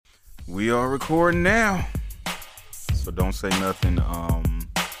We are recording now, so don't say nothing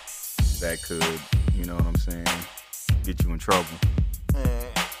that could, you know what I'm saying, get you in trouble.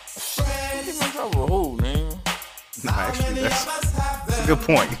 Get me in trouble who, man? Nah, actually, that's a good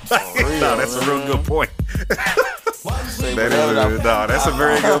point. No, that's a real good point. That's a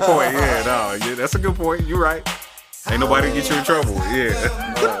very good point. Yeah, that's a good point. You're right. Ain't nobody get you in trouble. Yeah.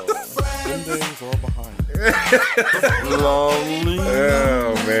 Them days are behind. Lonely.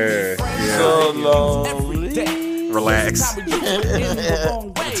 Oh man. Yeah. So lonely. Relax.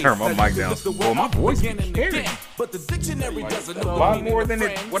 Turn my mic down. Well, my voice be carrying. But the dictionary doesn't know A lot more than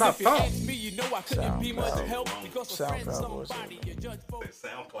what I thought. SoundCloud voice.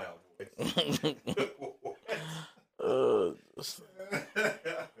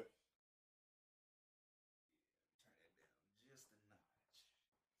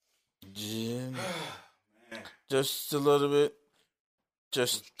 Jim. Just a little bit.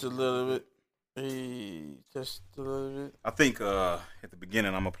 Just a little bit. Hey, just a little bit. I think at the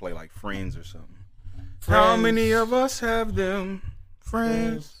beginning I'm gonna play like Friends or something. How many of us have them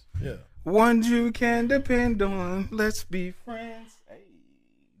friends? Yeah. Ones you can depend on. Let's be friends. Hey,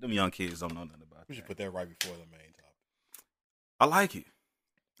 them young kids don't know nothing about We that. should put that right before the main topic. I like it.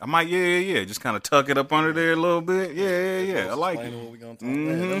 I might, yeah. Just kind of tuck it up under there a little bit. Yeah. I like Explain it. what we gonna talk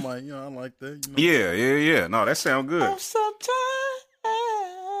about. I'm like, I like that. Yeah. No, that sound good. I'm so tired.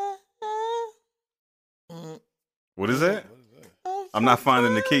 What is that? What is that? I'm not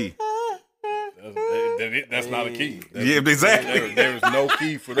finding the key. That's not a key. Yeah, exactly. There is no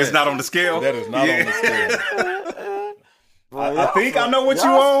key for that. It's not on the scale. That is not on the scale. I think I know what you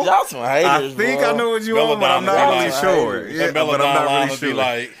want. Y'all some haters, I think bro. I know what you want, but I'm not Melodrama really be like- sure. That Yeah, but I'm melodrama not line really would be sure.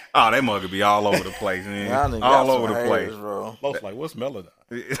 like, Oh, that mug would be all over the place, Y'all man. niggas All got over some the haters, place. bro. Los like, what's melodrama?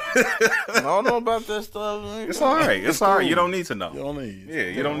 I don't know about that stuff, man. It's all right. It's all right. You don't need to know. You don't need. Yeah,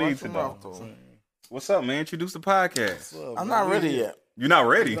 you don't need to know. What's up, man? Introduce the podcast. I'm not ready yet. You're not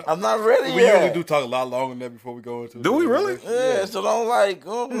ready. I'm not ready We usually yet. do talk a lot longer than that before we go into it. Do we really? Yeah, so don't like,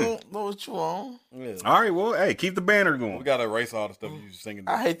 know what you want. Yeah. All right. Well, hey, keep the banner We going. gotta erase all the stuff you singing.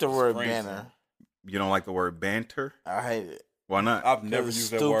 I hate the word Scream banner. You don't like the word banter? I hate it. Why not? I've never It's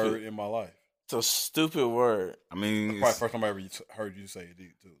used that stupid. word in my life. It's a stupid word. I mean, Probably first time I ever heard you say it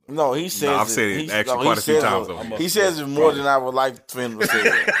too. No, he says I've said it he- actually he quite a few says times, it- though. He says it more than I would like for him to say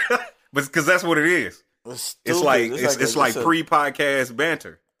it. but because that's what it is. It's stupid. It's like it's like pre-podcast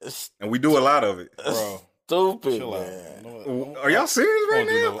banter, It's and we do a lot of it. Bro, stupid, chill out. man. Are y'all serious right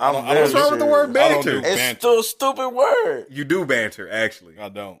now? I'm What's wrong with the word I don't do banter? It's banter. still a stupid word. You do banter, actually. I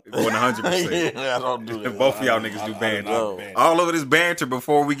don't. 100%. Yeah, I don't do that. Both of y'all niggas do I banter. know. banter. All of it is banter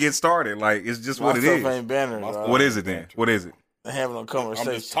before we get started. Like, it's just what it stuff is. ain't banner. dog. What is it then? What is it? Having a I'm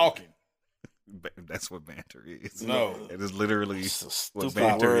conversation. just talking. That's what banter is. No. It is literally It's a what stupid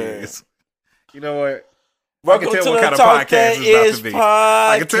banter word. is. You know what? Welcome I can to tell what the kind of Talk podcast That it's about Is to be. podcast.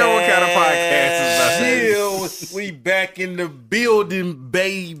 I can tell what kind of podcast it's about to be. Chill. We back in the building,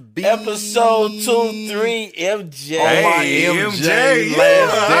 baby. Episode 2-3, MJ. Hey, My MJ, yeah.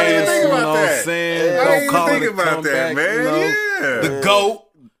 last I didn't dance, think you about know what that. I'm saying? I didn't Don't even call think it a about that, comeback, man. you know? Yeah. The GOAT.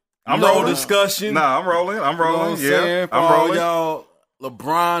 I'm no rolling. discussion. Nah, I'm rolling. I'm You know what rolling. I'm saying? Yeah, For I'm all rolling. y'all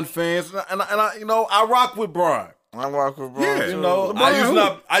LeBron fans, and I, you know, I rock with Brian. I rock with Bron. Yeah. too. You know,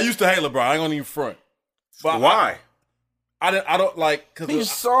 I used to hate LeBron. I ain't gonna even front. But Why? I don't like He's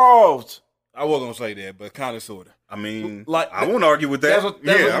because soft. I wasn't gonna say that, but kind of sorta. I mean, Like, I won't argue with that. that's what-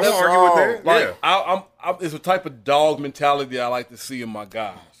 that's Yeah, what- I won't that's argue with that. Like Yeah. I'm it's a type of dog mentality I like to see in my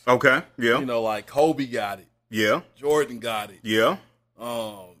guys. Okay. Yeah. You know, like Kobe got it, Yeah. Jordan got it, Yeah.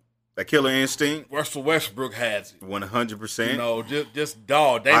 That killer instinct, Russell Westbrook has it. 100%. You know, just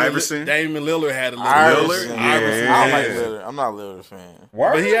dog. Iverson. Damian Lillard had a little. Iverson. Lillard? I don't like Yeah. Lillard. I'm not a Lillard fan.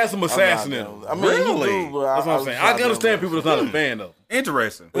 But he has some I'm not assassin in him. Lillard. I mean, Really? he do, but That's what I'm saying. I can understand people that's not a fan of.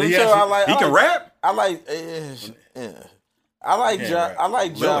 Interesting. But he You has know, some- He can rap? I like. I like Can't John. rap. I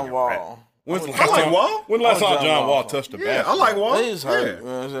like John Lillard Wall. When's the I last like time- Wall. When the last I'm time John John Wall Wall. touched the Yeah, basketball? I like Wall. He's hurt. Yeah. You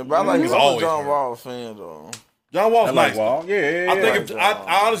know what I'm saying? But I like. He's I'm a always John hurt. Wall fan though. John Wall's I like nice. Wall. Yeah. I think Yeah.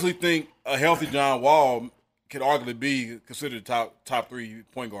 I honestly think a healthy John Wall could arguably be considered top 3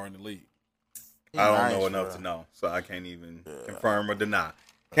 point guard in the league. I don't Nice, know enough bro. to know, so I can't even confirm or deny.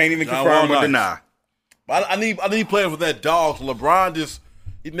 Can't even John confirm Wall or nice. deny. But I need players with that dog. So LeBron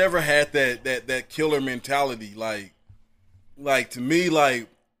he never had that killer mentality. Like to me, like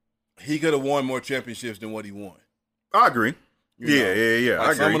he could have won more championships than what he won. I agree. You Yeah. know?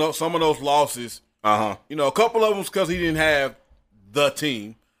 Like I agree. some of those losses, Uh huh. you know, a couple of them because he didn't have the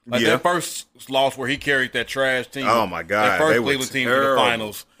team. Like that first loss where he carried that trash team. Oh my God, that first they were Cleveland team to the terrible.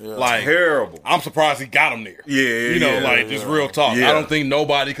 finals. Like Terrible. I'm surprised he got him there. Yeah, Just real talk. Yeah. I don't think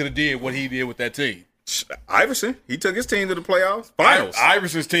nobody could have did what he did with that team. Iverson, he took his team to the playoffs, finals.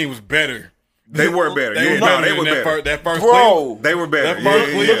 Iverson's team was better. They were better. They were better. That first Bro, They were better. That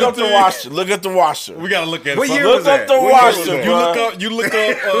first Yeah, look up the roster. Look at the roster. we gotta look at What it. year Look was up that? the What year was roster, that? bro. You look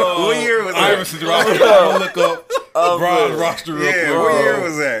up. What year was that? Iverson's roster. I'm gonna look up Bron's bro. roster real Yeah, quick. what year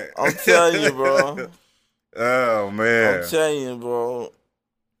was that? I'm telling you, bro. Oh man, I'm telling you, bro.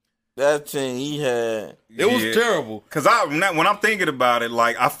 That team he had. It was Yeah. terrible. Because when I'm thinking about it,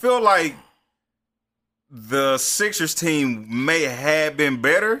 like I feel like the Sixers team may have been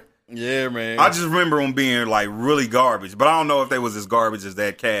better. Yeah, man. I just remember them being like really garbage, but I don't know if they was as garbage as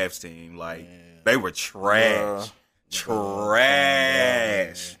that Cavs team. Like they were trash,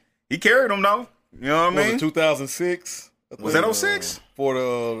 trash. He carried them though. You know what I was mean? it 2006? Was that 06? For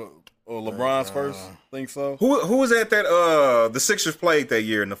the LeBron's first? Think so. Who was that the Sixers played that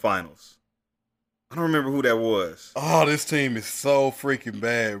year in the finals? I don't remember who that was. Oh, this team is so freaking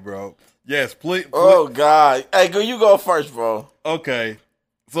bad, bro. Yes, please. Oh God! Hey, go you go first, bro. Okay.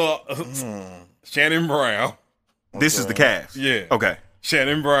 So Shannon Brown. This is the Cavs. Yeah. Okay.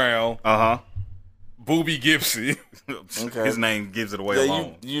 Shannon Brown. Uh Booby Gibson. Okay. His name gives it away Yeah,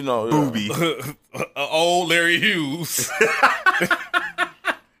 alone. you know, yeah. Booby. Old Larry Hughes.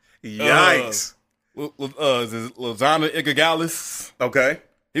 Yikes. Lozana Igagalis. Okay.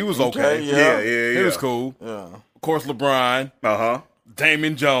 He was okay. Okay, yeah. Yeah. He was cool. Yeah. Of course, LeBron. Uh-huh.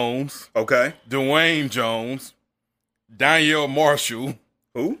 Damon Jones. Okay. Dwayne Jones. Danielle Marshall.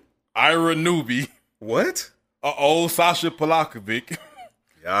 Who? Ira Newby. What? Old Sasha Polakovic.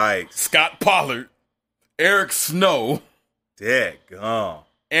 Yikes. Scott Pollard. Eric Snow. Dadgum.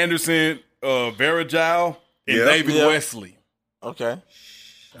 Anderson Varejao. And Yeah. David Yeah. Wesley. Okay.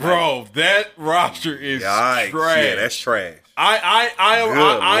 Bro, that roster is Yikes. trash. Yeah, that's trash. I Good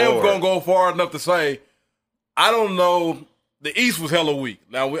am Lord. gonna go far enough to say I don't know. The East was hella weak.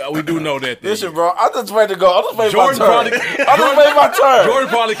 Now we do know that. Listen, thing. bro. I just waiting to go. I just waiting my Jordan turn. probably- I just waiting my turn. Jordan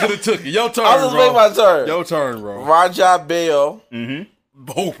probably could have took it. Your turn, I just bro. waiting my turn. Your turn, bro. Raja Bell,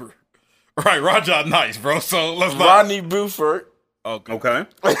 Hooper. Right, Raja nice, bro. So let's not. Rodney Buford, Okay. Okay.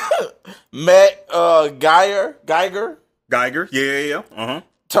 Matt Geiger, Geiger. Yeah. Uh-huh.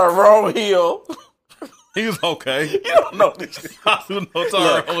 Tyrone Hill. He was okay. You don't know this. I don't know.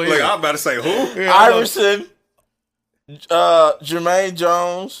 Look, I'm about to say who? Iverson, Jermaine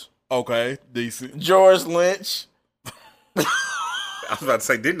Jones, Okay, decent. George Lynch, I was about to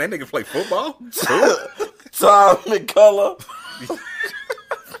say, didn't that nigga play football? Tom McCullough,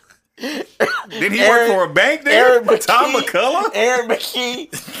 Didn't he Aaron- work for a bank there? Aaron McKee, Tom McCullough? Aaron McKee,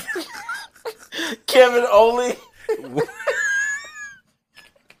 Kevin Oley.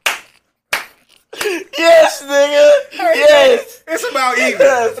 Yes, nigga. Yes. It's about even.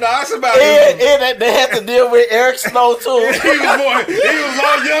 Yes. No, it's about even. And they had to deal with Eric Snow too. He was a lot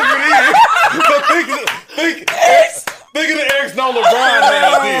younger than you. So think of the Eric Snow LeBron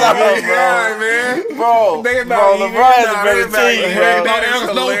had then. God, man. Bro, They bro, about even. LeBron's Nah, a they better about team, even. bro. Now That is Eric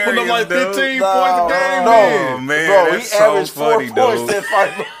Snow put up like hilarious, 15 dude. points a game. No. Oh, man. Bro, he that's so averaged 4 funny, points dude. that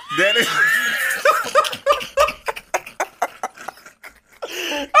fight. That is.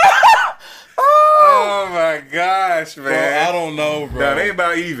 Oh my gosh, Bro, man! I don't know, bro. No, they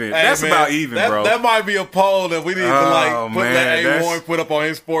about even. Hey, That's man, about even, bro. That might be a poll that we need to like Oh, put man, that that's- A1 put up on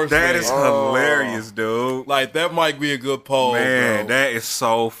his sports. That thing. is hilarious, dude. Like that might be a good poll, Man, bro. that is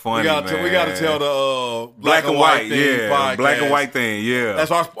so funny. we gotta tell the black and white, thing yeah, podcast. black and white thing, yeah.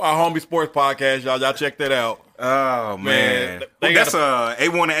 That's our homie sports podcast, y'all. Y'all check that out. Oh man, Man, they that's gotta-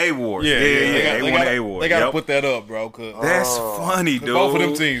 A1 to A Ward. Yeah, A1 to A They Ward. gotta Yep. put that up, bro. Cause That's funny, dude. both of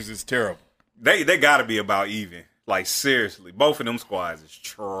them teams is terrible. They gotta be about even. Like seriously, both of them squads is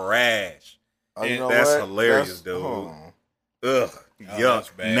trash. Oh, you know That's what? hilarious, dude. hold on. Ugh, that's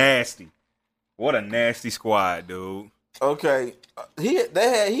yuck, bad. nasty. What a nasty squad, dude. Okay, he had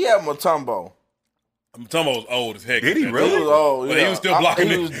Mutombo. Mutombo's old as heck. Did he man. really? He was old. But yeah. he was still blocking.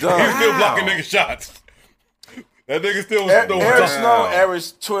 He He was was done. still Wow. blocking nigga shots. That nigga still was doing Eric shots. Snow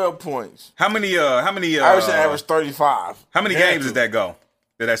averaged 12 points. How many? Iverson averaged 35. How many Had games to. did that go?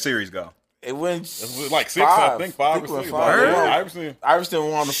 Did that series go? It went It was like 6, five. I think 5 think it or went 6. five. Like, Word? Iverson.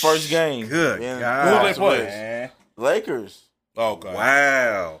 Iverson won the first game. Good Yeah. God, Who they play? man. Lakers. Oh god.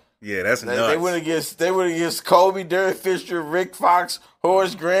 Wow. Yeah, that's nuts. They went against Kobe, Derek Fisher, Rick Fox,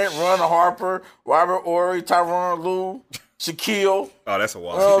 Horace Grant, Ron Harper, Robert Ory, Tyronn Lue, Shaquille. Oh, that's a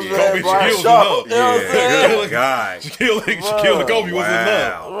wash. You know what I'm Yeah. saying? Kobe Brian Shaquille Shaw. was You know what I'm Yeah, saying? good God. Shaquille and Kobe was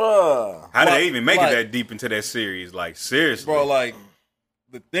enough. Wow. Bruh. How did Like- they even make like- it that deep into that series? Like, seriously. Bro, like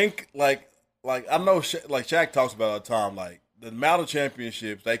like I know like Shaq talks about all the time, like the amount of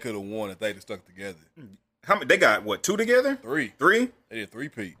championships they could have won if they'd have stuck together. How many? They got what? 2 together? 3. They did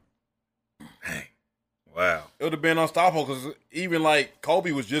 3-peat. Dang. Wow. It would have been unstoppable because even like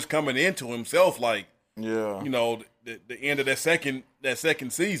Kobe was just coming into himself, like Yeah. you know the end of that second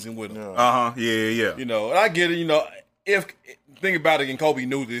season with him. Yeah. Yeah. You know, and I get it. You know, if think about it, and Kobe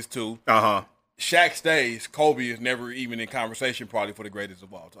knew this too. Shaq stays, Kobe is never even in conversation probably for the greatest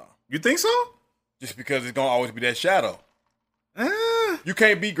of all time. You think so? Just because it's gonna always be that shadow. You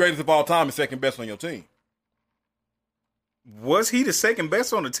can't be greatest of all time and second best on your team. Was he the second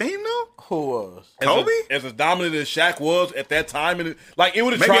best on the team though? Who was? Kobe? As dominant as Shaq was at that time, and like it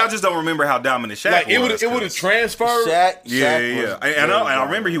would have. Maybe I just don't remember how dominant Shaq was. It would have transferred. Shaq Yeah. And I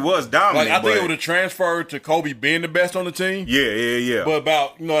remember he was dominant. Like I think it would have transferred to Kobe being the best on the team. Yeah. But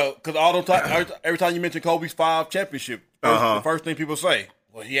about because all the time, every time you mention Kobe's 5 championships, the first thing people say,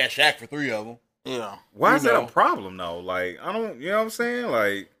 well, he had Shaq for 3 of them. Yeah. Why is that a problem though? Like I don't, you know what I'm saying?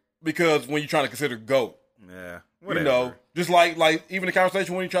 Like because when you're trying to consider GOAT, whatever. You know, just like even the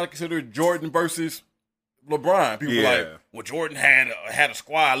conversation when you try to consider Jordan versus LeBron, people are like, well, Jordan had a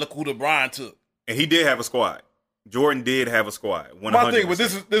squad. Look who LeBron took, and he did have a squad. Jordan did have a squad. 100%. My thing, but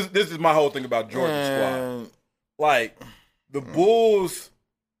this is my whole thing about Jordan's squad. Like the Bulls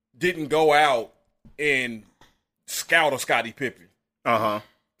didn't go out and scout a Scottie Pippen.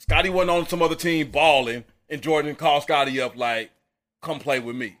 Scottie wasn't on some other team balling, and Jordan called Scottie up like, come play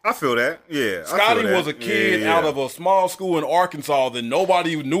with me. I feel that. Yeah. Scottie was a kid out of a small school in Arkansas that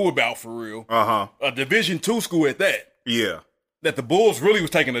nobody knew about for real. A Division II school at that. Yeah. That the Bulls really was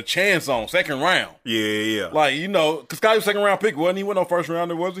taking a chance on, second round. Yeah. Like, you know, because Scottie was second round pick, wasn't he? Wasn't no first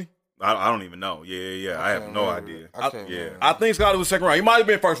rounder, was he? I don't even know. Yeah. I have no idea. I think Scottie was second round. He might have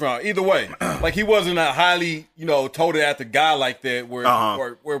been first round. Either way, like he wasn't a highly, toted after guy like that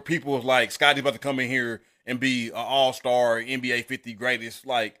where people was like, Scottie's about to come in here and be an all-star, NBA 50 greatest.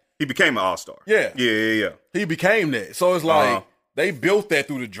 Like he became an all-star. Yeah. He became that. So it's like they built that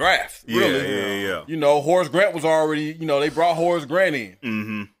through the draft. Really. Yeah. Horace Grant was already. They brought Horace Grant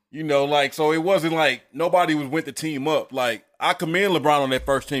in. So it wasn't like nobody went the team up. Like I commend LeBron on that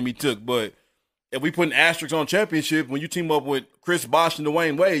first team he took, but if we put an asterisk on championship, when you team up with Chris Bosh and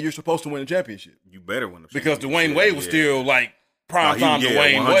Dwayne Wade, you're supposed to win a championship. You better win a because Dwayne Wade was still like prime time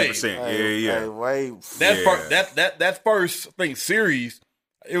Dwayne 100%. Wade. That first I think series.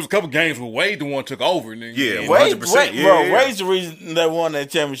 It was a couple games where Wade the one took over. And then, Wade, Wade's the reason they won that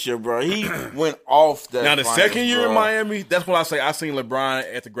championship, bro. He went off that. Now the second year in Miami, that's when I say I seen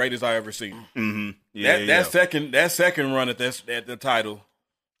LeBron at the greatest I ever seen. That second run at the title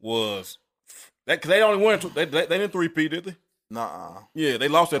was that because they only won. They didn't 3-peat, did they? Nuh-uh. Yeah, they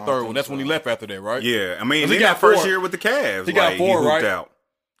lost that third one. That's when he left after that, right? Yeah, I mean, he got first year with the Cavs. He got 4, right? Out.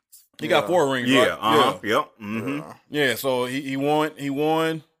 He got 4 rings, right? Yep. Yeah, so he won.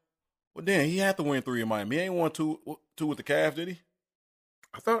 Well, then he had to win 3 in Miami. He ain't won two with the Cavs, did he?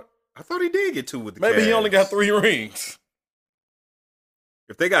 I thought he did get 2 with the Cavs. Maybe he only got 3 rings.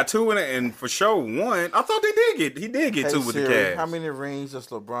 If they got 2 in it and for sure 1, I thought he did get 2 with the Cavs. How many rings does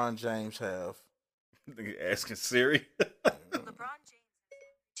LeBron James have? Asking Siri. LeBron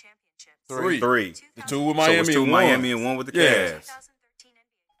James championships. 3. The 2 with Miami. So it's 2 Miami and 1 with the Cavs. 2013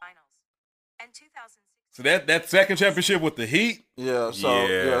 NBA Finals and 2016. So that second championship with the Heat. So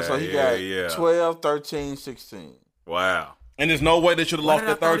he got 12, 13, 16. Wow. And there's no way they should have lost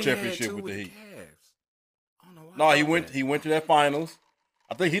that third championship with the Heat. No, he went to that finals.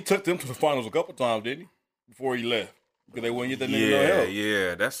 I think he took them to the finals a couple times, didn't he? Before he left. Because they wouldn't get that nigga no help.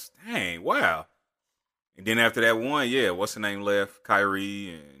 Yeah. That's dang, wow. And then after that one, what's the name left? Kyrie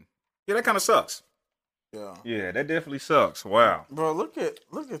and that kind of sucks. Yeah, that definitely sucks. Wow. Bro, look at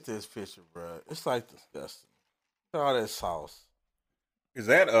this picture, bro. It's like disgusting. Look at all that sauce. Is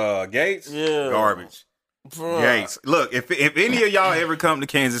that Gates? Yeah. Garbage. Bro. Gates. Look, if any of y'all ever come to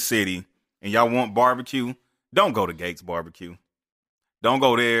Kansas City and y'all want barbecue, don't go to Gates Barbecue. Don't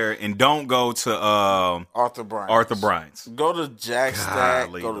go there, and don't go to Arthur Bryant's. Go to Jack Stack.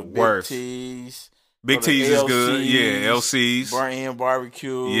 Go to Big T's. Big T's is good. Yeah, LC's. Burn In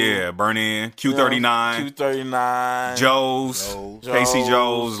Barbecue. Yeah, Burn In. Q39. Q39. Joe's. Casey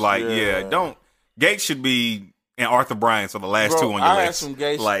Joe's. Like, don't. Gates should be in Arthur Bryant's for the last 2 on your list. I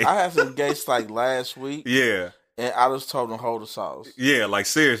had some Gates like last week. Yeah. And I just told them hold the sauce. Yeah, like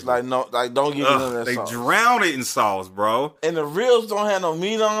seriously. Like no, like don't give me none of that they sauce. They drown it in sauce, bro. And the ribs don't have no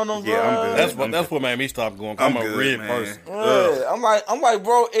meat on them, bro. Yeah, I'm good. That's what made me stop going. I'm a rib person. Yeah, I'm like,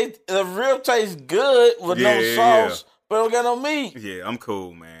 bro, the rib tastes good with no sauce, but it don't got no meat. Yeah, I'm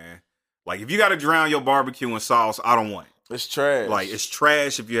cool, man. Like if you got to drown your barbecue in sauce, I don't want it. It's trash. Like it's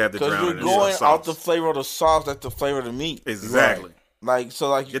trash if you have to because drown you're it in going sauce. off the flavor of the sauce, that's the flavor of the meat. Exactly. Right. Like so,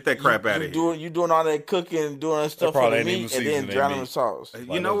 like Get that crap outta here. You doing all that cooking and doing that stuff for probably the ain't even meat, and then seasoning drowning meat. in sauce. You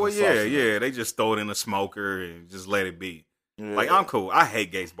Like know what? those Yeah, sauces. yeah. They just throw it in the smoker and just let it be. Yeah. Like I'm cool. I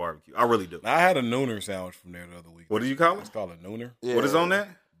hate Gates Barbecue. I really do. I had a nooner sandwich from there the other week. What do you call It's it? called a nooner. Yeah. What is on that?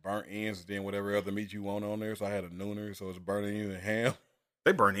 Burnt ends, then whatever other meat you want on there. So I had a nooner, so it's burnt ends and ham.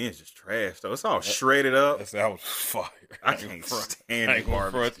 They burn ends just trash though. It's all shredded up. That was fire. I can't stand I ain't the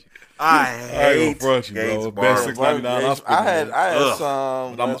gonna front barbecue. you. I I ain't hate gonna front you, bro. Gates Best Barbecue. $6.99. I had Ugh.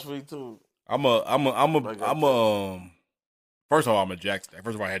 some But I'm last week too. First of all, I'm a Jack Stack.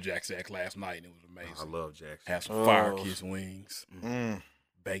 First of all, I had Jack Stack last night and it was I amazing. love Jackson. Had some Fire Oh. Kiss wings, Mm.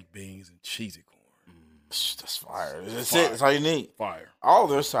 baked beans, and cheesy corn. That's fire. That's Fire. it. That's all you need. Fire. All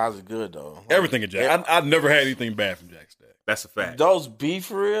their sides are good though. Like, Everything at Jack. I've never had anything bad from Jack Stack. That's a fact. Those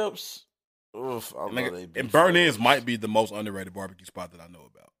beef ribs. Oof, I love Like, they beef and Burn ribs. Ends might be the most underrated barbecue spot that I know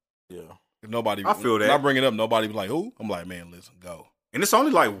about. Yeah. If nobody, I feel that. When I bring it up, nobody be like, "Who?" I'm like, "Man, listen, go." And it's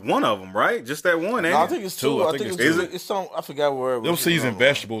only like one of them, right? Just that one, ain't No, I it? think it's Two. two. I I think think it's it's two. two. It's some. I forgot where. it Them was. seasoned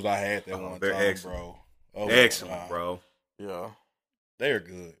vegetables I had that Oh, one they're time, excellent. bro. Oh, my Excellent, God. bro. Yeah. They're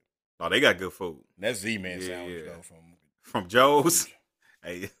good. Oh, they got good food. And that Z-Man Yeah, sandwich yeah. though From Joe's.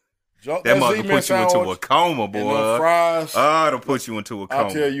 Hey, that that mother Z-Man put you into a sandwich coma, and them boy. fries. It'll put you into a coma.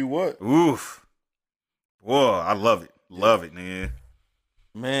 I'll tell you what. Oof. Boy, I love it. Love it, man.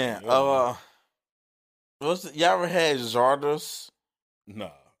 Man. Yeah. Y'all ever had Zardas? Nah,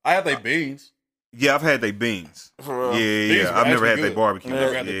 I had they beans. Yeah, I've had their beans. For Yeah, These yeah. were I've never actually had their good. barbecue. I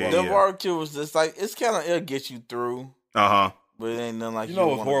never had their Yeah, The yeah. barbecue was just like it's kind of it'll get you through, Uh-huh. but it ain't nothing like You know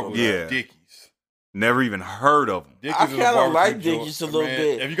what's wanna horrible? go Yeah. back. Dickies. Never even heard of them. Dickies I is a kinda barbecue like joint. Dickies a little Man,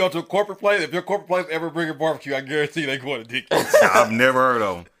 bit. If you go to a corporate place, if your corporate place ever bring a barbecue, I guarantee they go to Dickies. I've never heard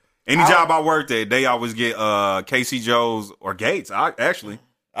of them. Any job I worked at, they always get Casey Joe's or Gates. Actually.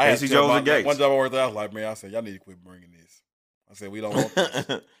 I had Casey to tell Joe's my- and Gates. One job I worked at, I was like, man, I said, y'all need to quit bringing this. I said, we don't want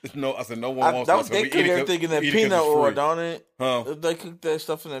this. No, I said, no one wants this. I said, They we cook eat it 'cause- everything in that we eat it 'cause peanut it's oil, free. don't it? Huh? If they cook that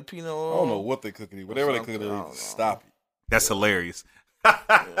stuff in that peanut oil. I don't know what they cooking. Whatever they Something, cooking, I don't know. stop it. That's hilarious.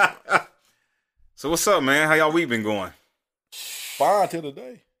 So what's up, man? How y'all week been going? Fine till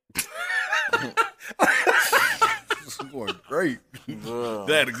today. It's going great. Yeah.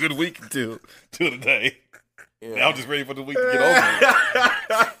 They had a good week till today. Yeah. Now I'm just ready for the week to get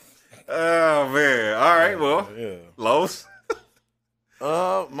over. Oh man. All right, well. Yeah. Los?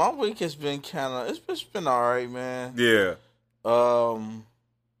 My week has been it's been all right, man. Yeah.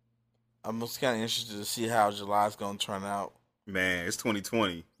 I'm just kind of interested to see how July's gonna turn out. Man, it's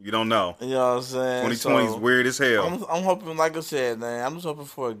 2020. You don't know. You know what I'm saying? 2020 is So, weird as hell. I'm hoping, like I said, man, I'm just hoping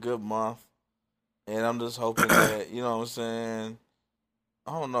for a good month, and I'm just hoping that you know what I'm saying.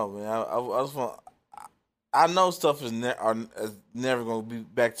 I don't know, man. I just want. I know stuff is never gonna be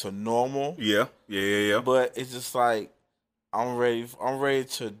back to normal, Yeah. but it's just like I'm ready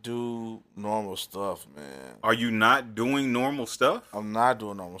to do normal stuff, man. Are you not doing normal stuff? I'm not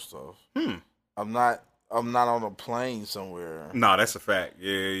doing normal stuff. Hmm. I'm not on a plane somewhere. No, that's a fact.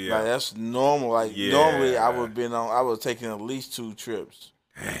 Yeah. Like that's normal. Like Yeah. normally I would have taken at least 2 trips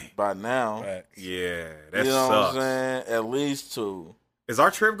Dang. by now. Facts. Yeah, that you know sucks. what I'm saying? At least 2. Is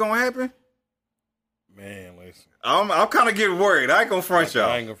our trip gonna happen? Man, listen. I'm kind of getting worried. I ain't gonna front y'all.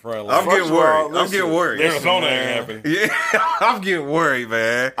 I ain't gonna front. I'm First getting of all, worried. I'm listen, getting worried. Arizona man. ain't happening. Yeah, I'm getting worried,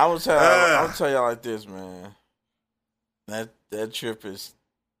 man. I'm gonna tell y'all like this, man. That trip is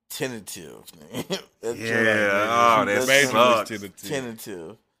tentative. That Yeah, trip that Major sucks. league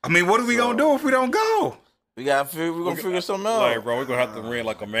tentative. I mean, what are we gonna do if we don't go? We're gonna figure something out. Like, bro, we're gonna have to rent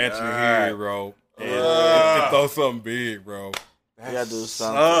like a mansion God. here, bro. And throw something big, bro. we gotta do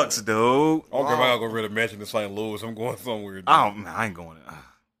something. Sucks, dude. I don't care if I gotta go rent a mansion in St. Louis. I'm going somewhere. dude. I ain't going.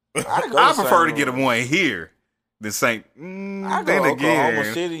 I prefer to get a one here than St. I Then go to Oklahoma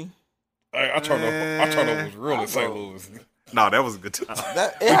again, City. I turned up was real in St. Louis. no, that was a good time.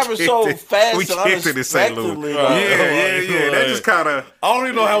 It happened so kicked it. fast We and kicked it in St. Louis. unexpectedly. Right. Yeah. That just kind of I don't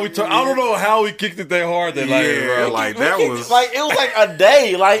even know how we I don't know how we kicked it that hard that night, Yeah, bro. like that was like it was like a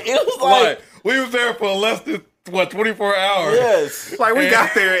day. Like it was like we was there for less than 24 hours. yes. like we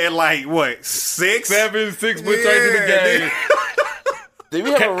got there at like what 6? 7, 6 minutes into the game. Did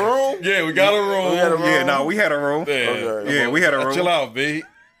we have a room? Yeah, we got a room. We had a room. Yeah, no, we had a room. Yeah, Okay. Yeah, we had a room. Chill out, B.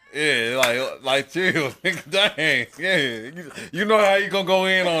 Yeah, like chill. Dang. Yeah. You know how you gonna go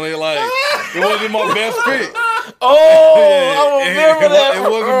in on it. Like, it wasn't my best pick. Oh, Yeah, I remember that.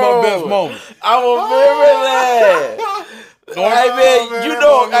 It wasn't my best moment. I remember that. Hey man,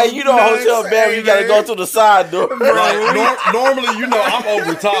 you know, hotel bed. You gotta go through the side door. Like, normally, I'm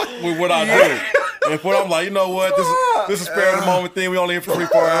over top with what I do. And I'm like, you know what? This is spare the moment thing. We only in for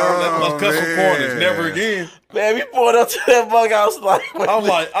 3-4 hours. Let's cut some corners. Never again. Man, we pulled up to that bunkhouse like, I was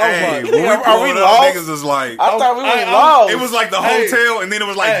like, Hey, when we are pulled we up, lost? niggas was like, I thought we were I- lost. it was like the Hey. hotel, and then it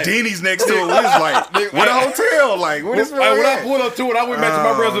was like Hey. Denny's next to it. We was like, what a hotel? Like, what is When I at? pulled up to it, I went back to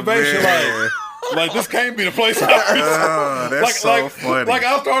my reservation man. like this can't be the place. Oh, that's so funny. Like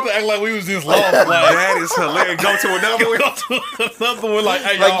I started to act like we was just lost. Like That is hilarious. Go to another one. something with like,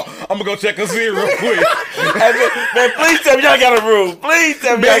 hey y'all, I'm gonna go check us in real quick. man, please tell me y'all got a room. Please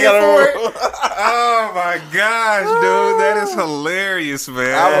tell me y'all Begging got a for room. Oh my gosh, dude, that is hilarious,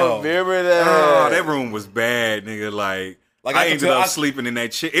 man. I remember that. Oh, that room was bad, nigga. Like I could ended tell- up sleeping in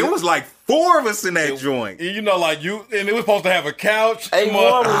that shit. It was like 4 of us in that joint. You know, like you, and it was supposed to have a couch. A1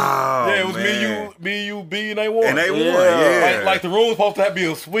 was- Yeah, it was man. me, you, B, and A1. And they won, Yeah. yeah. Like the room was supposed to be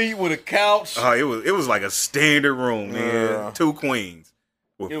a suite with a couch. Oh, it was like a standard room, man. Yeah. 2 queens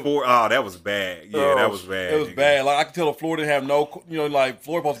with It- 4. Oh, that was bad. Yeah, that was bad. It was nigga. bad. Like I could tell the floor didn't have no, like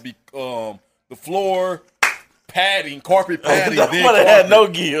floor supposed to be the floor padding, carpet padding. That then mother had carpet. no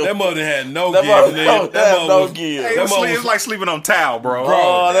give. That mother had no That give. mother nigga. had no was- give. Hey, That it mother was was- like sleeping on towel, bro.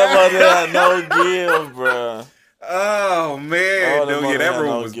 Oh, that mother had no give, bro. Oh man, Oh, that dude, yeah, mother that had room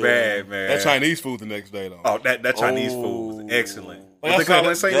no was good. bad, man. That Chinese food the next day though. Oh, that Chinese food was Oh. excellent. Like What I they call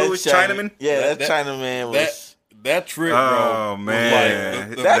said, it, St. That Louis China- Chinaman? Yeah, that That- Chinaman was. That trip, Oh bro. man,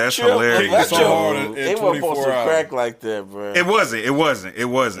 was like, That that's trip, hilarious. that so trip, hard in it wasn't supposed 24 to hours. crack like that, bro. It wasn't.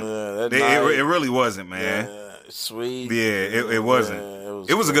 Yeah, that night- It really wasn't, man. Sweet. Yeah, it wasn't. Yeah,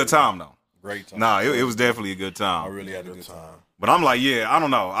 It was a good time though. Great time. Nah, it was definitely a good I time. really had a good time. But I'm like, yeah, I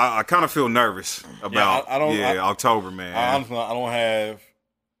don't know. I kind of feel nervous about I don't- October, man. Honestly, I don't have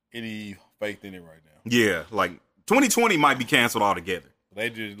any faith in it right now. Yeah, like 2020 might be canceled altogether. They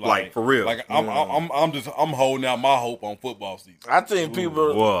just Like, for real. Like I'm holding out my hope on football season. I think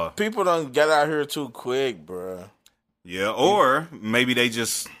people Whoa. don't get out here too quick, bro. Yeah, or maybe they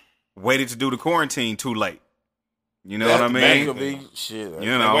just waited to do the quarantine too late. You know what I That mean? Could be shit. You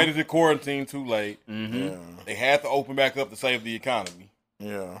They know. waited to quarantine too late. hmm Yeah, They had to open back up to save the economy.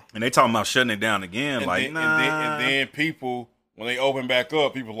 yeah. And they talking about shutting it down again. And, Like, then, nah. and then people, when they open back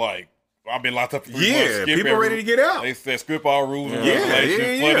up, people like, I've been locked up for 3 months. Yeah, skip people every- ready to get out. They said skip all rules and Yeah, regulations,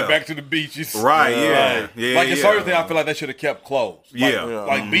 yeah, flooded yeah. back to the beaches. Right, yeah. Like, Yeah, like in yeah. certain things, I feel like they should have kept closed. Like, Yeah.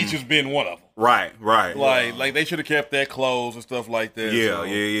 like beaches being one of them. Right. Like they should have kept that closed and stuff like that. Yeah, so.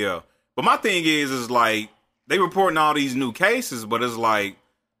 yeah. But my thing is like they reporting all these new cases, but it's like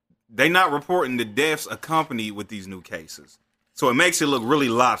they not reporting the deaths accompanied with these new cases. So it makes it look really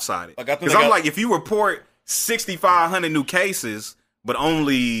lopsided. Like, I think Because they I'm got- like, if you report 6,500 new cases, but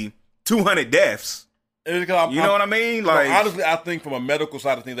only 200 deaths, It's 'cause you know what I mean? Like, honestly, I think from a medical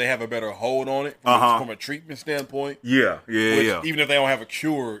side of things, they have a better hold on it from a treatment standpoint. yeah. Which, even if they don't have a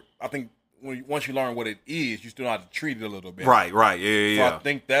cure, I think once you learn what it is, you still know how to treat it a little bit. Right, So yeah. I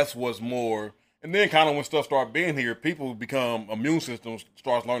think that's what's more. And then kind of when stuff start being here, people become immune systems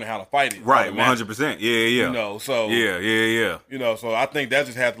starts learning how to fight it. Right, automatically. 100%. Yeah. You know, so Yeah. you know, so I think that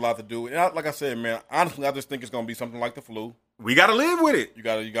just has a lot to do. And like I said, man, honestly, I just think it's gonna be something like the flu. We got to live with it. You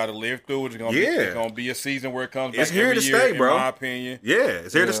gotta live through it. Yeah. It's gonna be a season where it comes back It's here every to year, stay, in bro. my opinion. Yeah,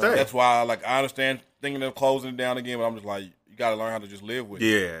 it's here to stay. That's why, like, I understand thinking of closing it down again, but I'm just like, you gotta learn how to just live with it.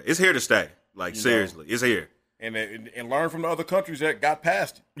 Yeah, it's here to stay. Like, seriously, it's here. And learn from the other countries that got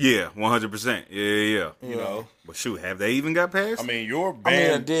past it. Yeah, 100%. Yeah. You know, But shoot, have they even got past? I mean, you're I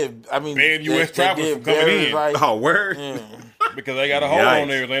mean, banned ban US travelers from coming very, in. like, oh, word? because they got a hold Yikes. on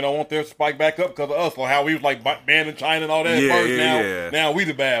there. They don't want their spike back up because of us. Or how we was like banning China and all that Yeah, first. yeah. Now we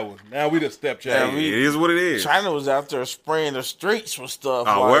the bad ones. Now we the stepchild. Hey, it is what it is. China was out there spraying the streets with stuff.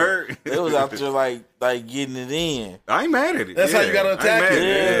 Oh, like, word? They was out there like getting it in. I ain't mad at it. That's how Yeah, you gotta I ain't attack mad it. at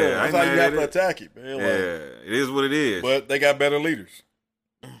Yeah, I That's ain't how you mad got at to it. attack it, man. Yeah, Like, it is what it is. but they got better leaders.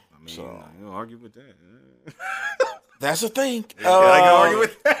 I mean, you don't argue with that. That's the thing. I can argue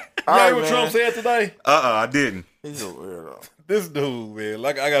with that. You all heard right, what man. Trump said today? I didn't. He's a weirdo. This dude, man.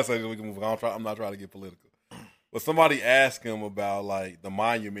 Like I gotta say, this, we can move on. I'm not trying to get political. But somebody asked him about like the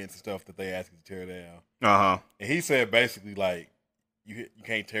monuments and stuff that they asked him to tear down, Uh-huh. and he said basically like you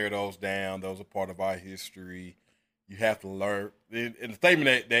can't tear those down. Those are part of our history. You have to learn. In the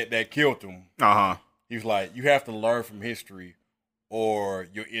statement that killed him, Uh-huh. he was like, you have to learn from history, or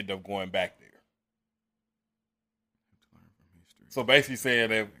you'll end up going back there. So basically saying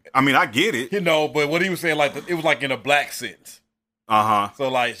that, I mean, I get it. you know, but what he was saying, like, it was like in a black sense. Uh-huh. So,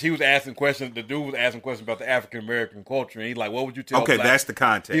 like, she was asking questions, the dude was asking questions about the African-American culture, and he's like, what would you tell Okay, black- that's the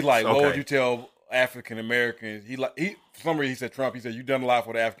context. He's like, what Okay. would you tell African-Americans? For some reason, he said, Trump, he said, you've done a lot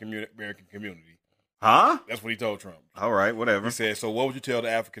for the African-American community. Huh? That's what he told Trump. All right, whatever. He said, so what would you tell the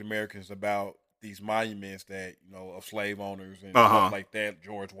African-Americans about these monuments that of slave owners and Uh-huh. stuff like that,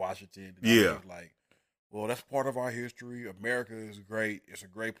 George Washington. And Yeah. I was like, well, that's part of our history. America is great. It's a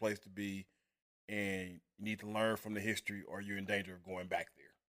great place to be, and you need to learn from the history, or you're in danger of going back there.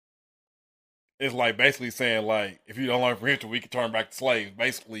 It's like basically saying, like, if you don't learn from history, we can turn back to slaves.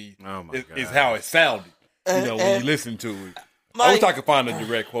 Basically, Oh my is God. how it sounded. When you listen to it. I wish I could find a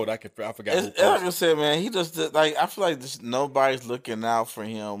direct quote. I forgot. Who Like I said, man, he just like I feel like nobody's looking out for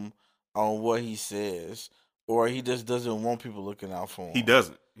him on what he says, or he just doesn't want people looking out for him. He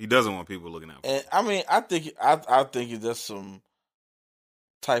doesn't. He doesn't want people looking out for him. And I mean, I think it's just some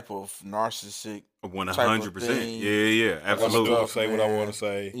type of narcissistic. 100%. thing. Yeah, absolutely. I'll say what I want to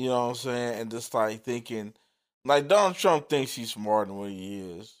say. You know what I'm saying? And just like thinking, like Donald Trump thinks he's smarter than what he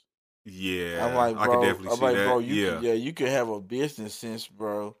is. Yeah, I'm like, bro, I can definitely see that. bro, you can have a business sense,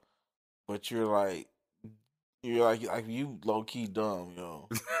 bro, but you're like you low key dumb, yo.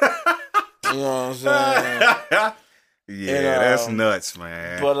 You know what I'm saying? Yeah, that's nuts,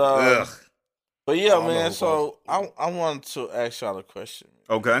 man. But Ugh. but yeah, don't know man. who So I wanted to ask y'all a question.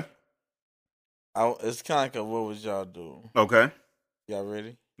 Okay, It's kind of like what would y'all do? okay. Y'all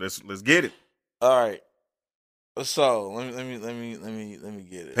ready? Let's get it. All right. So let me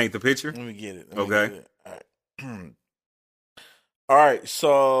get it. Paint the picture. Let me get it. Okay. Get it. All right. All right.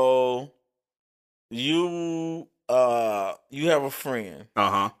 So you have a friend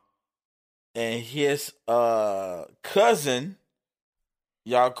Uh-huh. and his cousin.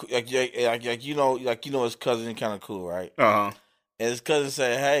 Y'all like his cousin kind of cool, right? Uh-huh. And his cousin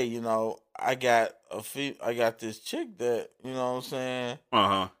said, "Hey, I got this chick that what I'm saying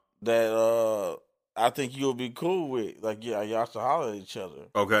Uh-huh. that I think you'll be cool with. Like, yeah, y'all should holler at each other.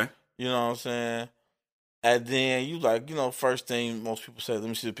 Okay. You know what I'm saying? And then you like, first thing most people say, let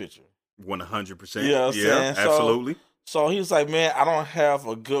me see the picture. 100%. You know what I'm saying? So- absolutely. So he was like, man, I don't have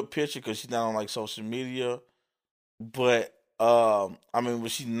a good picture because she's not on like social media, but but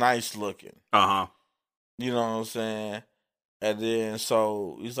she's nice looking. Uh-huh. You know what I'm saying? And then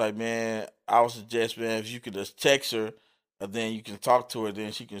so he's like, man, I would suggest, man, if you could just text her, and then you can talk to her,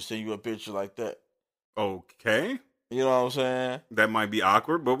 then she can send you a picture like that. Okay. You know what I'm saying? That might be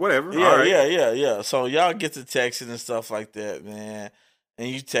awkward, but whatever. Yeah, All right. yeah. So y'all get to texting and stuff like that, man. And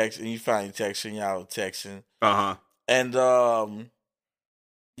you text, and you finally texting, y'all texting. Uh-huh. And y'all,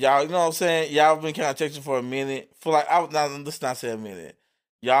 you know what I'm saying? Y'all been kind of texting for a minute. Let's not say a minute.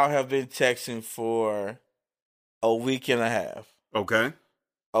 Y'all have been texting for a week and a half. Okay.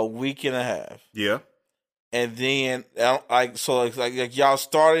 A week and a half. Yeah. And then like y'all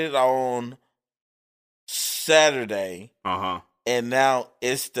started on Saturday, Uh-huh. and now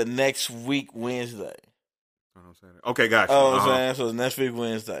it's the next week Wednesday. Okay, gotcha. Oh, I'm saying, so it's next week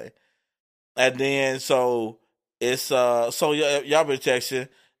Wednesday, and then so it's so y'all been texting,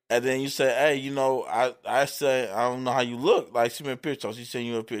 and then you say, hey, I say I don't know how you look. Like, she made a picture, she sent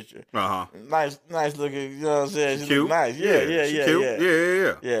you a picture. Uh-huh. Nice looking. You know what I'm saying? She Cute. look nice. She Yeah.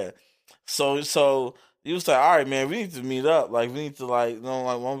 cute. Yeah. So you was like, all right, man, we need to meet up. Like, we need to why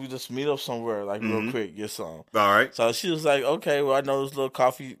don't we just meet up somewhere, like, real quick, get some. All right. So she was like, okay, well, I know this little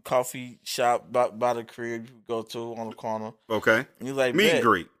coffee shop by the crib you go to on the corner. Okay. And he's like, Meet and bet.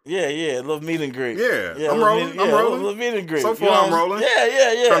 greet. Yeah, a little meet and greet. Yeah, a I'm little rolling. I'm rolling. A little meet and greet. So far, You know I'm what rolling.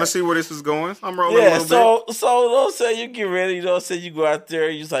 Yeah. Trying to see where this is going. I'm rolling a Yeah, little bit. so don't say you get ready. You don't say you go out there.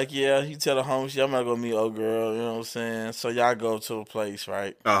 You just like, yeah, you tell the homies, yeah, I'm gonna go meet old girl. You know what I'm saying? So y'all go to a place,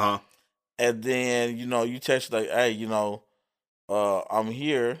 right? Uh-huh. And then, you text like, hey, I'm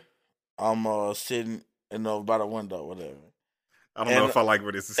here. I'm sitting, by the window, whatever. I don't know if I like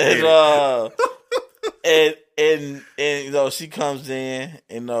where this is And headed. and she comes in,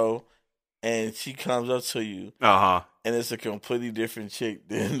 and she comes up to you, Uh-huh. and it's a completely different chick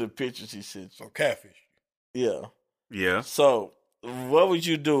than the picture she sent you. So catfish. Yeah. Yeah. So what would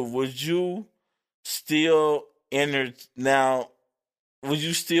you do? Would you still would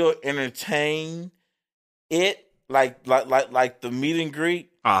you still entertain it like the meet and greet?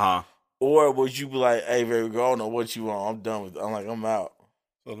 Uh-huh. Or would you be like, hey, baby girl, I don't know what you want. I'm done with it. I'm out.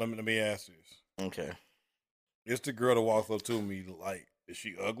 So let me ask this. Okay. It's the girl that walks up to me like, is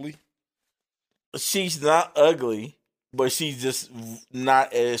she ugly? She's not ugly, but she's just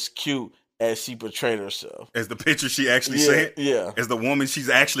not as cute as she portrayed herself. As the picture she actually sent? Yeah. As the woman she's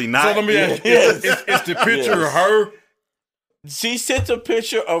actually not? So let me ask you, Yes. is the picture of her? She sent a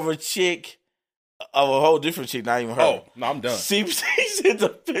picture of a chick, of a whole different chick, not even her. Oh, no, I'm done. She sent a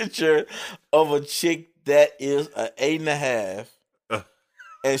picture of a chick that is an 8.5,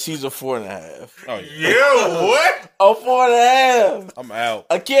 and she's a 4.5. Oh, yeah. Yeah, what? A 4.5. I'm out.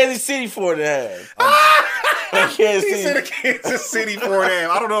 A Kansas City 4.5. Kansas He City. said a Kansas City 4.5.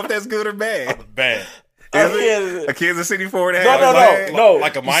 I don't know if that's good or bad. Bad. Is it? A Kansas City 4.5. No.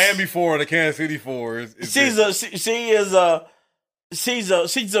 Like a Miami 4 and a Kansas City 4 is She's a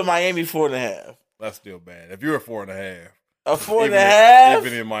Miami 4.5. that's still bad. If you're a 4.5, A 4.5.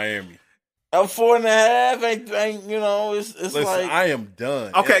 even in Miami. A 4.5 ain't you know, it's Listen, like I am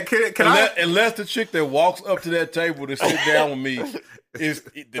done. Okay, can I? Unless the chick that walks up to that table to sit down with me is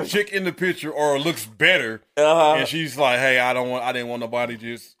the chick in the picture or looks better, and she's like, "Hey, I didn't want nobody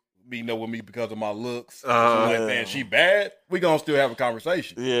just meeting up with me because of my looks." Like that, and she bad. We gonna still have a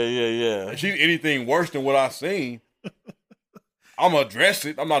conversation. Yeah. If she's anything worse than what I seen, I'm gonna address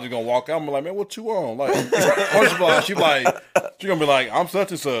it. I'm not just gonna walk out. I'm like, man, what you on? Like, first of all, she gonna be like, I'm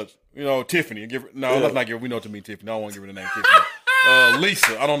such and such. You know, Tiffany. Let's not give her. We know to me, Tiffany. I don't want to give her the name Tiffany.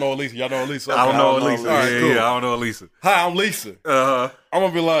 Lisa. I don't know Lisa. Y'all know Lisa? I don't know Lisa. All right, cool. I don't know Lisa. Hi, I'm Lisa. I'm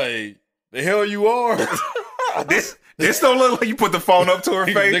gonna be like, the hell you are? This don't look like you put the phone up to her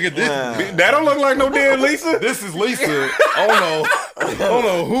face. Nigga, That don't look like no damn Lisa. this is Lisa. I don't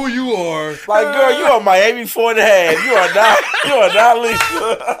know who you are. Like, girl, you are Miami 4.5. You are not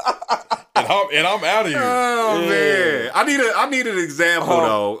Lisa. And I'm out of here. Oh man, I need an example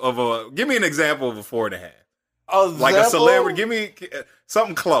though of give me an example of a 4.5. Like a celebrity. Give me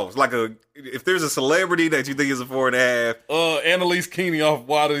something close. Like if there's a celebrity that you think is a 4.5. Annalise Keaney off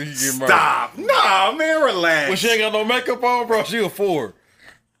Why Did He Get Murdered? Stop. Nah, man, relax. Well, she ain't got no makeup on, bro. She a 4.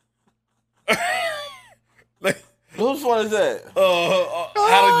 Whose one is that?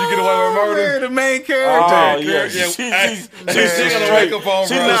 How did you get away with murder? Man, the main character. Oh, yeah. She's She's got makeup on,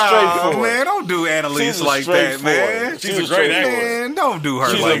 She's bro. a straight Nah, forward. man, don't do Annalise She's a like straight that, man. forward. She's a great actress. Man, don't do her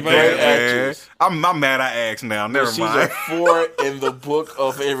She's a like great that, man. actress. I'm mad I asked now. Never She's mind. a 4 in the book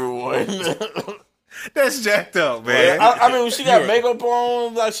of everyone. That's jacked up, man. I mean, when she got makeup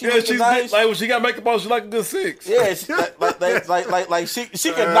on, like she looking she's nice. like when she got makeup on, she's like a good 6. Yeah, she can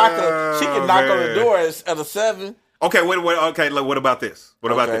knock on the door at a 7. Okay, what about this?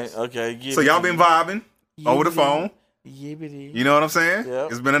 What about this? Okay. So y'all been vibing over the phone. Yibbity. You know what I'm saying? Yep.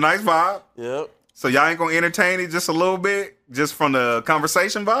 It's been a nice vibe. Yep. So y'all ain't gonna entertain it just a little bit, just from the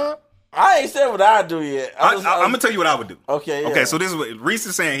conversation vibe? I ain't said what I do yet. I'm gonna tell you what I would do. Okay. Yeah. Okay, so this is what Reese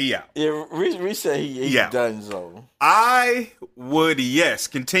is saying. He out. Yeah, Reese said he done so. I would, yes,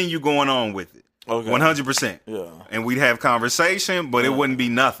 continue going on with it. Okay. 100%. Yeah. And we'd have conversation, but it wouldn't be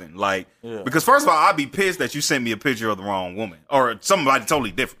nothing. Like, Yeah. because first of all, I'd be pissed that you sent me a picture of the wrong woman or somebody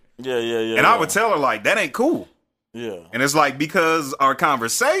totally different. Yeah. And I would tell her, like, that ain't cool. Yeah. And it's like, because our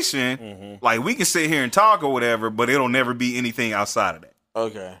conversation, like, we can sit here and talk or whatever, but it'll never be anything outside of that.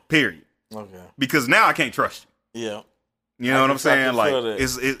 Okay. Period. Okay. Because now I can't trust you. Yeah. You know what I'm saying? Like, feel that.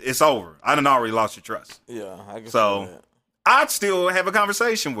 it's over. I done already lost your trust. Yeah. I can So- feel that. I'd still have a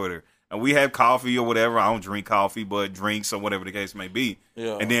conversation with her. And we have coffee or whatever. I don't drink coffee, but drinks or whatever the case may be.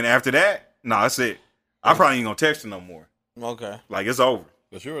 Yeah. And then after that, that's it. I probably ain't gonna text her no more. Okay. Like, it's over.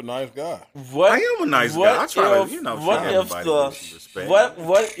 But you're a nice guy. What? I am a nice guy. I try to, treat What if everybody with some respect.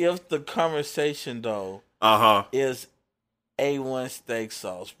 What if the conversation though is A1 steak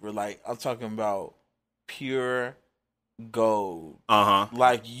sauce? But like I'm talking about pure gold.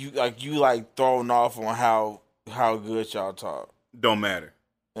 Like you throwing off on how good y'all talk. Don't matter.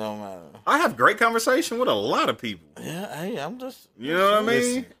 It don't matter. I have great conversation with a lot of people. Yeah, hey, I'm just. You know what I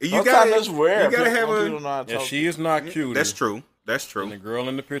mean? You Sometimes gotta that's rare. You gotta have People don't a. know how to Yeah, talk. she is not cute. That's true. That's true. And the girl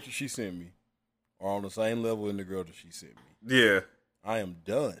in the picture she sent me are on the same level in the girl that she sent me. Yeah. I am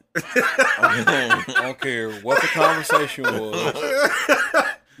done. I don't care what the conversation was.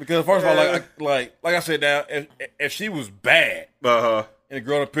 Because first of all, like I said, now if she was bad, and the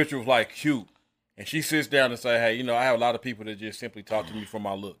girl in the picture was like cute, and she sits down and say, "Hey, you know, I have a lot of people that just simply talk to me for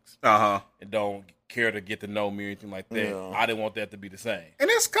my looks, and don't care to get to know me or anything like that." Yeah. I didn't want that to be the same. And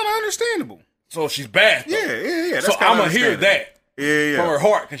that's kind of understandable. So she's bad. Though. Yeah. That's So kinda I'm gonna hear understandable. that from her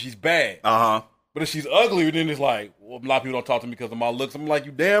heart because she's bad. But if she's ugly, then it's like, well, a lot of people don't talk to me because of my looks. I'm like,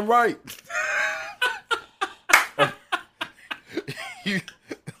 you damn right.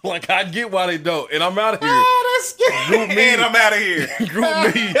 Like, I get why they don't. And I'm out of here. That's good. Group me. And I'm out of here.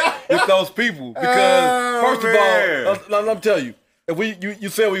 Group me with those people. Because, first of all, let me tell you, if you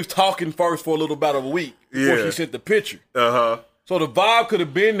said we was talking first for a little about a week before she sent the picture. So the vibe could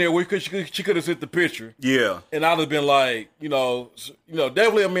have been there. She could have sent the picture. Yeah. And I'd have been like, you know,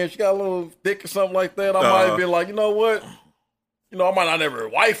 definitely, I mean, she got a little thick or something like that. I might have been like, you know what? I might not ever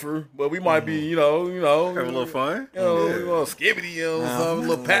wife her, but we might be, have a little fun. a little skibbity, a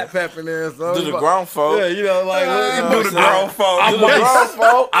little pat in there. So Do the grown folk. Yeah, Do the grown folk.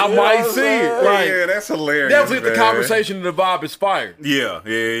 I might see it. Like, Yeah, that's hilarious. definitely if the man. conversation and the vibe is fired. Yeah.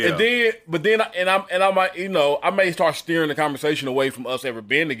 And then I might, I may start steering the conversation away from us ever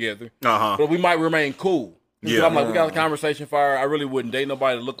being together. But we might remain cool. Yeah. I'm like, we got a conversation fire. I really wouldn't date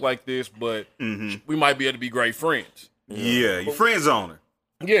nobody that look like this, but we might be able to be great friends. Yeah, you friend zone her.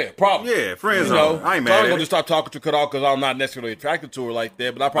 Yeah, probably. Yeah, friend zone her. I ain't so mad I'm at gonna it. just stop talking to cut off because I'm not necessarily attracted to her like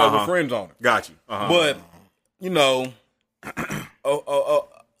that, but I probably be friends on her. Got you. But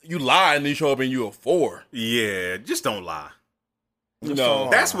you lie and then you show up and you a 4. Yeah, just don't lie. That's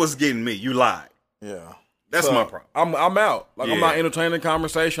That's what's getting me. You lied. Yeah. That's my problem. I'm out. Like I'm Yeah. not entertaining the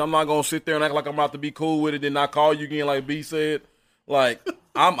conversation. I'm not gonna sit there and act like I'm about to be cool with it, then not call you again, like B said. Like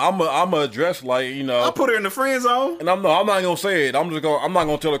I'm a address like I'll put her in the friend zone. and I'm not gonna say it. I'm not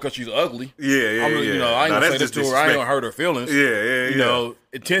gonna tell her because she's ugly. Yeah. I ain't gonna say this to her. I ain't gonna hurt her feelings. Yeah.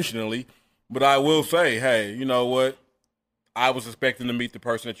 Intentionally. But I will say, hey, you know what? I was expecting to meet the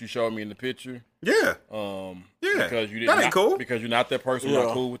person that you showed me in the picture. Yeah. Because you That ain't cool. Because you're not that person. I'm Yeah.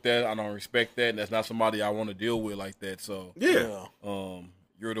 not cool with that. I don't respect that. And that's not somebody I want to deal with like that. So, Yeah.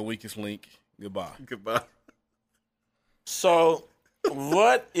 you're the weakest link. Goodbye. Goodbye. So,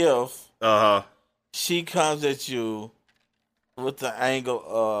 what if Uh-huh. she comes at you with the angle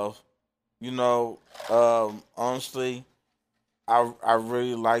of, honestly, I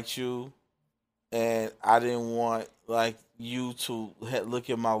really liked you, and I didn't want you to look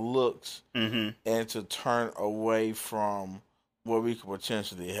at my looks Mm-hmm. and to turn away from what we could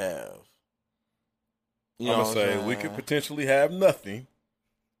potentially have. I'm going to say we could potentially have nothing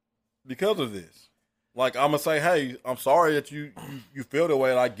because of this. Like, I'm going to say, hey, I'm sorry that you feel that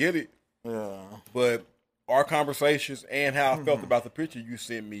way, and I get it. Yeah. But our conversations and how I felt about the picture you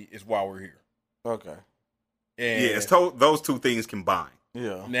sent me is why we're here. Okay. And Yeah, it's those two things combined.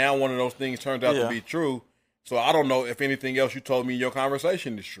 Yeah. now one of those things turned out to be true. So I don't know if anything else you told me in your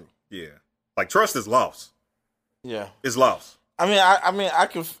conversation is true. Yeah. Like trust is lost. Yeah. It's lost. I mean, I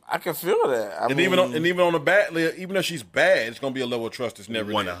can feel that. Even on the bad, even if she's bad, it's gonna be a level of trust that's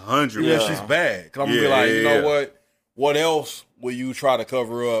never there. 100%. Yeah, she's bad. Cause I'm gonna be like, you know what? What else will you try to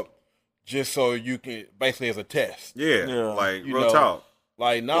cover up just so you can basically as a test? Yeah. Yeah. Like You real know, talk.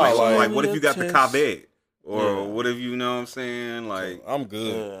 Like no, Like what if you got the test. car bed? Or Yeah. what if you know what I'm saying? Like I'm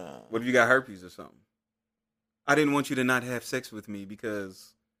good. Yeah. what if you got herpes or something? I didn't want you to not have sex with me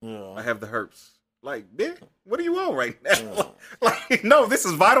because I Yeah. have the herpes. Like, man, what are you on right now? Like, no, this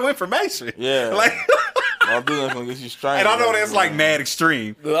is vital information. Yeah. Like, I'll do that gonna get you strangled. and I know that's like mad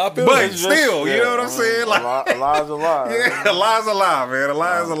extreme, I feel but like- still, you know what I'm saying? Like, a lie's a lie. yeah, a lie's a lie, man. A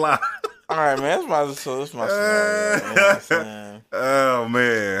lie is a lie. All right, man. That's my scenario. You know what I'm saying? Oh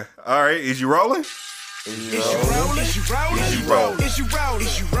man! All right, is you rolling? You know? Is you rolling? Is you rolling? Is you rolling?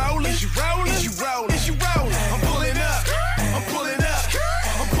 Is you rolling? Is you rolling? Is you rolling? Is you rolling? I'm pulling up. I'm pulling up.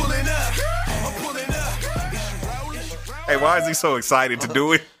 I'm pulling up. I'm pulling up. Is you rolling? Is you rolling? Hey, why is he so excited to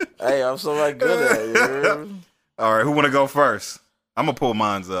do it? Hey, I'm so good at it. You heard? All right, who want to go first? I'm gonna pull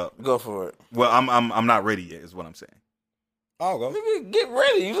mines up. Go for it. Well, I'm not ready yet. Is what I'm saying. I'll go. Nigga, get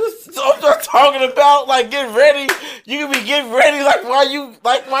ready. You just start talking about get ready. You can be getting ready why you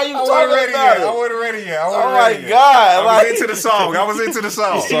talking about it? wasn't ready yet. Oh my God! I was into the song. I was into the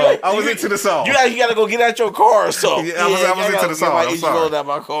song. I was into the song. You gotta go get out your car or something. Yeah, I was into the song. I'm sorry. Rolled out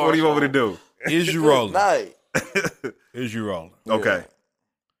my car. What do you want me to do? Is you rolling? Night. Is you rolling? Okay.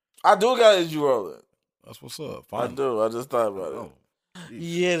 I do got is you rolling. That's what's up. I Fine. do. I just thought about it. Oh,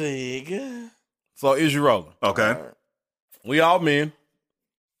 Yeah, nigga. So is you rolling? okay. All right. We all men.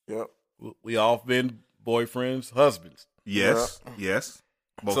 Yep. We all been boyfriends, husbands. Yes. Yes.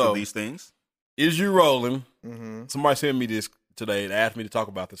 Both So- of these things. Is you rolling? Mm-hmm. Somebody sent me this today and asked me to talk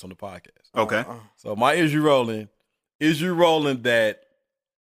about this on the podcast. Okay. So my is you rolling that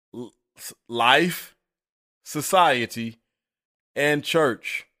life, society, and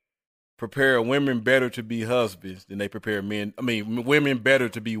church prepare women better to be husbands than they prepare men. I mean, women better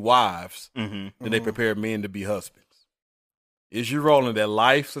to be wives Mm-hmm. than they prepare men to be husbands. Is you rolling that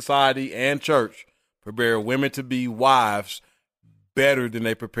life, society, and church prepare women to be wives better than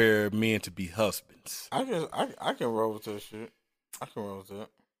they prepare men to be husbands? I can roll with that shit. I can roll with that.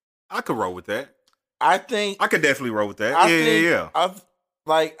 I could roll with that. I think I could definitely roll with that. I Yeah, think, yeah.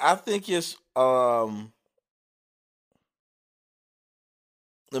 I think it's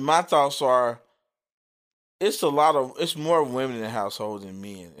my thoughts are it's more women in the household than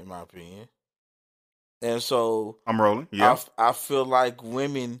men, in my opinion. And so I'm rolling. Yeah. I feel like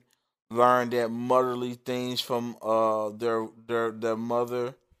women learn that motherly things from their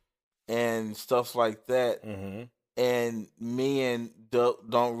mother and stuff like that. Mm-hmm. And men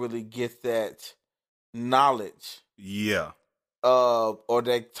don't really get that knowledge Yeah. or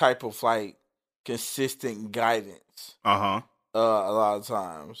that type of like consistent guidance Uh-huh. a lot of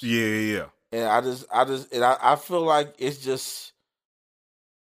times. Yeah. And I feel like it's just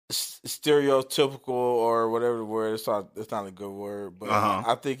stereotypical or whatever the word. It's not a good word, but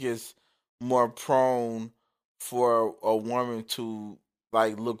I think it's more prone for a woman to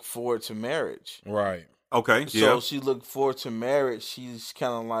like look forward to marriage. Right. Okay. So she looked forward to marriage. She's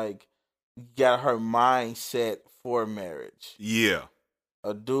kind of like got her mind set for marriage. Yeah.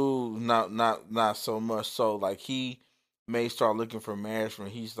 A dude, not so much. So like he may start looking for marriage when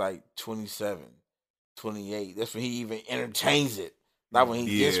he's like 27, 28. That's when he even entertains it. Not when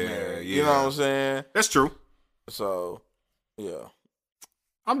he gets married. You know what I'm saying? That's true. So, yeah.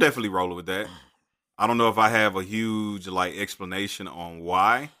 I'm definitely rolling with that. I don't know if I have a huge like explanation on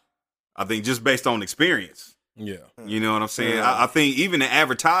why. I think just based on experience. Yeah. You know what I'm saying? Yeah. I think even the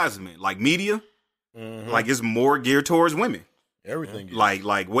advertisement, like media, Mm-hmm. like it's more geared towards women. Everything. Is.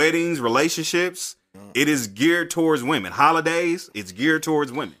 Like weddings, relationships, it is geared towards women. Holidays, it's geared towards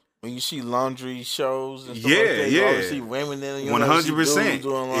women. When you see laundry shows and stuff Yeah, like that, you yeah. always see women in it. You 100%.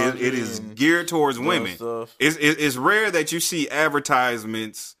 Doing laundry It is and geared towards doing women. stuff. It's rare that you see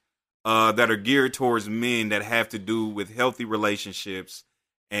advertisements that are geared towards men that have to do with healthy relationships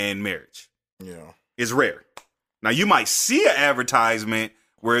and marriage. Yeah. It's rare. Now, you might see an advertisement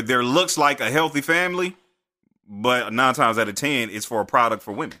where there looks like a healthy family, but 9 times out of 10, it's for a product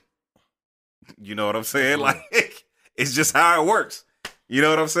for women. You know what I'm saying? Like, it's just how it works. You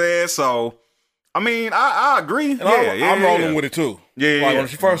know what I'm saying? So, I mean, I agree. And I'm rolling with it too. Yeah, like yeah. when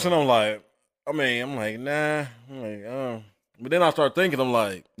she first said, I'm like, nah. But then I start thinking,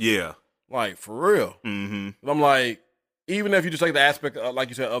 I'm Yeah. like for real. Mm-hmm. I'm like, even if you just take the aspect, like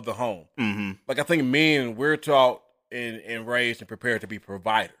you said, of the home. Mm-hmm. Like I think men, we're taught and raised and prepared to be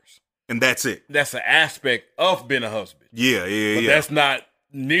providers. And that's it. That's an aspect of being a husband. Yeah. But that's not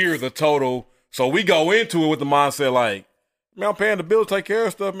near the total. So we go into it with the mindset like, man, I'm paying the bill, take care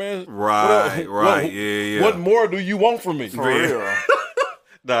of stuff, man. Right. Yeah. What more do you want from me? For real.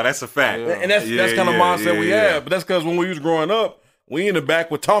 No, that's a fact. And that's kind of mindset we have. But that's because when we was growing up, we in the back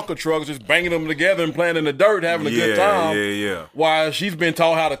with Tonka trucks, just banging them together and playing in the dirt, having a good time. Yeah. While she's been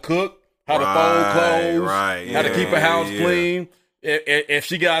taught how to cook, how to fold clothes, how to keep a house clean. If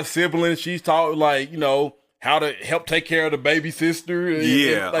she got siblings, she's taught like, how to help take care of the baby sister.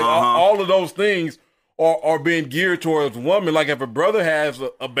 All of those things are being geared towards women. Like if a brother has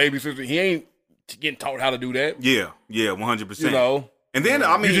a baby sister, he ain't getting taught how to do that. Yeah, 100%. And then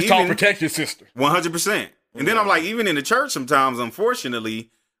I mean, you just taught to protect your sister. 100%. And then I'm like, even in the church, sometimes, unfortunately,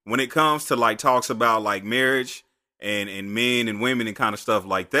 when it comes to like talks about like marriage and men and women and kind of stuff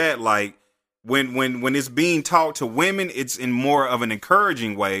like that, like when it's being taught to women, it's in more of an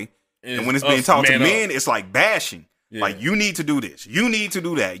encouraging way, and when it's being taught to men, it's like bashing. Yeah. Like, you need to do this. You need to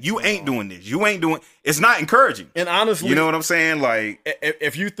do that. You ain't doing this. You ain't doing... It's not encouraging. And honestly... You know what I'm saying? Like...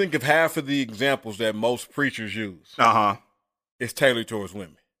 If you think of half of the examples that most preachers use... It's tailored towards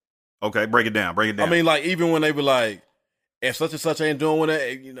women. Okay, break it down. I mean, like, even when they were like, if such and such ain't doing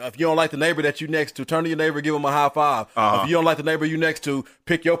it, if you don't like the neighbor that you next to, turn to your neighbor, give him a high five. If you don't like the neighbor you next to,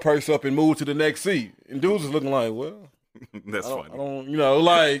 pick your purse up and move to the next seat. And dudes is looking like, well... That's funny. I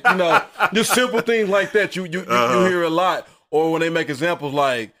don't, just simple things like that. You hear a lot. Or when they make examples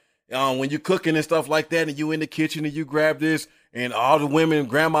like when you're cooking and stuff like that, and you in the kitchen and you grab this, and all the women,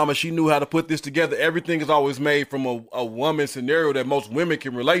 grandmama, she knew how to put this together. Everything is always made from a woman scenario that most women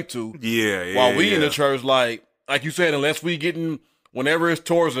can relate to. Yeah. While we in the church, like you said, unless we getting. Whenever it's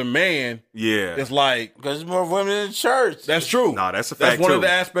towards a man, it's like because there's more women in the church. That's true. No, that's a fact. That's one of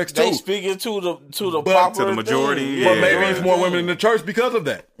the aspects too. They speaking to the popular to the majority, thing. But maybe it's more women in the church because of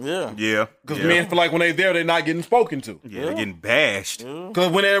that. Yeah. Because men feel like when they're there, they're not getting spoken to. Yeah, they're getting bashed.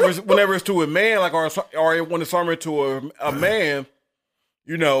 Because whenever it's to a man, like or when it's sermon to a man,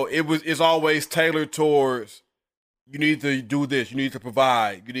 it's always tailored towards you need to do this, you need to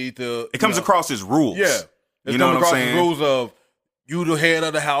provide, you need to. It comes across as rules. Yeah, you know what I'm saying? As rules of. You the head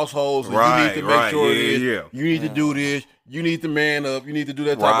of the household, so you need to make sure you need to do this. You need to man up. You need to do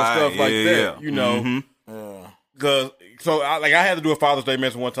that type of stuff like that. Because I had to do a Father's Day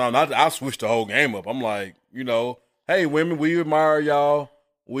message one time. I switched the whole game up. I'm like, hey, women, we admire y'all.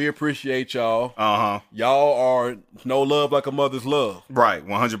 We appreciate y'all. Uh-huh. Y'all are no love like a mother's love. Right,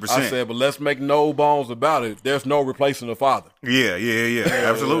 100%. I said, but let's make no bones about it. There's no replacing the father. Yeah.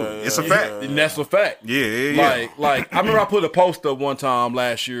 Absolutely. It's a fact. And that's a fact. Yeah. Like I remember I put a post up one time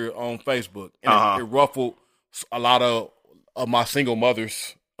last year on Facebook, and it ruffled a lot of my single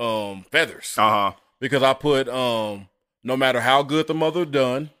mother's feathers. Because I put no matter how good the mother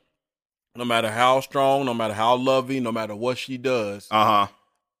done, no matter how strong, no matter how loving, no matter what she does,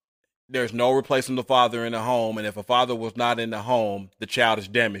 there's no replacing the father in the home, and if a father was not in the home, the child is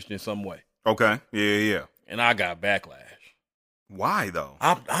damaged in some way. Okay. Yeah. And I got backlash. Why though?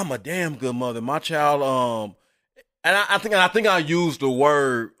 I'm a damn good mother. My child, and I think I used the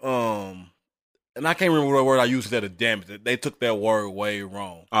word, and I can't remember what word I used instead of damage. They took that word way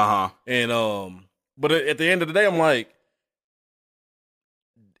wrong. And but at the end of the day, I'm like,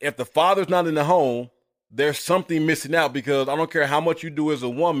 if the father's not in the home, there's something missing out, because I don't care how much you do as a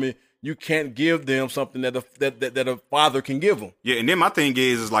woman, you can't give them something that a father can give them. Yeah, and then my thing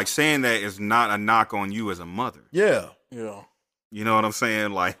is like saying that is not a knock on you as a mother. Yeah. You know what I'm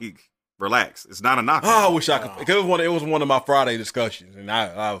saying? Like, relax. It's not a knock. I wish I could. Because it was one of my Friday discussions, and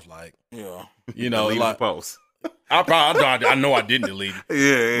I was like, you know, Delete like the post. I know I didn't delete it.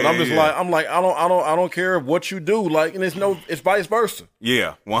 Yeah, but I'm just like I don't care what you do. Like, and it's vice versa.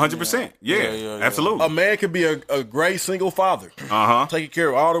 Yeah, 100%. Yeah, absolutely. A man could be a great single father, taking care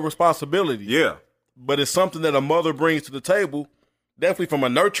of all the responsibility. Yeah, but it's something that a mother brings to the table, definitely from a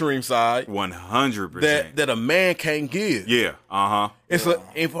nurturing side, 100%. that a man can't give. Yeah, It's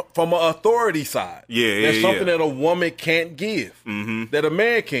from an authority side. There's something that a woman can't give that a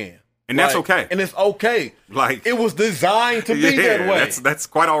man can. And that's okay. And it's okay. Like, it was designed to be that way. That's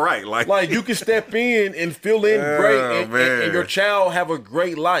quite all right. Like you can step in and fill in great, and your child have a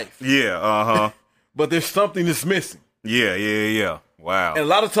great life. Yeah, But there's something that's missing. Yeah. Wow. And a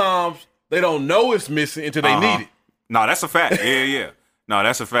lot of times they don't know it's missing until they need it. No, that's a fact. Yeah. No,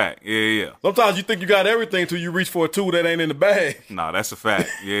 that's a fact. Yeah. Sometimes you think you got everything until you reach for a tool that ain't in the bag. No, that's a fact.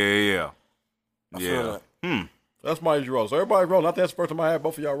 Yeah. That's my roll. So everybody rolling. I think that's the first time I had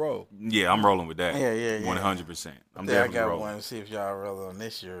both of y'all roll. Yeah, I'm rolling with that. Yeah. 100%. I'm I definitely got rolling. one to see if y'all roll on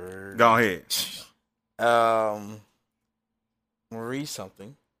this year. Go ahead. Read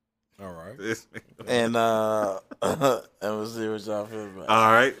something. All right. And we'll see what y'all feel about it.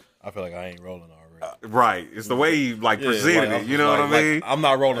 All right. I feel like I ain't rolling already. Right. It's the way you presented like, it. You know what I mean? I'm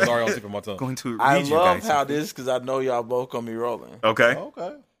not rolling. Sorry, on the tip of my tongue. Going to read I you love guys how something. this, because I know y'all both gonna be rolling. Okay.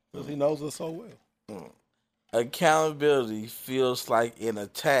 Okay. Because he knows us so well. Accountability feels like an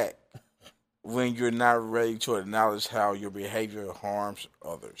attack when you're not ready to acknowledge how your behavior harms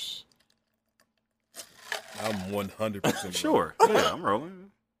others. I'm 100% Sure. Yeah, I'm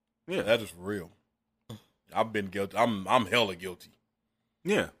rolling. Yeah. That is real. I've been guilty. I'm hella guilty.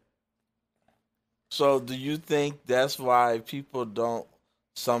 Yeah. So do you think that's why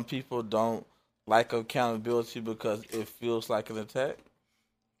some people don't like accountability, because it feels like an attack?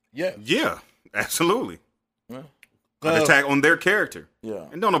 Yeah. Yeah. Absolutely. Yeah. An attack on their character. Yeah.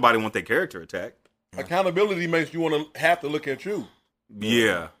 And don't nobody want their character attacked. Accountability makes you want to have to look at you.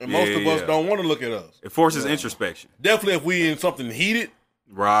 Yeah. And most of us don't want to look at us. It forces introspection. Definitely if we in something heated,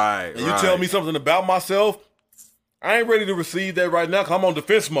 Right. and you tell me something about myself, I ain't ready to receive that right now because I'm on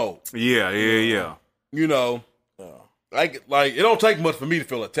defense mode. Yeah. You know, like it don't take much for me to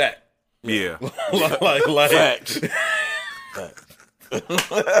feel attacked. Yeah. like Facts. It's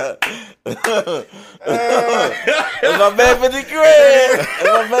my man 50 grand.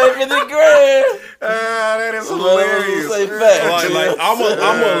 That is hilarious. Say facts. Like I'm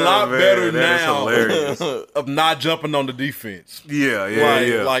a lot man, better that is now hilarious. of not jumping on the defense. Yeah.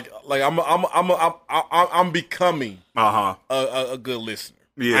 Like I'm becoming a good listener.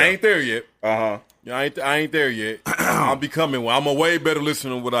 Yeah. I ain't there yet. Uh-huh. I ain't there yet. I'm becoming one. I'm a way better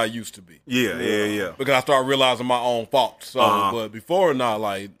listener than what I used to be. Yeah. Because I started realizing my own faults. So, but before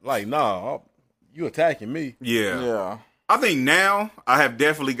nah, you attacking me. Yeah. I think now I have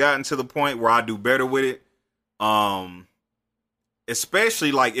definitely gotten to the point where I do better with it.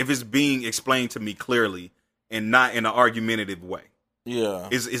 Especially like if it's being explained to me clearly and not in an argumentative way. Yeah.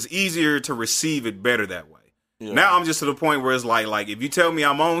 It's easier to receive it better that way. Yeah. Now I'm just to the point where it's like if you tell me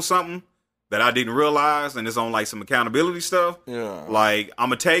I'm on something that I didn't realize and it's on like some accountability stuff, like I'm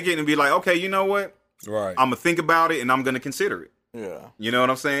gonna take it and be like, okay, you know what? Right. I'm gonna think about it and I'm gonna consider it. Yeah. You know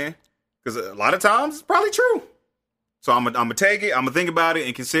what I'm saying? Because a lot of times it's probably true. So I'm gonna take it, I'm gonna think about it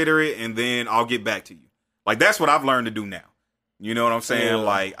and consider it, and then I'll get back to you. Like that's what I've learned to do now. You know what I'm saying? Yeah.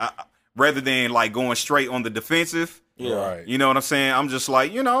 Like rather than like going straight on the defensive Yeah. Right. You know what I'm saying? I'm just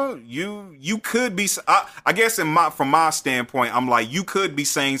like, you could be. I guess from my standpoint, I'm like, you could be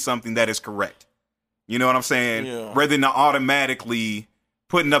saying something that is correct. You know what I'm saying? Yeah. Rather than automatically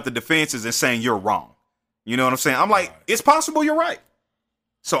putting up the defenses and saying you're wrong. You know what I'm saying? I'm like, it's possible you're right.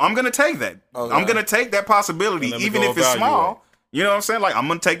 So I'm gonna take that. Okay. I'm gonna take that possibility, And let me even go if it's evaluate. small. You know what I'm saying? Like, I'm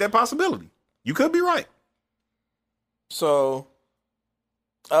gonna take that possibility. You could be right. So,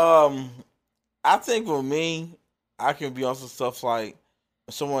 I think with me, I can be on some stuff like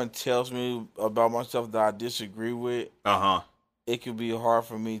if someone tells me about myself that I disagree with, it can be hard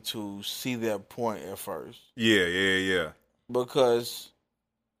for me to see that point at first Yeah. because,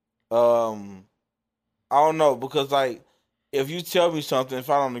 I don't know, because like if you tell me something, if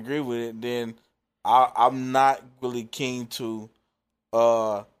I don't agree with it, then I'm not really keen to.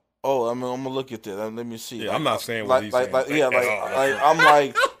 I'm gonna look at that. Let me see. Yeah, I'm not saying like, what he's saying.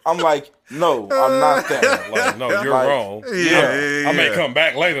 I'm like, no, I'm not that. Like, no, you're Like, wrong. Yeah. I may come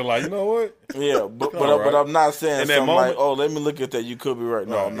back later, like, you know what? Yeah, but All right. I'm not saying In that something like, moment- oh, let me look at that. You could be right.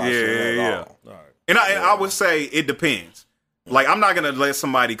 No, I'm not Yeah, saying that yeah. at all. All right. And I would say it depends. Like, I'm not gonna let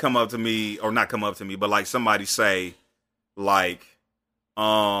somebody come up to me, or not come up to me, but like somebody say, like,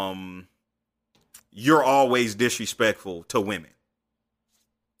 you're always disrespectful to women.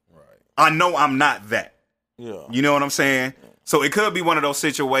 Right. I know I'm not that. Yeah. You know what I'm saying? So it could be one of those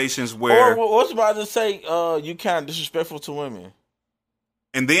situations where, Or what's about to say? You kind of disrespectful to women.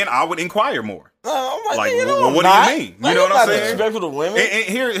 and then I would inquire more. I'm like, Like, you know, well, I'm what do not. you mean? You Like, know what I'm not saying? Disrespectful to women. And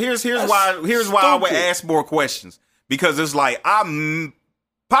here's That's why I would stupid. ask more questions, because it's like I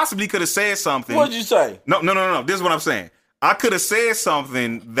possibly could have said something. What'd you say? No. This is what I'm saying. I could have said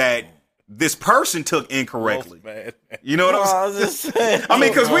something that this person took incorrectly. Man. You know what I'm saying? I was just saying. I mean,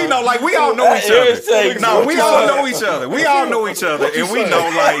 because we know, like, we all know That each other. irritates No, me. we all know each other. We all know each other, and we know,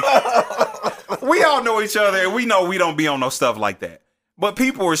 like, we all know each other, and we know we don't be on no stuff like that. But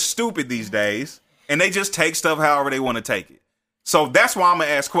people are stupid these days, and they just take stuff however they want to take it. So that's why I'm gonna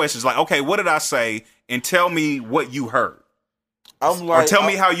ask questions like, okay, what did I say, and tell me what you heard, I'm like, or tell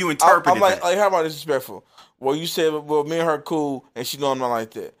me how you interpreted I'm like, that. like, how about disrespectful? Well, you said, well, me and her cool, and she know I'm not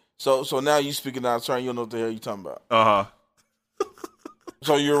like that. So now you speaking out of turn. You don't know what the hell you talking about.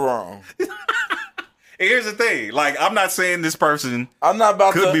 So you're wrong. And here's the thing: like, I'm not saying this person I'm not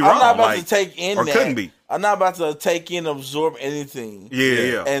about could to. be I'm wrong, not about like, to take in or that. couldn't be. I'm not about to take in, absorb anything.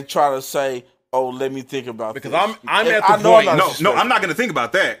 Yeah. And try to say, oh, let me think about Because this. I'm And at the I know point- I'm not No, disrespectful. I'm not going to think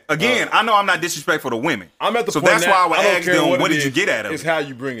about that. Again, I know I'm not disrespectful to women. I'm at the so point that's now, why I would don't ask care them, what what it did you is, get out of It's it? how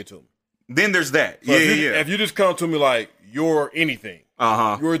you bring it to me. Then there's that. So if you just come to me like, you're anything,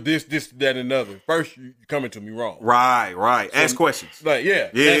 you're this, that, and another, first you're coming to me wrong. Right. Ask questions. Like,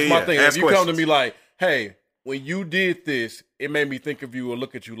 that's my thing. Ask If you come to questions. me like, hey, when you did this, it made me think of you or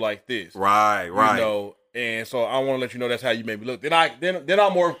look at you like this. Right. You know, and so I want to let you know that's how you made me look. Then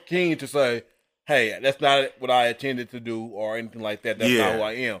I'm more keen to say, hey, that's not what I intended to do or anything like that. That's not who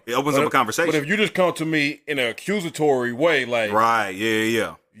I am. It opens up a conversation. But if you just come to me in an accusatory way, like, Right.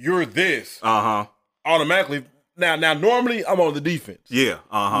 Yeah. you're this, Uh-huh. automatically. Now, normally I'm on the defense. Yeah.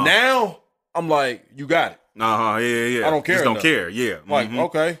 Uh-huh. Now I'm like, you got it. Uh-huh. Yeah. I don't care Just don't enough. care. Yeah. Like, Mhm.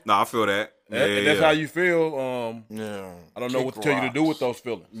 okay, No, I feel that. if that's how you feel. Yeah. I don't know what to tell you to do with those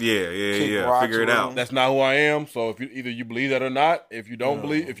feelings. Yeah. rocks Figure it around. out. That's not who I am. So if you believe that or not, if you don't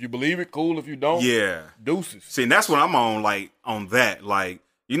believe, if you believe it, cool. If you don't, Yeah. deuces. See, and that's what I'm on, like, on that. Like,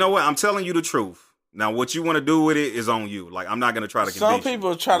 you know what? I'm telling you the truth. Now, what you want to do with it is on you. Like, I'm not going to try to Some convince you.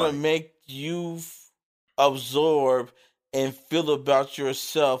 people try to Like, make you absorb and feel about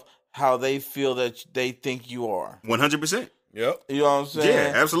yourself how they feel that they think you are. 100%. Yep. You know what I'm saying?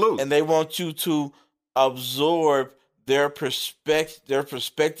 Yeah, absolutely. And they want you to absorb their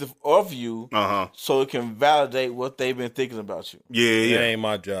perspective of you, so it can validate what they've been thinking about you. Yeah. That ain't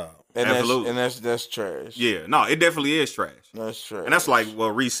my job. And Absolutely. that's trash. Yeah. No, it definitely is trash. That's trash. And that's like what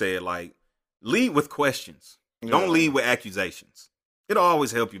Reese said, like, lead with questions. Don't lead with accusations. It'll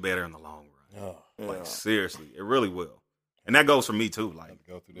always help you better in the long run. Oh, Like, seriously, it really will. And that goes for me, too. Like,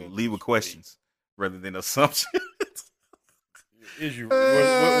 go through that. lead with questions rather than assumptions. Is you? What's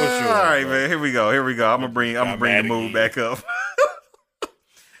yours? All right, bro? man. Here we go. I'm gonna bring the mood back up.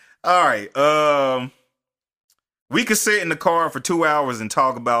 All right. We could sit in the car for 2 hours and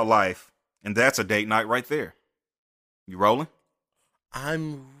talk about life, and that's a date night right there. You rolling?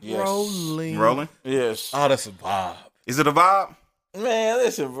 I'm Yes. rolling. You rolling? Yes. Oh, that's a vibe. Is it a vibe? Man,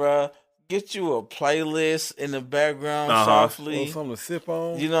 listen, bro. Get you a playlist in the background softly. Want something to sip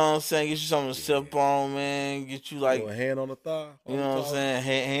on? You know what I'm saying? Get you something to sip on, man. Get you like, a hand on the thigh. you know what I'm saying?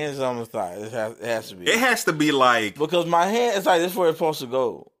 Hands on the thigh. It has to be. It has to be like, Because my hand, it's like this is where it's supposed to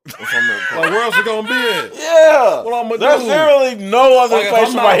go. Like, where else it gonna be at? Yeah. What I'm gonna There's do? literally no other Like, if place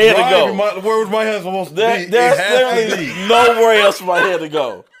I'm for not my head to driving, go. where was my head supposed to be? There's It has to literally be. nowhere else for my head to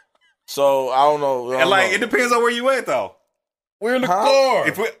go. So I don't know. And like, it depends on where you at though. We're in the Huh? car.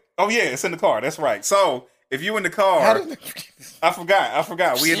 If we, oh yeah, it's in the car. That's right. So if you in the car, I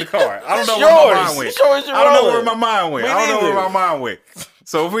forgot. We in the car. I don't know where my mind went. I don't know where my mind went. Me I don't know where neither. my mind went.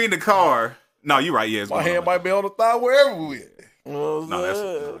 So if we in the car, no, you're right. Yeah, it's My going hand on. might be on the thigh wherever we at. No,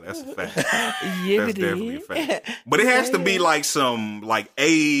 that's a fact. That's definitely a fact. But it has to be like some like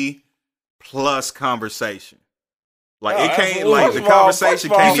A+ conversation. Like Oh, it can't absolutely. like First the of all- conversation first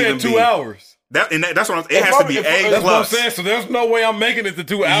of all- can't You even said be 2 hours. that's what it If has to I'm- be if- A+. That's what I'm saying. So there's no way I'm making it to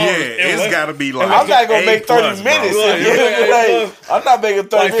 2 hours. Yeah, it's got to be like I'm not gonna make 30 A+, minutes. bro. Like, I'm not making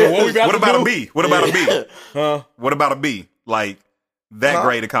 30 Like, so minutes. what we about What to about do? a B? What about a B? Huh? What about a B? Like that Huh?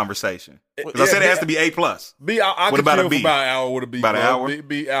 great a conversation? Because I said it has to be A+. B, I What could about a chill B? for about an hour with a B. About an bro. hour?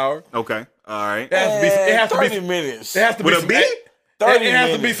 B hour. Okay, all right. It has to be. It has to 30 be. minutes. It has to be With a some B? A- 30 It has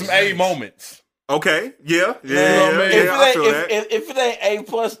to be minutes. some A moments. Okay, yeah, what I mean? I feel that. If it ain't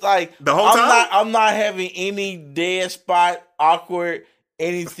A+, like The whole I'm time? I'm not having any dead spot, awkward,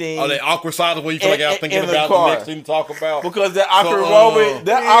 anything. Oh, that awkward silence where you feel like I'm thinking in the about car. the next thing to talk about. Because that awkward So, moment,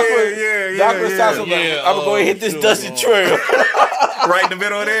 that yeah, awkward, yeah, that awkward yeah, silence, I'm yeah. like, I'm gonna go and hit this Sure, dusty trail. Right in the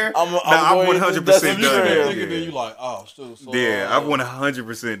middle of there. I'm I'm going to 100% Dusty done You Trail. that. thinking, then Yeah, you like, oh, so yeah, I've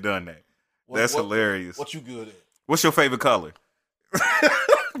 100% done that. That's hilarious. What you good at? What's your favorite color?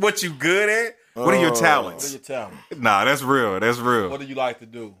 What you good at? What are your What are talents? your talents? Nah, that's real. That's real. What do you like to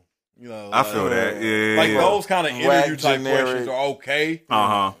do? You know, I feel that. Yeah, Like yeah. those kind of Whack, interview type generic. questions are okay, Uh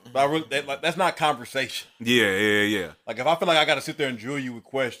huh. but I really, that's not conversation. Yeah. Like if I feel like I got to sit there and drill you with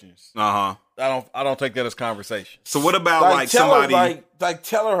questions, Uh huh. I don't take that as conversation. So what about like tell somebody? her, like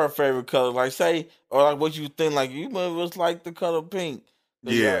tell her favorite color, like say, or like what you think, like you must like the color pink.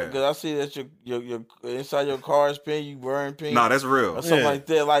 Yeah. because I see that your inside your car is pink, you wearing pink. Nah, that's real. or something Yeah. like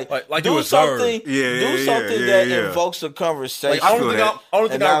that. Like do you observe. something. Yeah, do yeah, something yeah, that yeah. invokes a conversation. Like I feel don't think that. only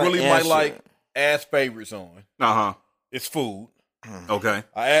thing And I not really an might answer. like ask favorites on Uh huh. is food. Okay.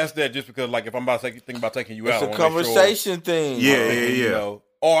 I ask that just because like if I'm about to think about taking you It's out, a I wanna make sure- conversation thing. Yeah, you know,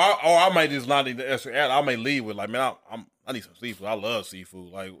 or I might just not need to answer. I may leave with like, man, I need some seafood. I love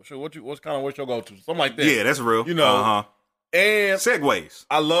seafood. Like, sure, what's your go to? Something like that. Yeah, that's real. You know. Uh huh. And Segways.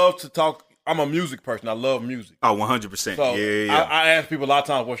 I love to talk. I'm a music person. I love music. Oh, 100%. So yeah. I ask people a lot of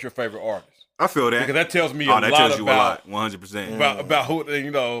times, what's your favorite artist? I feel that. Because that tells me Oh, a that lot tells you about, a lot. 100%. about who,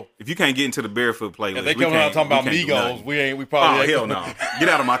 you know. If you can't get into the Barefoot playlist, If they we come around can't- talking about we can't do Migos, nothing. we probably Oh, ain't hell gonna- no. Get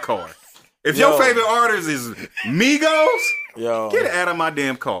out of my car. If Yo. your favorite artist is Migos, Yo, get out of my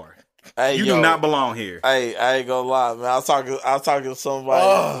damn car. hey, You yo, do not belong here. Hey, I ain't gonna lie, man. I was talking to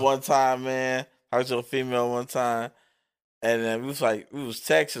somebody one time, man. I was to a female one time, and then we was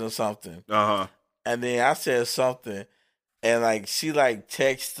texting or something, Uh-huh. and then I said something, and like she like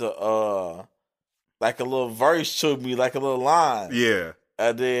texted like a little verse to me, like a little line, Yeah.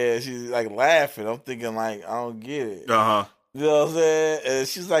 and then she's like laughing. I'm thinking like I don't get it. Uh-huh. You know what I'm saying? And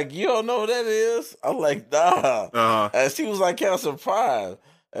she's like, "You don't know what that is?" I'm like, "Nah." Uh-huh. And she was like kind of surprised,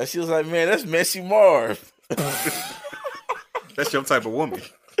 and she was like, "Man, that's Messy Marv." That's your type of woman.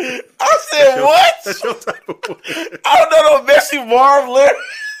 I said, "What?" That's your type of woman. I don't know no Messy Marv lyrics.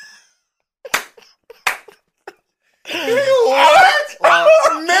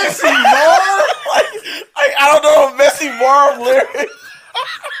 What? Messy Marv? Like, I don't know no Messy Marv lyrics.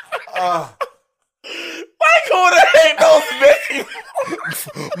 Like, who the heck knows Messy?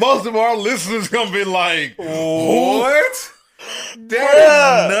 Most of our listeners gonna be like, What? Bruh.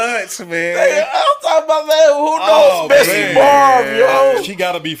 That is nuts, man. Hey, I'm talking about that. Who knows Oh, Messy man. Marv, yo? she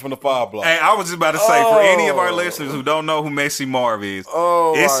gotta be from the 5 block. Hey, I was just about to say, for any of our Oh. listeners who don't know who Messy Marv is,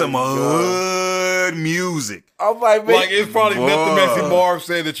 Oh, it's my some God. hood music. I'm like, man, Like it's probably Bruh. nothing Messy Marv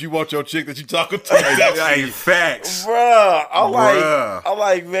said that you want your chick that you talking to. Hey, facts. bruh. Bruh. I'm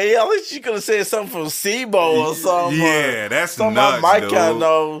like, man, at least you could have said something from SIBO or something. Yeah, that's something nuts, I might dude. kind of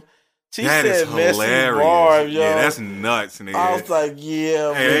know. She That is said Messy hilarious. Marv, yo. Yeah, that's nuts, nigga. I was like,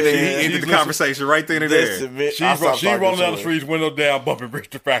 yeah, Hey, man. he ended the She's conversation right then and there. Listen, man, She I stopped talking rolling to down the her. streets, window down, bumping Rich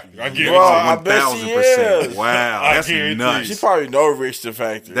the Factory. I guarantee Bro, I you. bet she 1000%. is. Wow, I that's guarantee nuts. She probably know Rich the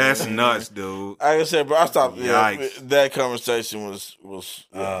Factory. That's nuts, dude. Like I said, bro, I stopped. Yeah, Yikes. that conversation was.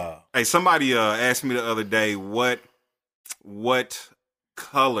 Hey, somebody asked me the other day what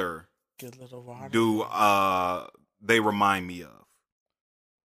color Get a little water. do they remind me of?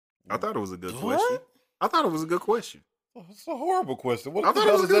 I thought it was a good What? question. I thought it was a good question. It's a horrible question. What I the thought it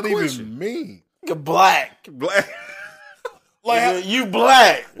hell was does a that good question. even mean? You're black. Black. Like, You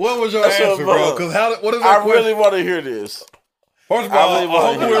black. what was your That's what answer, I'm bro? about. Because what is that I question? really want to hear this. First of all, I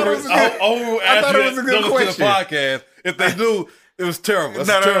hope whoever I thought it was a good to question. the podcast, if they do, it was terrible. That's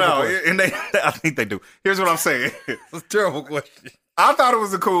No, a terrible no. question. And I think they do. Here's what I'm saying. It's a terrible question. I thought it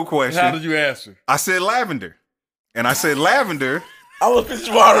was a cool question. How did you answer? I said lavender. And I said lavender. I was pitch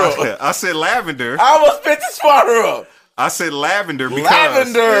water up. I said lavender. I was pitch this water up. I said lavender because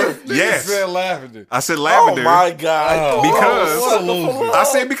Lavender. Yes. You said lavender. I said lavender. Oh my God. Because- what a loser. I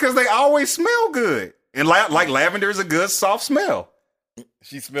said because they always smell good. And like lavender is a good soft smell.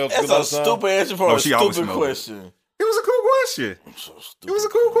 She smelled That's good all a the time. stupid answer for No, a she always stupid smelled it. question. It was a cool question. I'm so stupid. It was a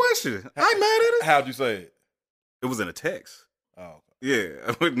cool question. I ain't mad at it. How'd you say it? It was in a text. Oh, Yeah.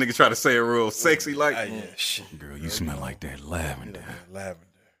 Nigga try to say it real sexy like, yeah, shit. girl, you smell like that lavender. Lavender.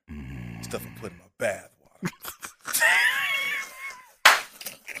 Stuff I put in my bath water.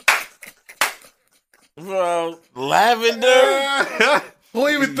 Bro, lavender? Who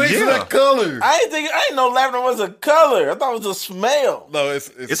even thinks Yeah. of that color? I didn't know lavender was a color. I thought it was a smell. No,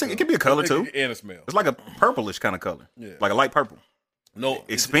 It can be a color too. And a smell. It's like a purplish kind of color. Yeah. Like a light purple. No,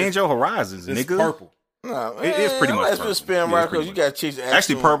 Expand your horizons, it's nigga. purple. Nah, It is pretty much That's purple. been spin Yeah, it's right pretty You much. got to change the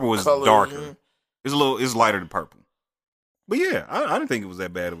Actually, actual purple is colors. darker. It's lighter than purple. But yeah, I didn't think it was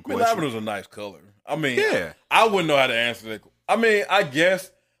that bad of a I mean, question. lavender's a nice color. I mean, Yeah. I wouldn't know how to answer that. I mean, I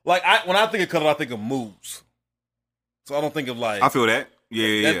guess like when I think of color, I think of moods. So I don't think of like I feel that.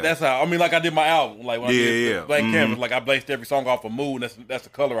 Yeah. That's how. I mean, like I did my album. Like when I Yeah, did yeah. Blank Mhm. Canvas, like I based every song off of mood. And that's the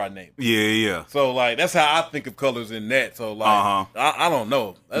color I named. Yeah. So like that's how I think of colors in that. So like Uh-huh. I don't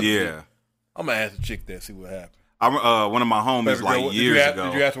know. That's Yeah. I'm gonna ask the chick that, see what happens. I one of my homies Baby girl, like years ago.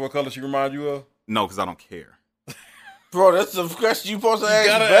 Did you ask her what color she remind you of? No, because I don't care. Bro, that's the question you supposed to ask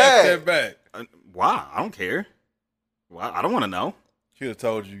Gotta back. ask that back. Why? I don't care. Why? I don't want to know. She'd have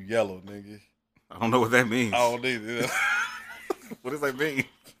told you yellow, nigga. I don't know what that means. I don't either. What does that mean?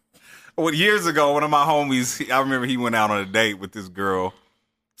 Well, years ago, one of my homies, I remember he went out on a date with this girl,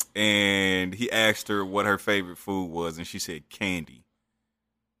 and he asked her what her favorite food was, and she said candy.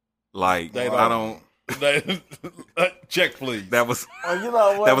 Like, They I don't. Check, please. That was Oh, you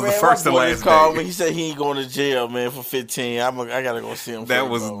know what, That was the man? first My and boy last just called day. me. He said he ain't going to jail, man, for 15. I gotta go see him. that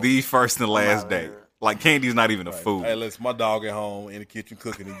first, was bro. the first and last outta day. here. Like, candy's not even a food. Hey, listen, my dog at home in the kitchen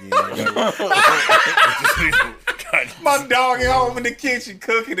cooking again. My dog at home in the kitchen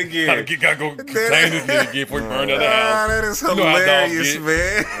cooking again. Gotta go contain this nigga again before you burn that Ah, house. that is You know how dogs hilarious,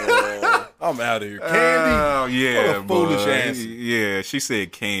 get. man. I'm out of here. Candy. Oh yeah, What a foolish boy. answer. Yeah, she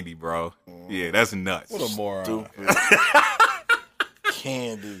said candy, bro. Yeah, that's nuts. What a moron. Stupid.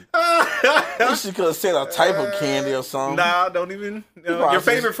 Candy. You should could have said a type of candy or something. Nah, don't even. probably Your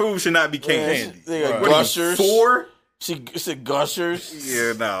favorite food should not be candy. They got Right. What are you, Gushers. 4? She said Gushers.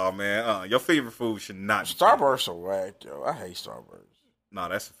 Yeah, no, man. Your favorite food should not be Starbursts are whack, yo. I hate Starbursts. No,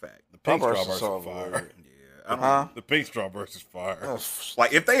 that's a fact. The pink Starbursts strawberries are are so fire. weird. Yeah, I don't. Huh? The pink strawberries is fire.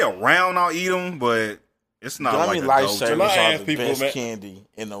 Like if they around, I'll eat them, but it's not Gummy like a go-to. When I Lifesavers are ask the people, best man- candy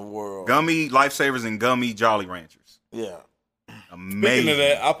in the world. Gummy Lifesavers and gummy Jolly Ranchers. Yeah. Amazing. Speaking of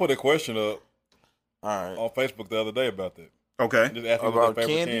that, I put a question up All right. on Facebook the other day about that. Okay. Just asking About what their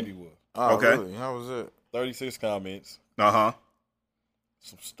favorite candy? candy was. Oh, Okay. Really? How was it? 36 comments. Uh-huh.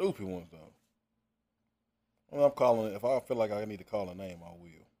 Some stupid ones though. Well, I'm calling it. If I feel like I need to call a name, I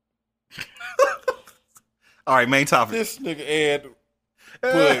will. All right, main topic. This nigga Ed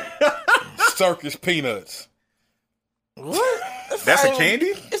put circus peanuts. What? That's a not even-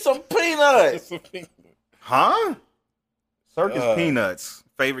 candy? It's a peanut. It's a peanut. Huh? Circus Uh, peanuts.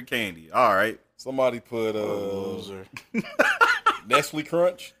 Favorite candy. All right. Somebody put Loser. Nestle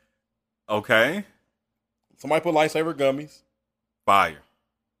Crunch. Okay. Somebody put Lifesaver gummies. Fire.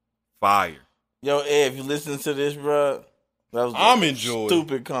 Yo, Ed, if you listen to this, bro, that was I'm a enjoying.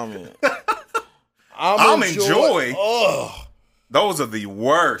 stupid comment. I'm enjoying. Ugh, Those are the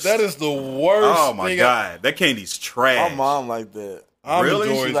worst. that is the worst. Oh my thing God. That candy's trash. My mom like that. I'm Really?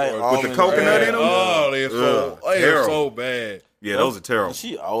 enjoying She like circus. almond With the coconut in them? Oh, they're so, Ugh, they are terrible. so bad. Yeah, those are terrible.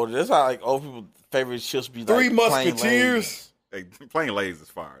 She older. That's how like old people favorite chips be. Three like plain Musketeers. Hey, plain Lay's is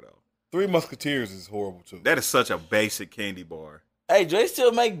fire though. Thrh Musketeers is horrible too. That is such a basic candy bar. Lay's. Hey, do they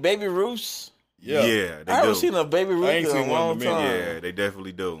still make Baby Ruths? Yeah. They I haven't do. seen a Baby Ruth ain't in seen a one in a long minute. time. Yeah, they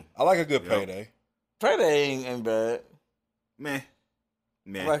definitely do. I like a good Yep. payday. Payday ain't bad. Meh.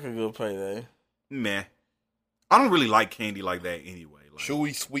 I like a good payday. Meh. I don't really like candy like that anyway. Like,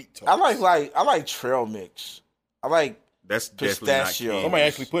 Chewy sweet toast. I like trail mix. I like that's definitely not Pistachio. candy. Somebody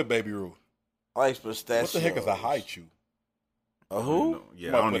actually put Baby Ruth. pistachio. What the heck is a Haichu? A who? Yeah,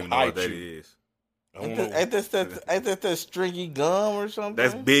 I Somebody don't put even know what that Haichu. is. I don't Ain't know. that, ain't that stringy gum or something?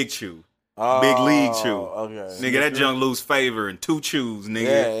 That's Big Chew. Big League Chew. Okay. Nigga, that junk lose favor in 2 chews, nigga.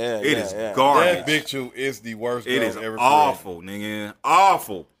 Yeah, It is yeah. garbage. That Big Chew is the worst. It gum is ever awful, nigga.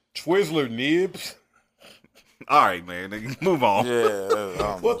 Awful. created. Twizzler nibs. All right, man. Nigga, move on.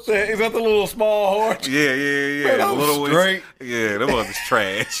 Yeah. What the? Is that the little small horse? Yeah. Man, The I'm little ones- straight. Yeah, them ones is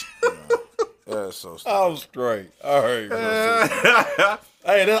trash. That's so stupid. I'm straight. All right.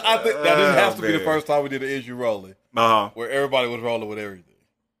 Hey, I think that didn't have to be the man. first time we did an issue rolling, Uh-huh. where everybody was rolling with everything.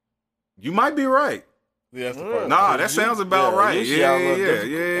 You might be right. Yeah, that's the first. Nah, that sounds about right. usually Yeah. y'all look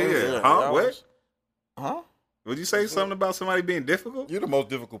difficult. Huh? y'all What? was- Huh? Would you say something about somebody being difficult? You're the most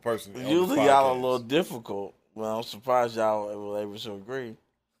difficult person. on this Usually y'all are a podcast. little difficult. Well, I'm surprised y'all were able to agree.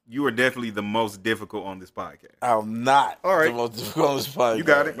 You are definitely the most difficult on this podcast. I'm not All right. the most difficult on this podcast. You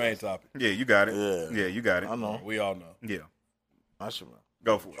got it. main topic. Yeah, you got it. Yeah. Yeah, you got it. I know. We all know. Yeah. I should know.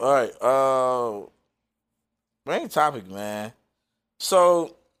 Go for it. All right. Main topic, man.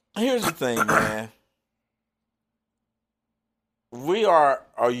 So here's the thing, man. We are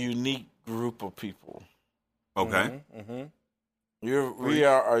a unique group of people. Okay. Mm-hmm. We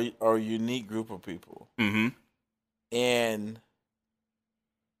are a unique group of people, Mm-hmm. and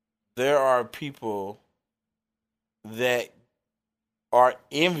there are people that are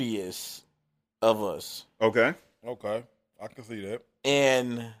envious of us, Okay. Okay, I can see that.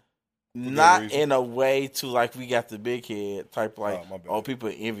 and not reason. in a way to like we got the big head type like, Oh, my bad. oh,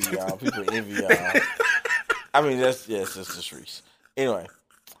 people envy y'all. People envy y'all. I mean, that's just Reese. Anyway,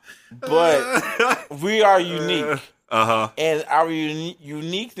 but we are unique, Uh-huh. and our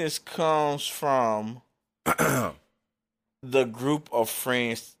uniqueness comes from the group of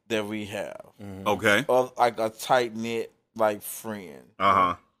friends that we have, Okay. or like a tight knit like friend.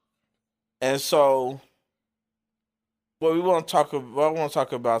 Uh-huh. And so, what I want to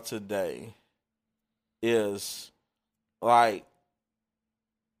talk about today is like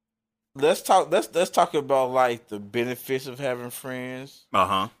let's talk about like the benefits of having friends.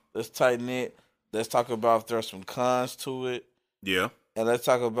 Uh-huh. Let's tighten it. Let's talk about if there's some cons to it, Yeah. and let's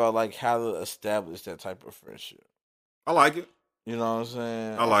talk about like how to establish that type of friendship. I like it. You know what I'm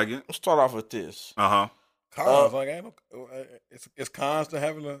saying? I like it. Let's start off with this. Uh-huh. Cons, like ain't no, it's cons to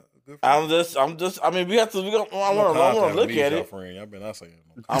having a good friend. I'm just. I mean, we have to. I want to look at it. Friend. Y'all been not saying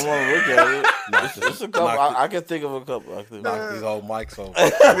no. I want to look at it. It's a couple. I can think of a couple. Knock these old mics over.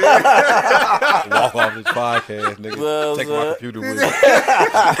 Walk off this podcast, nigga. Well, Take my computer with me.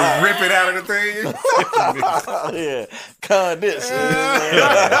 Rip it out of the thing. Yeah, con this.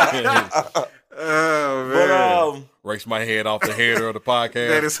 Oh, man. But Race my head off the header of the podcast.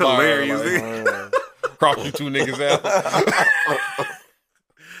 That is hilarious. Cross you two niggas out.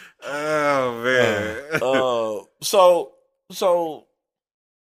 Oh, man. so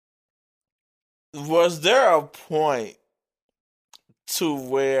was there a point to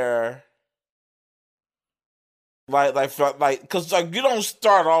where like because like you don't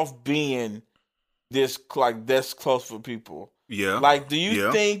start off being this close for people. Yeah. Like, do you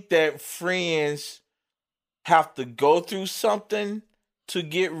Yeah. think that friends have to go through something to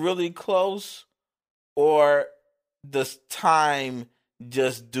get really close, or does time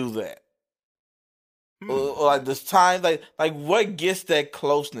just do that? Or like, does time like what gets that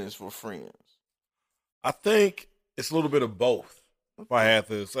closeness for friends? I think it's a little bit of both. If I had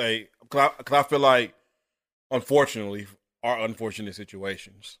to say, because I feel like, unfortunately, our unfortunate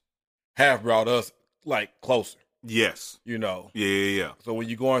situations have brought us like closer. Yes. You know, Yeah. so when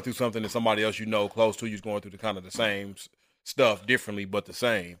you're going through something that somebody else you know close to, you're going through the kind of the same stuff differently, but the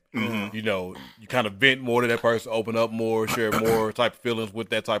same. Mm-hmm. You know, you kind of vent more to that person, open up more, share more type of feelings with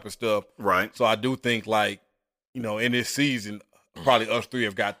that type of stuff. Right. So I do think, like, you know, in this season, probably us three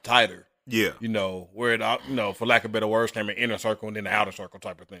have got tighter. Yeah. You know, where it, you know, for lack of better words, came an inner circle and then the outer circle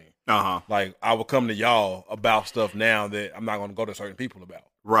type of thing. Uh-huh. Like, I would come to y'all about stuff now that I'm not going to go to certain people about.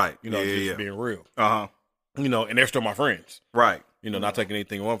 Right. You know, yeah. just being real. Uh-huh. You know, and they're still my friends. Right. You know, not taking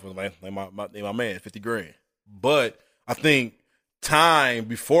anything on from them. They my man, 50 grand. But I think time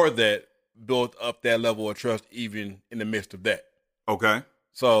before that built up that level of trust even in the midst of that. Okay.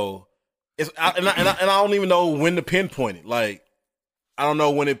 So, I don't even know when to pinpoint it. Like, I don't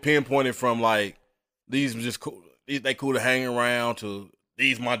know when it pinpointed from, like, these were just cool. They cool to hang around to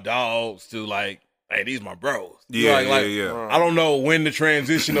these my dogs to, like, hey, these my bros. Yeah, yeah. I don't know when the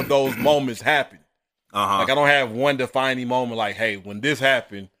transition of those moments happened. Uh-huh. Like, I don't have one defining moment like, hey, when this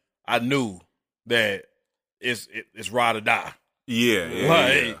happened, I knew that it's ride or die. Yeah.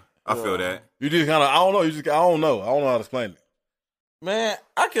 Like, I feel that. You just kind of, I don't know how to explain it. Man,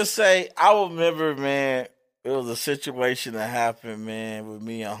 I can say I remember, man, it was a situation that happened, man, with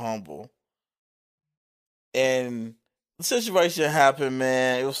me and Humble. And the situation happened,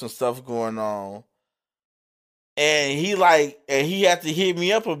 man. It was some stuff going on, and he had to hit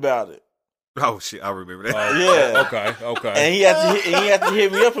me up about it. Oh shit, I remember that. Yeah. Okay. And he had to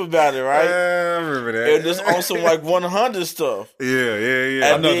hit me up about it, right? I remember that. It was on some like 100 stuff. Yeah.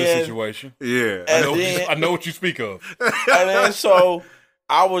 I know the then- situation. Yeah. I know what you speak of. And then so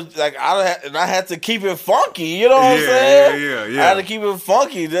I was like, I had to keep it funky. You know what I'm saying? Yeah. I had to keep it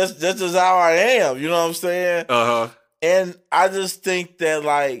funky. That's just how I am. You know what I'm saying? Uh-huh. And I just think that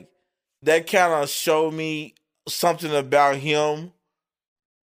like that kind of showed me something about him,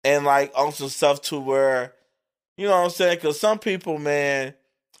 and like on some stuff to where, you know what I'm saying? Because some people, man,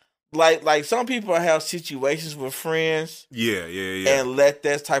 like some people have situations with friends Yeah. and let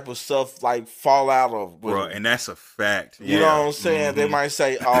that type of stuff like fall out of. Bro, and that's a fact. You know what I'm saying? They might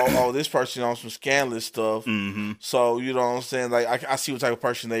say, "Oh, this person on some scandalous stuff." Mm-hmm. So you know what I'm saying? Like I see what type of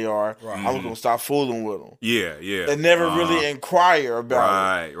person they are. Right. I'm gonna stop fooling with them. Yeah. And never really inquire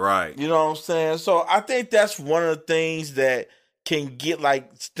about it. Right. You know what I'm saying? So I think that's one of the things that can get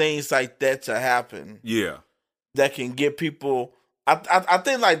like things like that to happen. Yeah. That can get people. I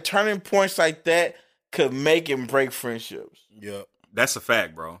think like turning points like that could make and break friendships. Yep. That's a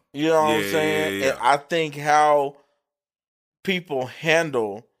fact, bro. You know what I'm Yeah, saying? yeah. And I think how people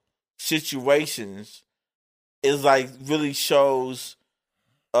handle situations is like really shows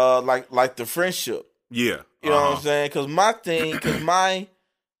like the friendship. Yeah. You know what I'm saying? Because my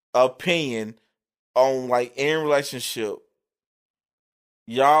opinion on like any relationship,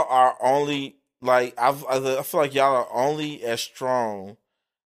 y'all are only like I feel like y'all are only as strong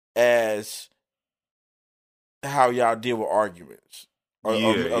as how y'all deal with arguments or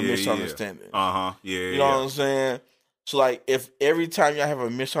misunderstanding. Yeah. You know what I'm saying? So like if every time y'all have a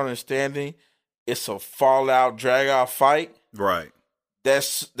misunderstanding, it's a fallout, drag out fight, Right. that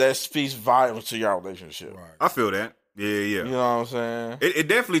speaks volumes to your relationship. Right. I feel that. Yeah. You know what I'm saying? It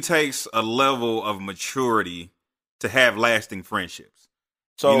definitely takes a level of maturity to have lasting friendships.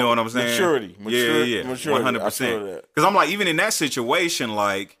 So You know what I'm saying? Maturity. Yeah. Maturity. 100%. I feel that. Because I'm like, even in that situation,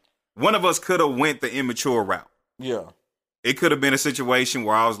 like, one of us could have went the immature route. Yeah. It could have been a situation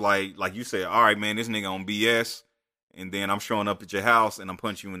where I was like you said, all right, man, this nigga on BS, and then I'm showing up at your house and I'm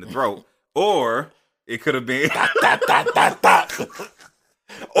punching you in the throat. Or it could have been,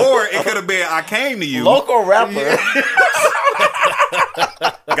 or it could have been, I came to you, Local rapper.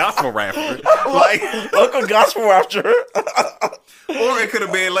 gospel rapper, like, Local gospel rapper. or it could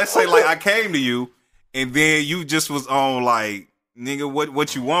have been, let's say, like, I came to you, and then you just was on like, nigga,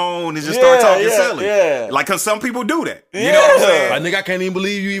 what you want, and just start talking silly. Yeah. Like, cause some people do that. You know what I'm saying? Like, nigga, I can't even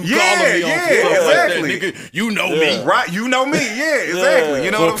believe you even Yeah, calling me on yeah, stuff exactly. like that, nigga. You know me. Right, you know me, yeah, exactly.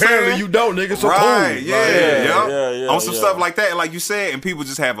 You know So what I'm saying? apparently you don't, nigga. So Right, cool. yeah, yeah, on some yeah. stuff like that, like you said, and people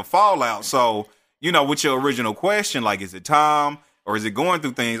just have a fallout. So, you know, with your original question, like, is it time or is it going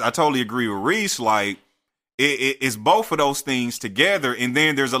through things? I totally agree with Reese. Like, it's both of those things together, and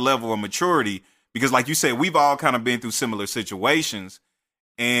then there's a level of maturity because, like you said, we've all kind of been through similar situations,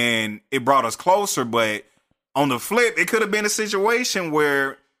 and it brought us closer. But on the flip, it could have been a situation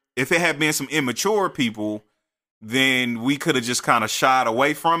where if it had been some immature people, then we could have just kind of shied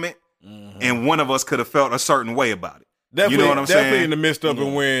away from it, and one of us could have felt a certain way about it. Definitely, You know what I'm definitely saying? in the midst of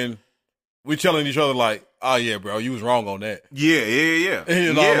it when we telling each other like, oh yeah, bro, you was wrong on that. Yeah.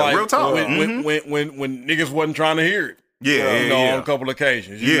 You know, Yeah, like real talk. when niggas wasn't trying to hear it. You know, on a couple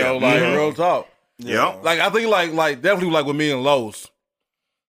occasions. You Yeah. know, like real talk. Yeah. Like I think like definitely like with me and Los,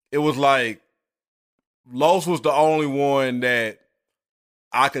 it was like Los was the only one that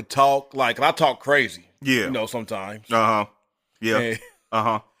I could talk like, and I talk crazy. Yeah. You know, sometimes. Uh-huh. Yeah. And,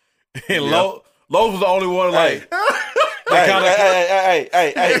 Uh-huh. and Los was the only one like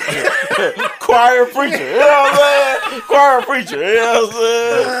Hey, choir preacher. You know what I'm saying? Choir preacher. You know what I'm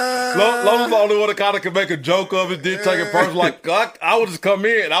saying? Los was the only one that kind of could make a joke of it, didn't take it personal. Like I would just come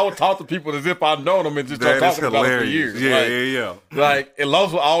in and I would talk to people as if I'd known them and just start That is talking about it for hilarious. years. Yeah. Like, and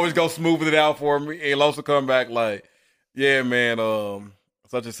Los would always go smoothing it out for me, and Los would come back like, yeah, man,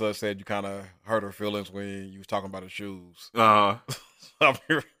 such and such said you kind of hurt her feelings when you was talking about her shoes. Uh-huh. I'm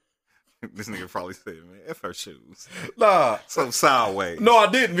here. This nigga probably said, man, F her shoes. Nah. Some sideways. No, I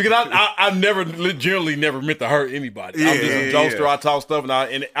didn't because I never generally never meant to hurt anybody. I'm just a jokester. I talk stuff, and I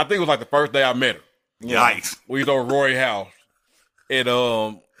think it was like the first day I met her. Yikes. We was over Roy House, and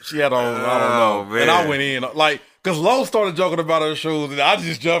she had on I don't know, man. and I went in like because Lo started joking about her shoes, and I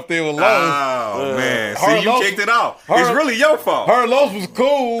just jumped in with Lo. Oh, man. her See, you Los- kicked it off. her- It's really your fault. Her and Los was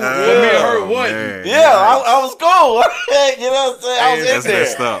cool, but me and her wasn't. man. Yeah, I was cool. You know what I'm saying? I was That's in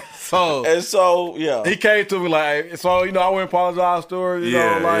messed there. up. So And so, yeah. he came to me like, so you know, I went and apologized to her. You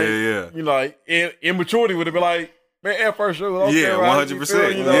know, like, yeah. you know, like immaturity would have been like, Man, Air Force shoes. Yeah,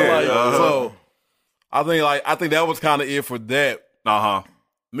 100%. Yeah, So I think that was kind of it for that.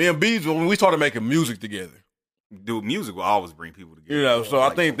 Me and Bees, when we started making music together, Dude, music will always bring people together. you know. So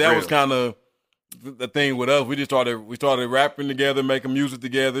Like, I think for that real. was kind of the thing with us. We started rapping together, making music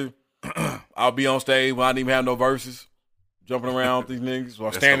together. I'll be on stage when I didn't even have no verses, jumping around with these niggas, or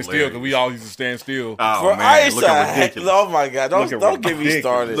That's standing still because we hilarious. all used to stand still. Oh, Bro, man, I used looking to ridiculous. oh my God, don't get me ridiculous.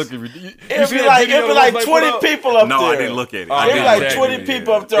 started. Look at you It'd see be that like video that they put 20 up? people up No, there. I didn't look at it. Oh, I It'd be didn't like check 20 it.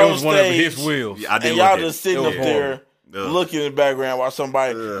 people up there It on was one of stage. his wheels. Yeah, I didn't And look y'all at it. just sitting It up was there Ugh. looking in the background while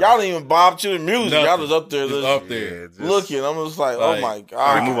somebody y'all didn't even bob to the music. Y'all just up there Just just up there. just- looking. I'm just like, oh Like, my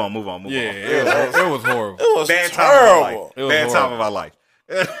All right, God. move on. Yeah, on. it was horrible. It was Bad time of my life. terrible. It was Bad time horrible. of my life.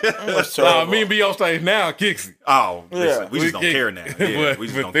 It was Nah, terrible. me and B on stage now kicks it. Oh, Yeah. listen, we just don't kick- care now. Yeah, but we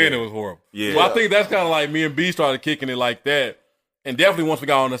just but don't then care. it was horrible. Yeah. So I think that's kind of like me and B started kicking it like that, and definitely once we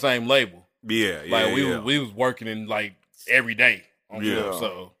got on the same label, Yeah, like yeah. we was working in like every day. On Yeah. stuff,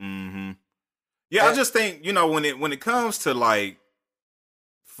 so Yeah, I just think, you know, when it comes to like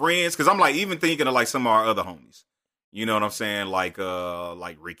friends, because I'm like even thinking of like some of our other homies. You know what I'm saying? Like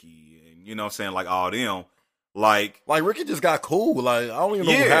Ricky and you know what I'm saying, like all them. Like Ricky just got cool. Like I don't even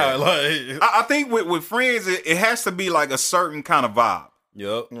know Yeah. how. Like I think with friends it has to be like a certain kind of vibe.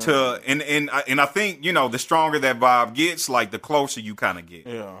 yep. To and I think, you know, the stronger that vibe gets, like the closer you kind of get.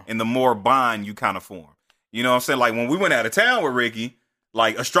 Yeah. And the more bond you kind of form. You know what I'm saying? Like when we went out of town with Ricky,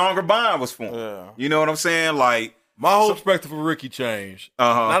 like a stronger bond was formed. Yeah. You know what I'm saying? Like My whole perspective of Ricky changed.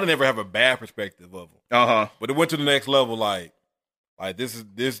 I didn't ever have a bad perspective of him, but it went to the next level. Like this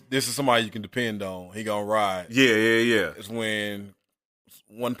is somebody you can depend on. He gonna ride. Yeah. It's when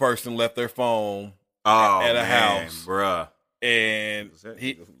one person left their phone Oh, at a man, house, bruh.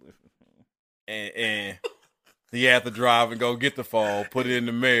 and he had to drive and go get the phone, put it in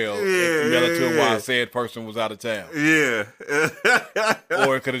the mail, and mail it to him while said person was out of town. Yeah.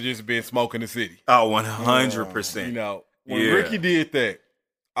 Or it could have just been smoke in the city. Oh, 100%. You know, when Yeah. Ricky did that,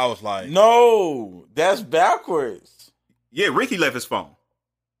 I was like, No, that's backwards. Yeah, Ricky left his phone.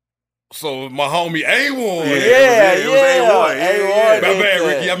 so my homie A1. Yeah, it was A1. A1 My bad, did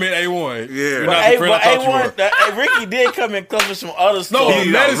Ricky. that. I mean A1. Yeah. You're But not Hey, the friend but I thought you were. Ricky did come in clutch with some other stuff. No, the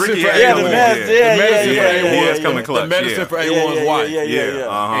Yeah, medicine Ricky for had yeah, A1. the A1, medicine, yeah. yeah, The medicine yeah, for yeah, A1 yeah, is coming yeah. clutch. The medicine yeah. for A1's wife.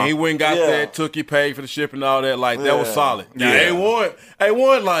 Yeah. And he went and got Yeah. that, took he paid for the shipping and all that. Like that was Yeah. solid. Now Yeah.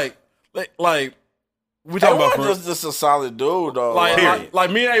 A1 like we talking about A1 just a solid dude though. Period. like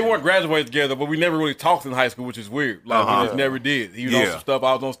me and A1 graduated together, but we never really talked in high school, which is weird. Like we just never did. He was on Yeah. some stuff,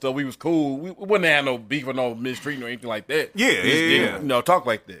 I was on stuff. We was cool. We wouldn't have no beef or no mistreatment or anything like that. Yeah, We just yeah, didn't, talk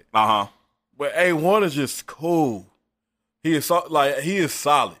like that. But A1 is just cool. He is he is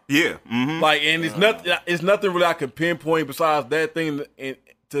solid. Yeah. Mm-hmm. Like, and it's nothing really I can pinpoint besides that thing and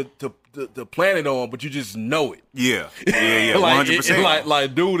to plan it on, but you just know it. Yeah. Like, 100%.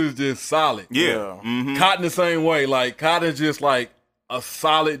 like dude is just solid. Yeah. Mm-hmm. Cotton the same way. Like Cotton is just like a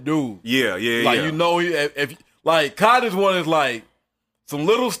solid dude. Yeah. Like yeah. you know, if like Cotton's one is like some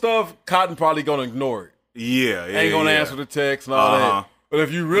little stuff. Cotton probably gonna ignore it. Yeah. Ain't gonna answer the text and all that. But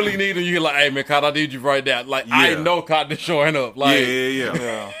if you really need him, you're like, hey man, Cotton, I need you right now. Like I Yeah. know Cotton is showing up. Like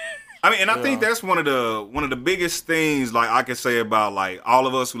Yeah. I mean, and I think that's one of the biggest things, like I could say about like all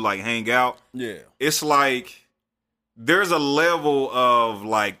of us who like hang out. yeah, It's like there's a level of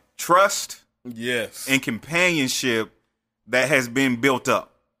like trust yes, and companionship that has been built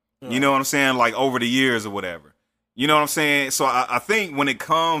up. You know what I'm saying? Like over the years or whatever. You know what I'm saying? So I think when it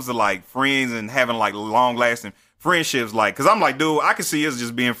comes to like friends and having like long lasting friendships, like, cause I'm like, dude, I can see us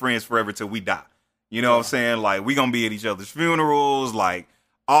just being friends forever till we die. You know what I'm saying? Like we gonna be at each other's funerals, like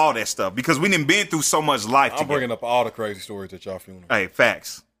all that stuff, because we done been through so much life I'm together. bringing up all the crazy stories at y'all funeral. Hey,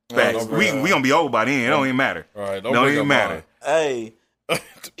 facts. don't We bring gonna be old by then. It don't even matter. All right, Don't bring even up matter. Hey,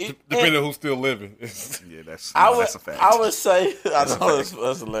 Depending on who's still living. Yeah, that's that's a fact. I would say I know that's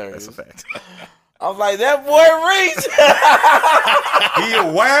hilarious. That's a fact. I'm like that boy Reese. He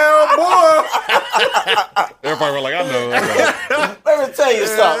a wild boy. Everybody was like, I know. Let me tell you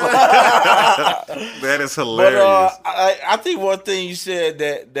something. That is But hilarious. I think one thing you said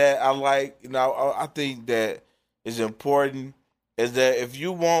that I like, I think that is important is that if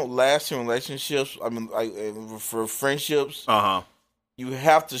you want lasting relationships, I mean, like for friendships, you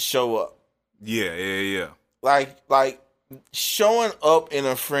have to show up. Yeah. Like showing up in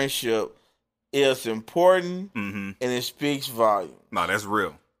a friendship is important, and it speaks volume. No, that's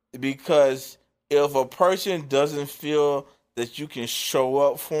real. Because if a person doesn't feel that you can show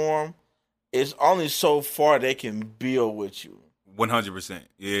up for them, it's only so far they can build with you. 100%.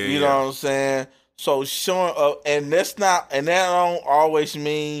 Yeah. You know what I'm saying? So showing up, and that don't always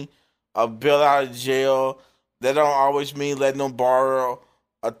mean a bill out of jail, that don't always mean letting them borrow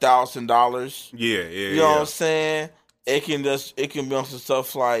 $1,000. Yeah, You know what I'm saying? It can be on some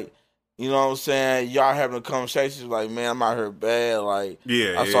stuff like, you know what I'm saying? Y'all having a conversation like, man, I'm out here bad. Like,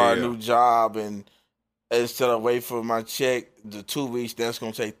 I saw a new job, and instead of waiting for my check, the 2 weeks, that's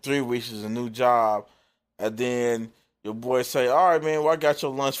gonna take 3 weeks is a new job, and then your boy say, all right, man, well, I got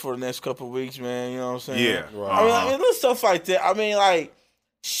your lunch for the next couple of weeks, man. You know what I'm saying? Yeah. I mean, little stuff like that. I mean, like,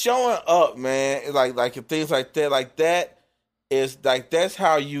 showing up, man, like things like that is like, that's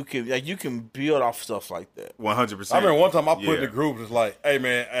how you can build off stuff like that. 100%. I remember one time I put in the group, it's like, hey,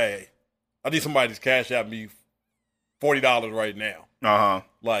 man, I need somebody to cash out me $40 right now.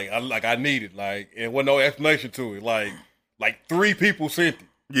 Like I need it. Like, it wasn't no explanation to it. Like 3 people sent it.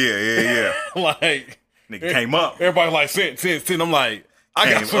 Yeah. Like, nigga came up. Everybody like sent. I'm like, I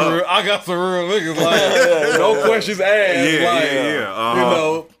got some real niggas. Like, no questions asked. Yeah.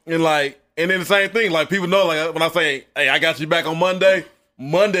 You know, and then the same thing. Like, people know, like, when I say, hey, I got you back on Monday,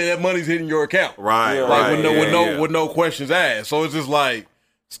 that money's hitting your account. Right. With no questions asked. So it's just like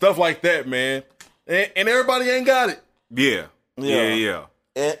stuff like that, man. And everybody ain't got it. Yeah.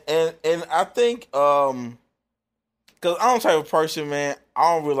 And I think, because I'm the type of person, man,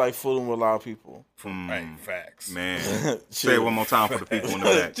 I don't really like fooling with a lot of people. Facts. Man. Say it one more time for the people in the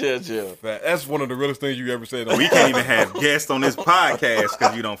back. Chill. That's one of the realest things you ever said. We can't even have guests on this podcast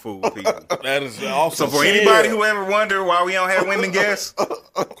because you don't fool with people. That is awesome. So for anybody who ever wonder why we don't have women guests,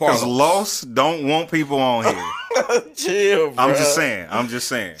 because Los don't want people on here. Chill, bro. I'm just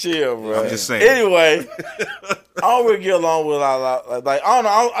saying. Chill, bro. I'm just saying. Anyway, I don't really get along with a lot of, like, I don't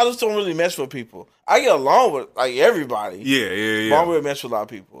know. I just don't really mess with people. I get along with, like, everybody. Yeah. But I don't really mess with a lot of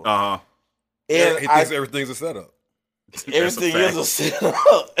people. And he thinks everything's a setup. Everything is a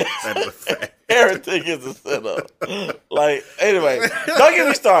setup. That is a fact. Everything is a setup. Like, anyway, don't get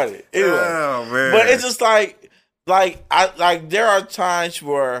me started. Anyway, oh, man. but it's just like there are times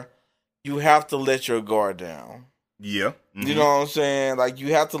where you have to let your guard down. Yeah. Mm-hmm. You know what I'm saying? Like,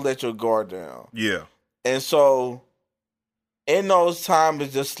 you have to let your guard down. Yeah. And so, in those times,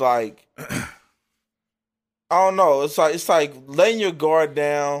 it's just like, I don't know. It's like letting your guard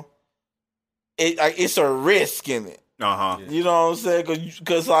down. It's a risk in it. You know what I'm saying?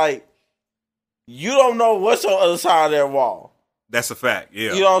 Because like, you don't know what's on the other side of that wall. That's a fact.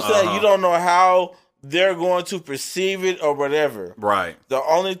 Yeah. You know what I'm saying? You don't know how they're going to perceive it or whatever. Right. The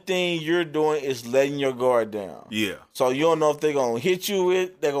only thing you're doing is letting your guard down. Yeah. So you don't know if they're gonna hit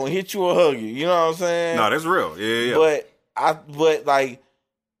you they're gonna hit you or hug you. You know what I'm saying? No, that's real. Yeah. But like,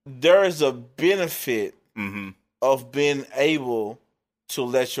 there is a benefit of being able to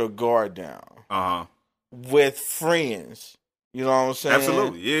let your guard down. With friends. You know what I'm saying?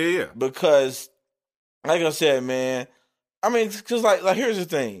 Absolutely. Yeah. Because, like I said, man, I mean, because like here's the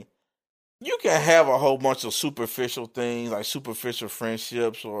thing. You can have a whole bunch of superficial things, like superficial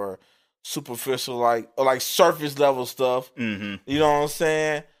friendships or superficial, like surface level stuff. You know what I'm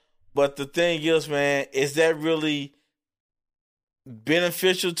saying? But the thing is, man, is that really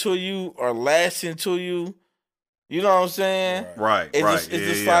beneficial to you or lasting to you? You know what I'm saying? Right. It's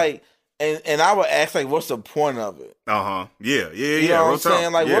just like, and I would ask, like, what's the point of it? Yeah. You know what I'm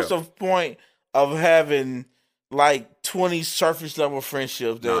saying? Like, what's the point of having like 20 surface level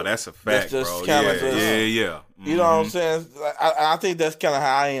friendships? No, that's a fact, just bro. Kinda Yeah. You know what I'm saying? I think that's kind of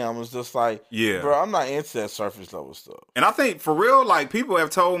how I am. It's just like, bro, I'm not into that surface level stuff. And I think for real, like, people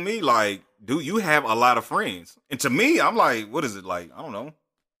have told me, like, dude, you have a lot of friends. And to me, I'm like, what is it, like, I don't know,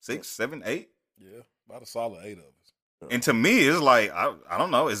 6, 7, 8? Yeah, about a solid 8 of us. And to me, it's like, I don't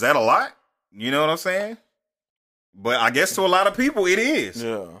know, is that a lot? You know what I'm saying? But I guess to a lot of people, it is.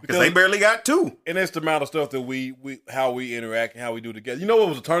 Yeah. Because they barely got 2. And it's the amount of stuff that we how we interact and how we do together. You know what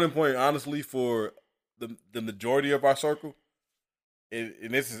was a turning point, honestly, for the majority of our circle?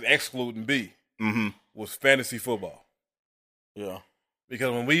 And this is excluding B, was fantasy football. Yeah.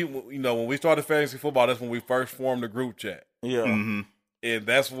 Because when we started fantasy football, that's when we first formed the group chat. Yeah. And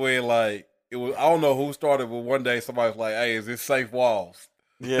that's when, like, it was, I don't know who started, but one day somebody was like, hey, is this safe walls?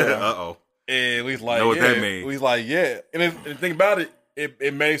 Yeah. Uh-oh. And we was like, know what yeah. that mean. We was like, yeah. And the thing about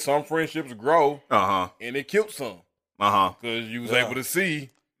it made some friendships grow. And it killed some. Because you was able to see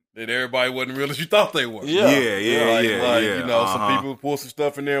that everybody wasn't real as you thought they were. Yeah. You know, some people pull some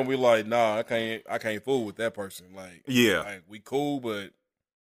stuff in there and we like, nah, I can't fool with that person. Like, like, we cool, but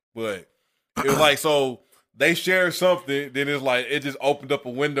it was like, so they shared something, then it's like, it just opened up a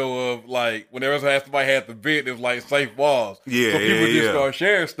window of, like, whenever somebody had the vent, it was like safe walls. So people just start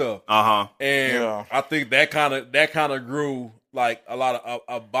sharing stuff. And I think that kind of grew like a lot of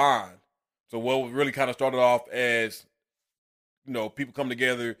a bond. So what really kind of started off as, you know, people come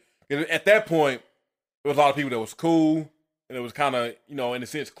together. And at that point, was a lot of people that was cool, and it was kind of, in a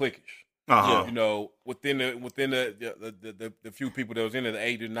sense, cliquish. Uh-huh. Within the few people that was in it, the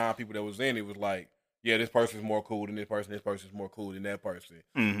 8 or 9 people that was in it, was like, yeah, this person's more cool than this person's more cool than that person.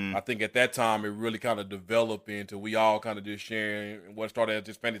 Mm-hmm. I think at that time it really kind of developed into we all kind of just sharing, and what started as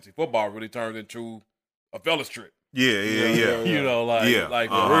just fantasy football really turned into a fella's trip. Yeah. Like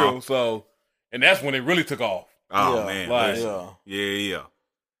for real. So, and that's when it really took off. Oh man, like, yeah.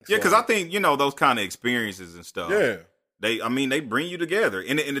 Because I think those kind of experiences and stuff. Yeah, they bring you together,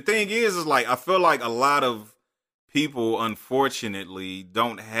 and the thing is like I feel like a lot of people, unfortunately,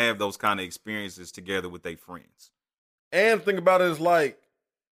 don't have those kind of experiences together with their friends. And the thing about it is like,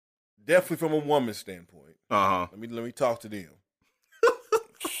 definitely from a woman's standpoint. Uh-huh. Let me talk to them.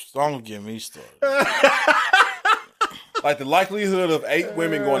 Don't get me started. Like the likelihood of 8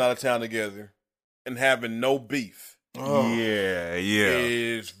 women going out of town together and having no beef. Yeah.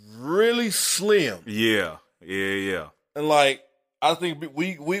 Is really slim. Yeah. And like, I think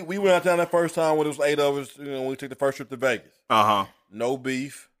we went out of town that first time when it was 8 of us, when we took the first trip to Vegas. Uh-huh. No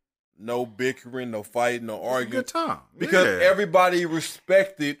beef, no bickering, no fighting, no arguing. Good time. Because everybody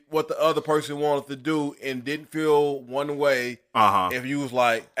respected what the other person wanted to do and didn't feel one way if you was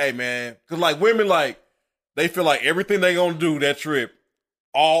like, hey man, because like women, like, they feel like everything they gonna do that trip,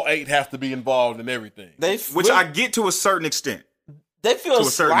 all 8 have to be involved in everything. Which I get to a certain extent. They feel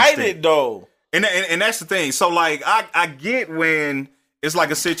slighted though. And that's the thing. So like I get when it's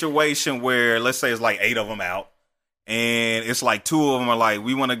like a situation where, let's say it's like 8 of them out, and it's like 2 of them are like,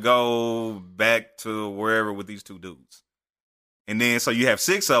 we want to go back to wherever with these 2 dudes. And then so you have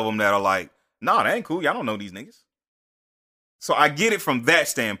 6 of them that are like, nah, that ain't cool. Y'all don't know these niggas. So I get it from that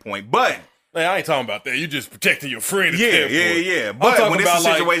standpoint. But man, I ain't talking about that. You just protecting your friend. Yeah. But when it's a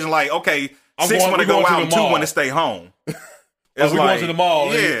situation like, okay, 6 want to go out and 2 want to stay home. It's we going to the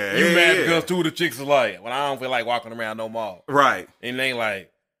mall. Yeah, you mad because 2 of the chicks are like, well, I don't feel like walking around no mall. Right. And they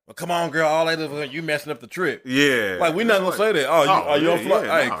like, well, come on, girl. All they do is you messing up the trip. Yeah. Like, we not going to say that. Are you on flight?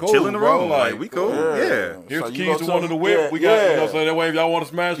 Hey, cool, chill in the room. Bro. Like, we cool. Yeah. Here's the keys to one of the whip. We got, so that way if y'all want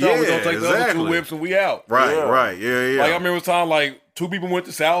to smash out, we're going to take the other 2 whips and we out. Right. Yeah. Like, I remember a time, like, 2 people went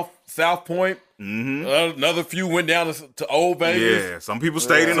to South Point. Mm-hmm. Another few went down to Old Vegas. Yeah, some people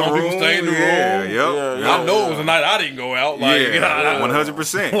stayed in the room. Some people stayed in the room. I know it was a night I didn't go out. Like,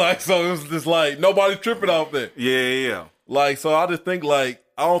 100%. Like, so it was just like nobody tripping off that. Yeah. Like, so I just think like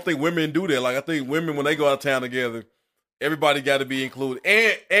I don't think women do that. Like, I think women when they go out of town together, everybody got to be included.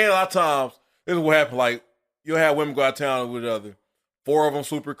 And a lot of times this is what happens. Like, you'll have women go out of town with other 4 of them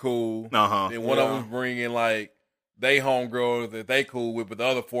super cool. Then one of them bringing like they homegirls that they cool with, but the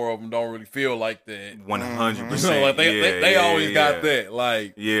other 4 of them don't really feel like that. 100%. Like they always got that.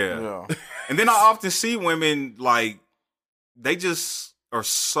 Like, And then I often see women like they just are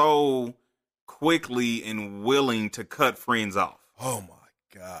so quickly and willing to cut friends off. Oh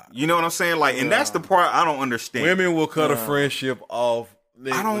my God. You know what I'm saying? Like, and that's the part I don't understand. Women will cut a friendship off.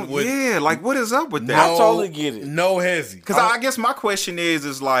 I don't. Like, what is up with that? I totally get it. No hezzy. Because I guess my question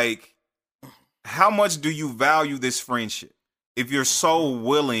is like, how much do you value this friendship if you're so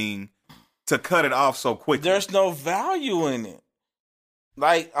willing to cut it off so quickly? There's no value in it.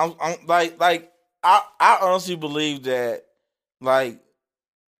 Like I'm like I honestly believe that, like,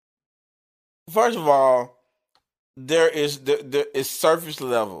 first of all, there is surface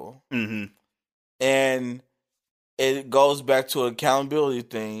level, and it goes back to an accountability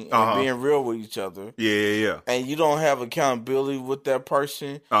thing and being real with each other. Yeah. And you don't have accountability with that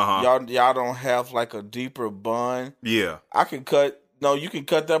person. Y'all don't have like a deeper bond. Yeah. You can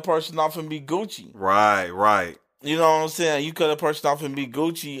cut that person off and be Gucci. Right. You know what I'm saying? You cut a person off and be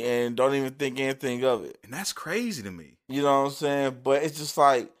Gucci and don't even think anything of it. And that's crazy to me. You know what I'm saying? But it's just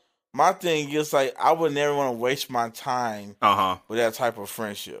like, my thing is like, I would never want to waste my time with that type of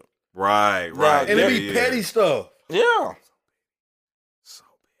friendship. Right. And it be petty stuff. Yeah. So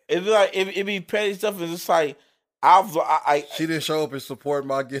it'd be like it be petty stuff, and it's like she didn't show up and support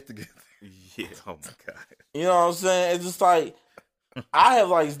my get together. Yeah, oh my God. You know what I'm saying? It's just like I have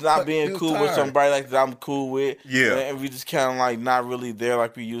like not being cool with somebody like that I'm cool with. Yeah. And we just kinda like not really there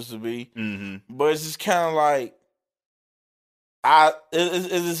like we used to be. Mm-hmm. But it's just kinda like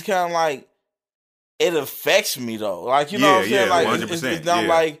it's just kinda like it affects me though. Like, you know what I'm saying? Like 100%, it's not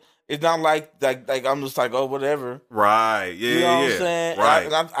like it's not like I'm just like, oh, whatever. Right. Yeah. You know what I'm saying?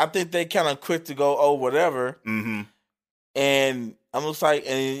 Right. I think they kind of quick to go, oh, whatever. Mm-hmm. And I'm just like,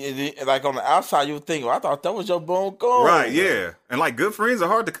 and like on the outside, you would think, well, I thought that was your bone goal. Right. Yeah. And like good friends are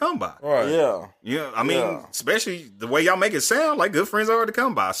hard to come by. Right. Yeah. Yeah. I mean, especially the way y'all make it sound, like good friends are hard to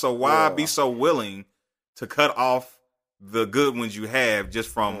come by. So why be so willing to cut off the good ones you have just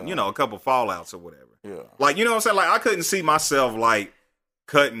from a couple fallouts or whatever? Yeah. Like, you know what I'm saying? Like, I couldn't see myself like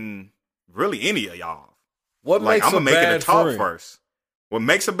cutting really any of y'all. What Like, makes I'm a gonna make it a bad talk friend? first. What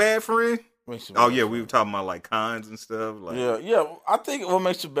makes a bad friend? Makes you Oh bad yeah, friend. we were talking about like cons and stuff. Like, Yeah. I think what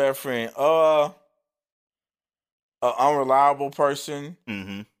makes you a bad friend? An unreliable person,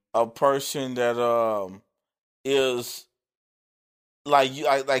 mm-hmm. a person that is like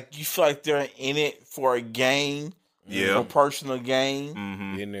you feel like they're in it for a gain, Yeah. for personal gain.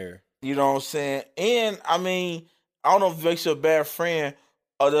 Mm-hmm. In there. You know what I'm saying? And I mean, I don't know if it makes you a bad friend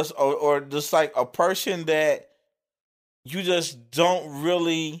or just like a person that you just don't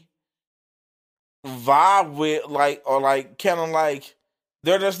really vibe with, like, or like kind of like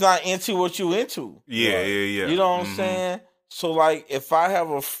they're just not into what you into. Yeah, Right. yeah. You know what I'm Mhm. saying? So like if I have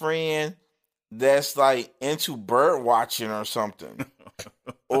a friend that's like into bird watching or something,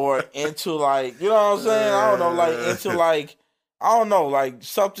 or into like, you know what I'm saying? I don't know, like into like, I don't know, like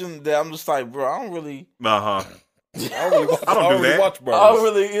something that I'm just like, bro, I don't really, Uh-huh. I don't really watch, I don't do that. watch birds. I don't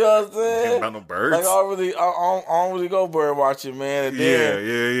really, you know what I'm saying? About no birds. Like I don't really go bird watching, man. And then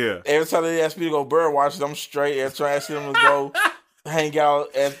yeah. every time they ask me to go bird watching, I'm straight. Every time I ask them to go hang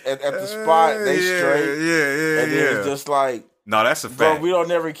out at the spot, they straight. Yeah. And then it's just like, No, that's a bro, fact. we don't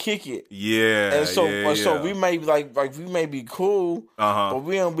never kick it. Yeah. And so, yeah. so we may be like we may be cool, Uh-huh. but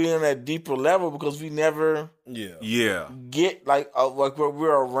we don't be on that deeper level because we never Yeah. Yeah. get like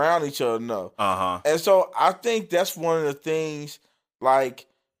we're around each other enough. Uh-huh. And so I think that's one of the things, like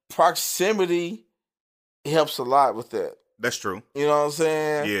proximity helps a lot with that. That's true. You know what I'm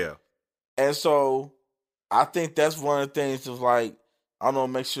saying? Yeah. And so I think that's one of the things of like, I don't know,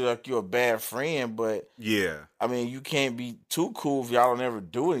 make sure like you're a bad friend, but Yeah. I mean, you can't be too cool if y'all don't ever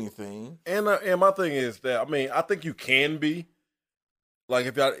do anything. And my thing is that, I mean, I think you can be like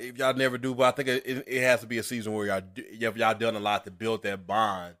if y'all never do, but I think it has to be a season where y'all done a lot to build that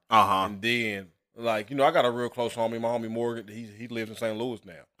bond, Uh-huh. and then like, you know, I got a real close homie, my homie Morgan. He lives in St. Louis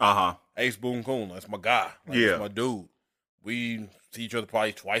now. Uh-huh. Ace Boone Coon, that's my guy. Like, Yeah. that's my dude. We see each other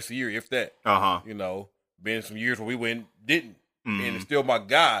probably twice a year, if that. Uh-huh. You know, been some years where we went didn't, Mhm. and it's still my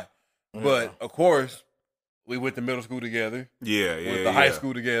guy. But of course, we went to middle school together, Yeah, went to high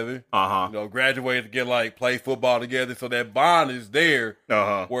school together. Uh-huh. You know, graduated together, like play football together. So that bond is there,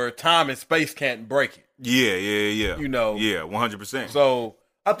 Uh-huh. where time and space can't break it. Yeah. You know, Yeah, 100%. So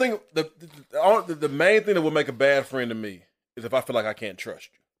I think the main thing that would make a bad friend to me is if I feel like I can't trust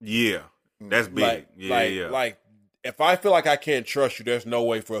you. Yeah. That's big. Like if I feel like I can't trust you, there's no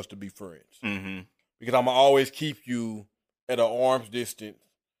way for us to be friends. Mm-hmm. Because I'm gonna always keep you at an arm's distance.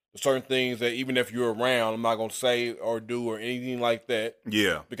 There's certain things that even if you're around, I'm not gonna say or do or anything like that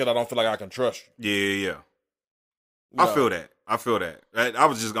Yeah. because I don't feel like I can trust you. Yeah. You I know? feel that. I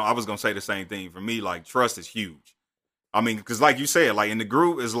was gonna say the same thing. For me, like, trust is huge. I mean, because like you said, like in the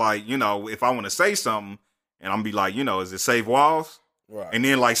group is like, you know, if I want to say something and I'm be like, you know, is it safe walls? Right. And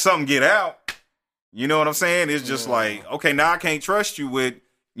then like something get out, you know what I'm saying? It's just like, okay, now I can't trust you with,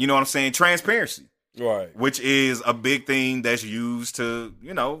 you know what I'm saying, transparency, Right. which is a big thing that's used to,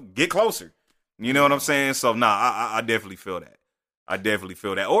 you know, get closer. You know what I'm saying? So I definitely feel that. I definitely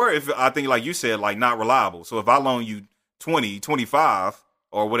feel that. Or if I think, like you said, like not reliable. So if I loan you 20, 25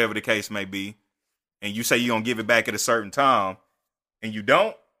 or whatever the case may be, and you say you're going to give it back at a certain time and you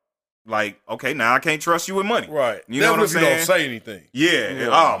don't, like, okay, now I can't trust you with money. Right. You know what I'm Definitely saying? don't say anything. Yeah.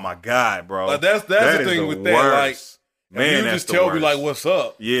 Oh my God, bro. Like that's That the is thing with that. Like, worst. man, Man, you that's just the tell me worst. like, what's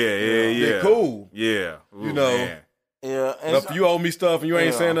up? Yeah. They're cool. Yeah. Ooh, You know. man. Yeah, and If you owe me stuff and you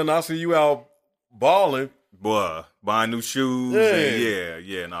ain't Yeah. saying nothing, I see you out balling Boy, buying new shoes. Yeah.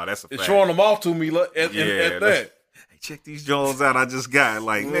 Yeah. No, that's a and fact. showing them off to me at Yeah, that. Hey, check these Jones out I just got.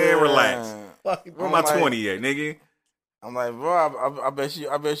 Like, man, relax. Like, Where I'm my like- 20 at, nigga? I'm like, bro, I bet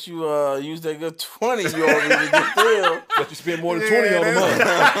you use that good 20 you owe me to get there. but you spend more than 20 on a month. You know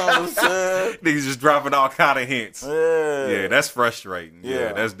what I'm saying? Niggas just dropping all kind of hints. Yeah. Yeah, that's frustrating. Yeah,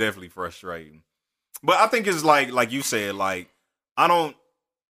 Yeah. that's definitely frustrating. But I think it's like you said, like,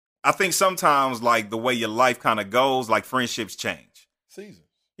 I think sometimes, like, the way your life kind of goes, like, friendships change. Season.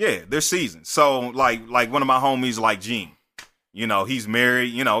 Yeah, there's seasons. So, like one of my homies, like Gene, you know, he's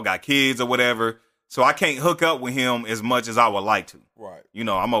married, you know, got kids or whatever. So I can't hook up with him as much as I would like to. Right. You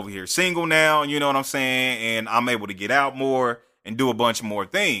know, I'm over here single now, you know what I'm saying? And I'm able to get out more and do a bunch more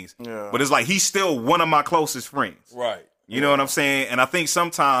things. Yeah. But it's like he's still one of my closest friends. Right. You know what I'm saying? And I think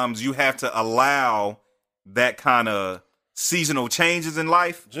sometimes you have to allow that kind of seasonal changes in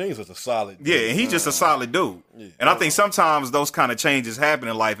life. Jeans is a solid. Yeah, and he's just a solid dude. Yeah. And I think sometimes those kind of changes happen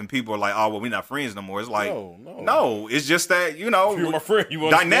in life and people are like, oh, well, we're not friends no more. It's like, no, it's just that, you know, If you're my friend, you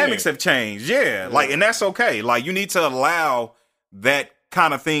dynamics understand. have changed. Yeah. Like, and that's okay. Like, you need to allow that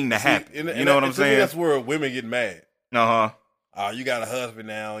kind of thing to happen. You know what I'm saying? That's where women get mad. You got a husband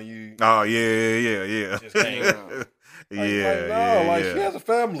now. You. Oh yeah. Just can't. She has a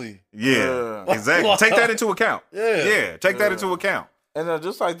family. Yeah, exactly. Take that into account. Yeah, take that into account. And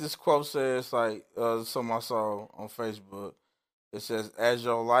just like this quote says, like something I saw on Facebook, it says, "As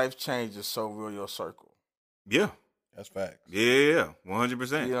your life changes, so will your circle." Yeah, that's facts. Yeah,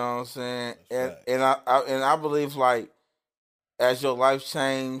 100%. You know what I'm saying? And I believe, like, as your life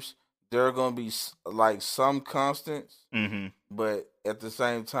changes, there are going to be like some constants, but at the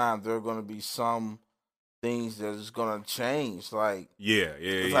same time, there are going to be some things that is going to change. Like,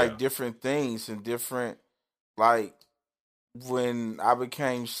 it's like different things and different, like, when I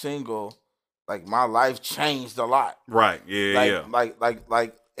became single, like, my life changed a lot. Right.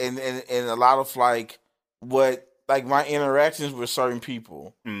 Like, and a lot of, like, what, like, my interactions with certain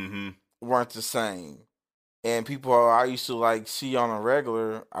people weren't the same. And people I used to, like, see on a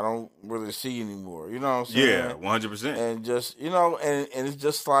regular, I don't really see anymore. You know what I'm saying? Yeah, 100%. And just, you know, and it's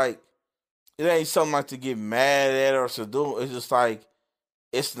just like, it ain't something like to get mad at or to do. It's just like,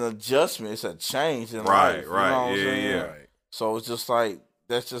 it's an adjustment. It's a change in life. Right. You know what I'm saying? Right. So it's just like,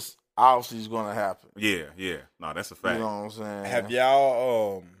 that's just obviously is going to happen. Yeah. No, that's a fact. You know what I'm saying? Have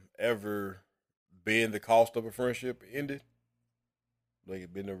y'all ever been the cost of a friendship ended? Like,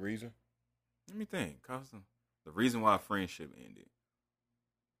 it been the reason? Let me think. The reason why a friendship ended.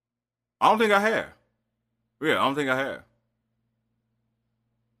 I don't think I have. Yeah, I don't think I have.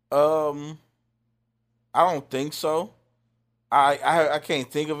 I don't think so. I can't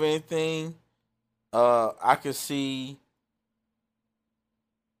think of anything. I could see.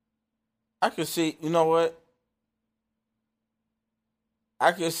 You know what?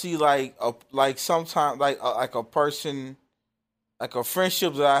 I could see like sometimes like a person, like a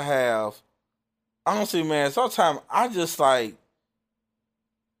friendship that I have. Honestly, man, sometimes I just like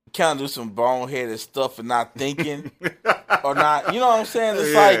kind of do some boneheaded stuff and not thinking or not. You know what I'm saying?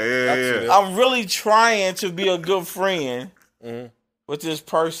 It's I'm really trying to be a good friend with this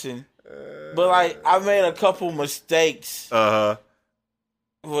person, but like I made a couple mistakes. Was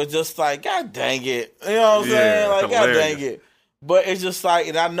just like, God dang it. You know what I'm saying? Like, hilarious. God dang it. But it's just like,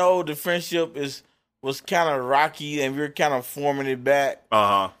 and I know the friendship was kind of rocky and we were kind of forming it back.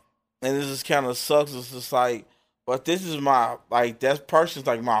 And this just kind of sucks. It's just like, but this is my, like, that person's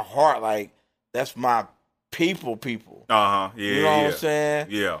like my heart. Like, that's my people. Yeah. You know what I'm saying?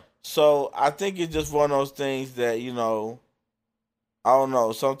 Yeah. So I think it's just one of those things that, you know, I don't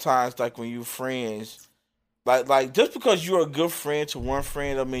know. Sometimes, like, when you friends, like just because you're a good friend to one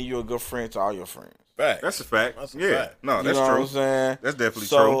friend, I mean you're a good friend to all your friends. Fact. That's a fact. That's a fact. No, that's you know true. What I'm saying? That's definitely true.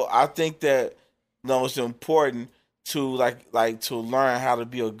 So I think that, you know, it's important to like to learn how to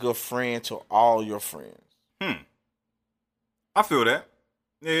be a good friend to all your friends. I feel that.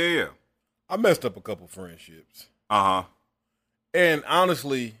 Yeah. I messed up a couple friendships. And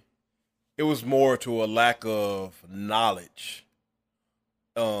honestly, it was more to a lack of knowledge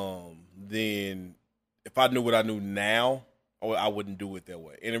than if I knew what I knew now, I wouldn't do it that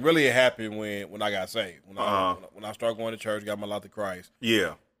way. And it really happened when I got saved. When I started going to church, got my life to Christ.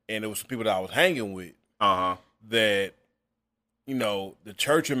 Yeah. And it was some people that I was hanging with that, you know, the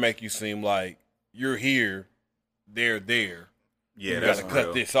church would make you seem like you're here, they're there. Yeah, you got to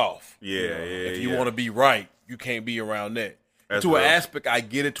cut this off. If you want to be right, you can't be around that. To an aspect, I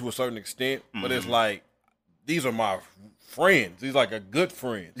get it to a certain extent, but it's like, these are my friends. These are like a good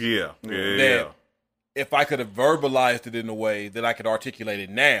friends. Yeah. If I could have verbalized it in a way that I could articulate it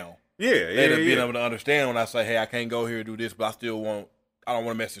now, they'd have been able to understand when I say, hey, I can't go here and do this, but I don't want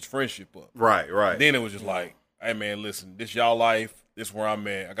to mess this friendship up. Right. Then it was just like, hey, man, listen, this y'all life, this where I'm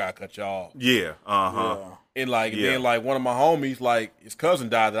at, I got to cut y'all off. Yeah. And then like one of my homies, like his cousin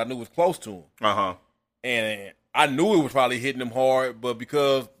died that I knew was close to him. And I knew it was probably hitting him hard, but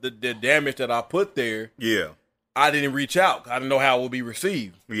because the damage that I put there, I didn't reach out. I didn't know how it would be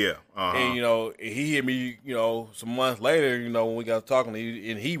received. Yeah. And, you know, he hit me, you know, some months later, you know, when we got talking,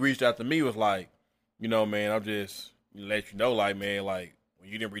 and he reached out to me, was like, you know, man, I'm just let you know, like, man, like, when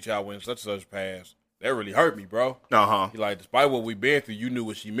you didn't reach out when such and such passed, that really hurt me, bro. He like, despite what we've been through, you knew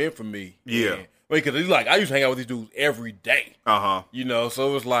what she meant for me. Yeah. Because he's like, I used to hang out with these dudes every day. You know, so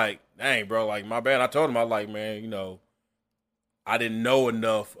it was like, dang, bro, like, my bad. I told him, I was like, man, you know, I didn't know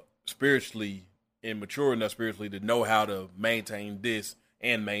enough spiritually and mature enough spiritually to know how to maintain this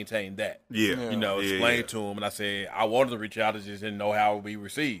and maintain that. You know, explain to him. And I said, I wanted to reach out, I just didn't know how it would be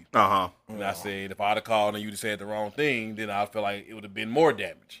received. And I said, if I'd have called and you'd have said the wrong thing, then I feel like it would have been more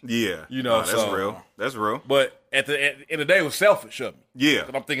damage. Yeah. You know, that's real. That's real. But at the end of the day, it was selfish of me. Yeah.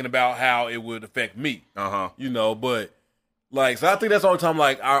 Because I'm thinking about how it would affect me. You know, but Like, so I think that's the only time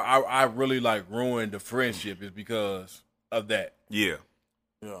like I really like ruined the friendship is because of that. Yeah.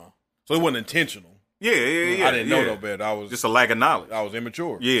 Yeah. So it wasn't intentional. Yeah. I didn't know no better. I was just a lack of knowledge. I was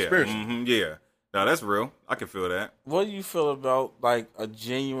immature. Yeah. Spiritually. Yeah. No, that's real. I can feel that. What do you feel about like a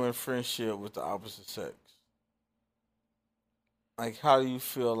genuine friendship with the opposite sex? Like, how do you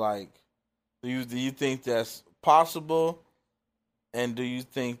feel? Like, do you think that's possible? And do you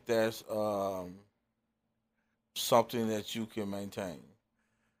think that's something that you can maintain?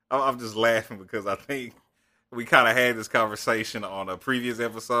 I'm just laughing because I think we kind of had this conversation on a previous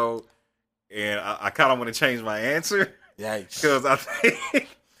episode, and I kind of want to change my answer. Yikes! Because I think,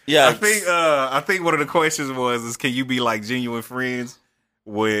 Yikes. I think one of the questions is can you be like genuine friends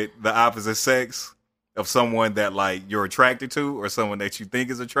with the opposite sex of someone that like you're attracted to or someone that you think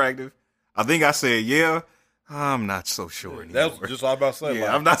is attractive? I think I said yeah. I'm not so sure anymore. That was just what I was about to say. Yeah,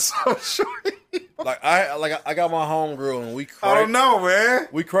 like, I'm not so sure anymore. I got my homegirl and I don't know, man.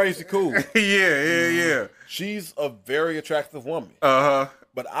 We crazy cool. Yeah. She's a very attractive woman. Uh-huh.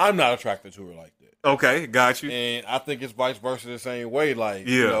 But I'm not attracted to her like that. Okay, got you. And I think it's vice versa the same way. Like,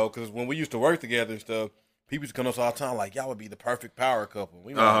 Yeah. you know, because when we used to work together and stuff, people used to come to us all the time like, y'all would be the perfect power couple.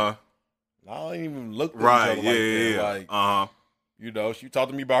 We know, Uh-huh. I don't even look at Right, each other like that. yeah. Like, Uh-huh. you know, she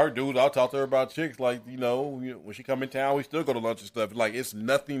talked to me about her dudes. I'll talk to her about chicks. Like, you know, when she come in town, we still go to lunch and stuff. Like, it's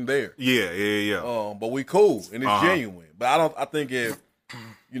nothing there. Yeah. But we cool and it's Uh-huh. genuine. But I think if,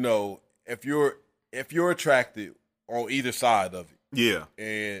 you know, if you're attracted on either side of it, Yeah.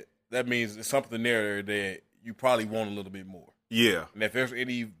 and that means there's something there that you probably want a little bit more. Yeah. And if there's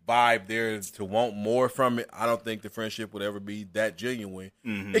any vibe there to want more from it, I don't think the friendship would ever be that genuine.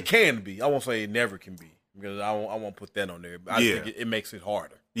 Mhm. It can be. I won't say it never can be because I won't put that on there. But I Yeah. think it makes it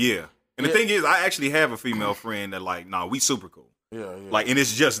harder. Yeah. And the thing is, I actually have a female friend that like, we super cool. Yeah. Like, and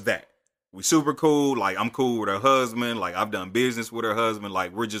it's just that. We super cool. Like, I'm cool with her husband. Like, I've done business with her husband.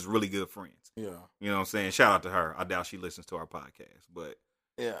 Like, we're just really good friends. Yeah. You know what I'm saying? Shout out to her. I doubt she listens to our podcast, but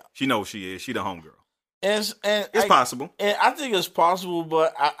Yeah. she knows she is. She the homegirl. And It's possible. And I think it's possible,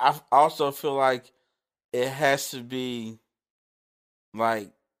 but I also feel like it has to be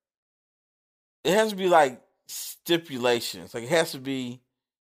like stipulations. Like, it has to be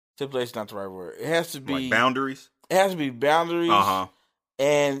stipulation, not the right word. It has to be Like boundaries. It has to be boundaries. Uh-huh.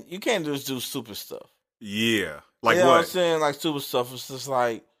 And you can't just do stupid stuff. Yeah. Like you know what I'm what? saying? Like stupid stuff. It's just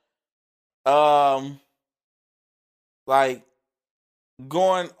like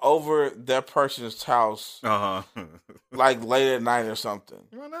going over that person's house Uh-huh. like late at night or something.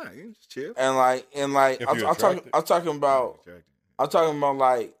 Why not? You just chill. And If you're attracted. I'm talking about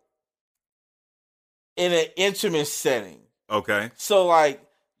like in an intimate setting. Okay. So like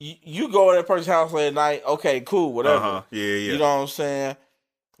you go to that person's house late at night, okay, cool, whatever. Uh-huh. Yeah. You know what I'm saying?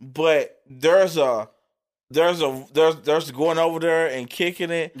 But there's going over there and kicking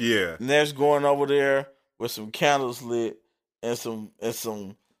it, Yeah. and there's going over there with some candles lit and some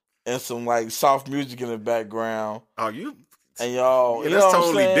like soft music in the background. Oh, you. And y'all, Yeah, you that's know what I'm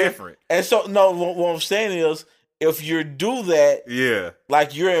totally saying? different. And so, no, what I'm saying is, if you do that, Yeah.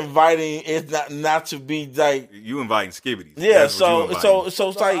 like you're inviting it not to be like, You inviting skibbities. yeah. That's what you So inviting.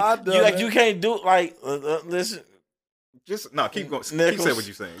 it's like I've done you like that. you can't do listen, Just keep going. Keep Nichols. saying what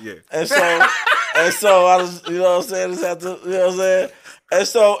you're saying. Yeah. and so I was, you know what I'm saying? Just have to, you know what I'm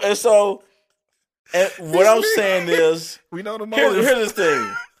saying? And what I'm saying is, We know the here's motive.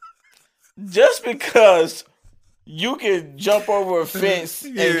 the thing: just because you can jump over a fence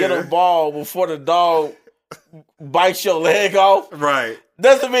and get a Yeah. ball before the dog bites your leg off, Right.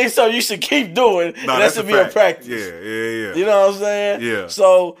 doesn't mean so you should keep doing. No, That's to be a fact. practice. Yeah. You know what I'm saying? Yeah.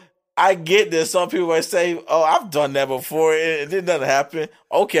 So I get this. Some people might say, "Oh, I've done that before. It didn't nothing happen."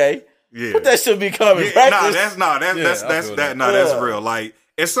 Okay, Yeah. but that should be common Yeah, practice. that's I feel that. that's Yeah. real. Like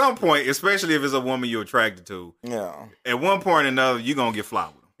at some point, especially if it's a woman you're attracted to, Yeah. at one point or another, you're gonna get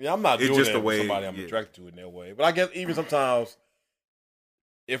flawed with them. Yeah, I'm not It's doing just that the with way- somebody I'm yeah. attracted to in that way. But I guess even sometimes,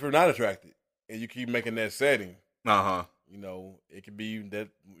 if you're not attracted and you keep making that setting, Uh you know, it could be that,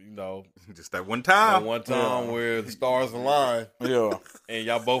 you know, huh. Just that one that time. one time where the stars align Yeah. and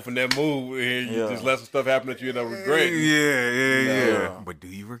y'all both in that mood and you Yeah. just let some stuff happen that you end up Yeah, regretting. yeah. No. But do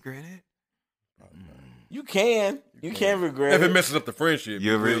you regret it? You can regret If it. it messes up the friendship.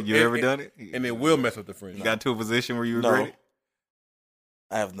 You ever it, done it? And it will mess up the friendship. You got to a position where you No. regret it?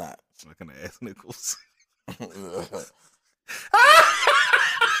 I have not. I'm not gonna ask Nichols.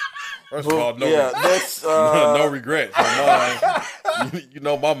 First of all, no, yeah, that's no regret. So mine, you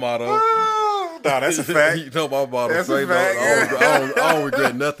know my motto. Oh, no, that's a fact. You know my motto. That's a Straight up, fact. I don't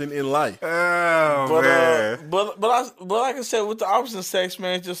regret nothing in life. Oh But man. but like I said, with the opposite sex,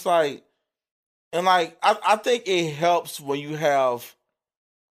 man, it's just like And like I think it helps when you have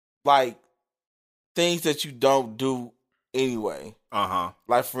like things that you don't do anyway.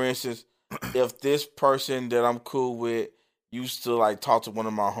 Like for instance, if this person that I'm cool with used to like talk to one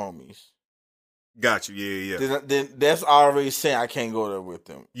of my homies. Got you. Yeah. Then that's already saying I can't go there with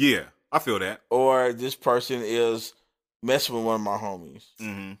them. Yeah, I feel that. Or this person is messing with one of my homies.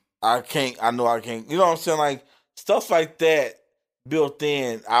 Mm-hmm. I know I can't. You know what I'm saying? Like stuff like that built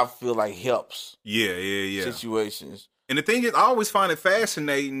in, I feel like helps. Yeah. Situations. And the thing is, I always find it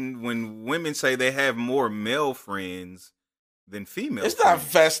fascinating when women say they have more male friends than female. It's friends. not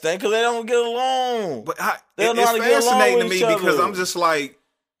fascinating because they don't get along. But They don't know it's how to get along fascinating to with me each because other. I'm just like,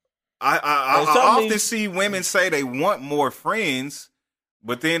 I often see women say they want more friends,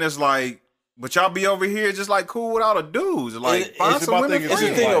 but then it's like, but y'all be over here just like cool with all the dudes. Like find it's some my women thing is It's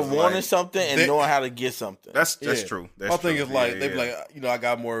friends. the thing of Like, wanting something and knowing how to get something. That's true. That's My thing true. is like they Yeah. be like, I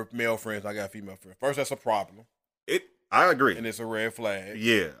got more male friends, I got female friends. First, that's a problem, I agree. and it's a red flag.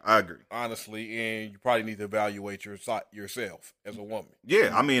 Yeah, I agree. Honestly, and you probably need to evaluate yourself as a woman.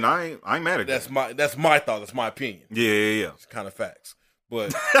 Yeah, I mean, I ain't mad at That's that. that's my thought. That's my opinion. Yeah. It's kind of facts,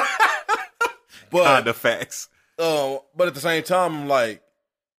 but Kind of facts. but at the same time, I'm like,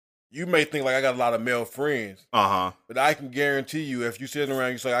 you may think like I got a lot of male friends, but I can guarantee you, if you sitting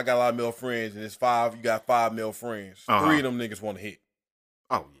around, you say I got a lot of male friends, and it's five, you got 5 male friends. 3 of them niggas want to hit.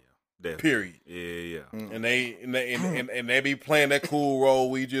 Oh yeah, definitely. Period. Yeah. And they be playing that cool role.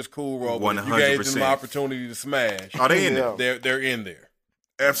 We just cool role. But if you gave them the 100%. opportunity to smash, Are they in there? they're in there.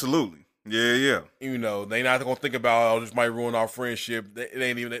 Absolutely. Yeah. You know, they not gonna think about, oh, this might ruin our friendship. It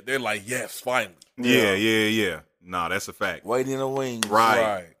ain't even. They're like, yes, finally. Yeah. Nah, that's a fact. Waiting in the wings.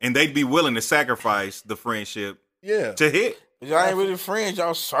 Right. And they'd be willing to sacrifice the friendship Yeah. to hit. But y'all ain't really friends.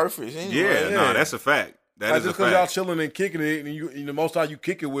 Y'all surface anyway. Yeah, nah, that's a fact. That Like is a just because y'all fact. chilling and kicking it, and you know, most time you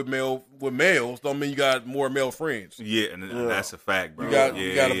kick it with males, don't mean you got more male friends. Yeah, and that's a fact, bro. You got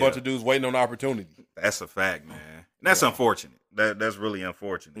yeah, a bunch of dudes waiting on opportunity. That's a fact, man. And that's unfortunate. That's really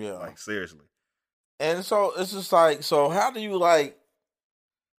unfortunate. Yeah. Like seriously. And so it's just like, so how do you like?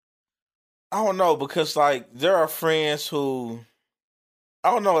 I don't know, because like there are friends who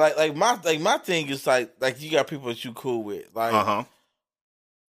I don't know, like my thing is like you got people that you cool with, like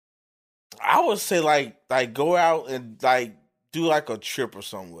I would say like go out and like do like a trip or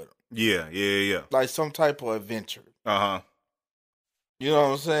something with them, Yeah. like some type of adventure. Uh-huh. You know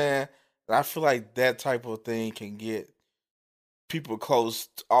what I'm saying? And I feel like that type of thing can get people close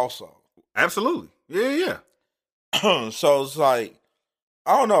also. Absolutely. Yeah. So it's like,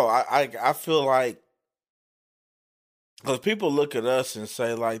 I don't know. I feel like, because people look at us and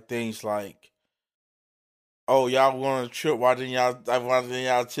say like things like, "Oh, y'all went on a trip. Why didn't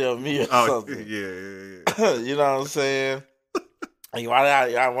y'all tell me or Oh, something?" yeah. You know what I'm saying? Like, why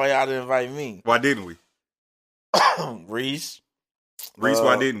y'all didn't invite me? Why didn't we? Reese,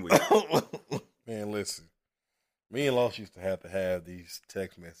 Why didn't we? Man, listen. Me and Los used to have these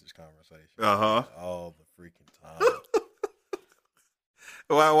text message conversations Uh-huh. all the freaking time.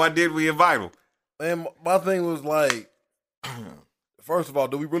 Why did we invite him? And my thing was like, first of all,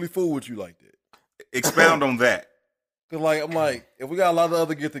 do we really fool with you like that? Expound on that. Cause like I'm like, if we got a lot of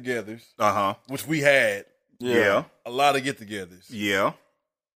other get-togethers, Uh-huh. which we had Yeah. a lot of get-togethers, Yeah.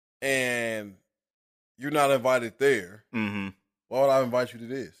 and you're not invited there, Mm-hmm. why would I invite you to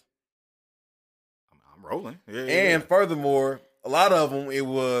this? I'm rolling. Yeah. And furthermore, a lot of them, it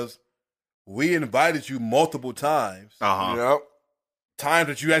was, we invited you multiple times. Uh-huh. yep, Times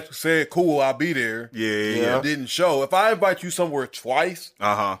that you actually said, cool, I'll be there. Yeah. And didn't show. If I invite you somewhere twice,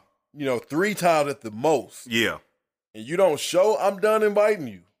 Uh-huh. 3 times at the most, Yeah. and you don't show, I'm done inviting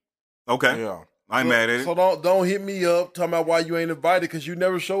you. Okay. yeah. I ain't mad at it. So don't hit me up talking about why you ain't invited because you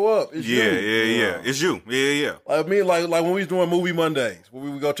never show up. It's Yeah. you. It's you. Yeah. Like me, like when we was doing movie Mondays, where we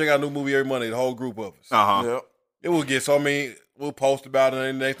would go check out a new movie every Monday, the whole group of us. Uh-huh. Yep. It would get so we'll post about it,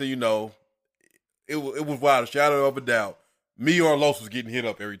 and the next thing you know, it was without a shadow of a doubt. Me or Los was getting hit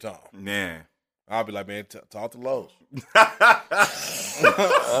up every time. Man. I'll be like, man, talk to Los.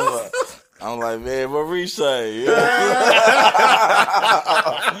 I'm like, man, what Reese say? You know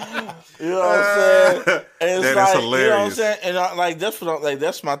what I'm saying? And it's That is like, hilarious. you know what I'm saying? And that's what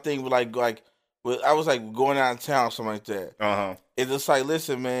that's my thing with like with, I was like going out of town or something like that. Uh-huh. It's just like,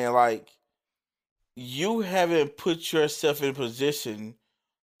 listen, man, like you haven't put yourself in a position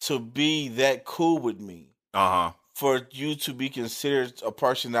to be that cool with me Uh-huh. for you to be considered a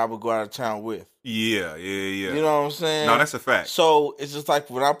person that I would go out of town with. Yeah. You know what I'm saying? No, that's a fact. So it's just like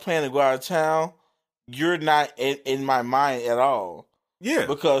when I plan to go out of town, you're not in my mind at all. Yeah.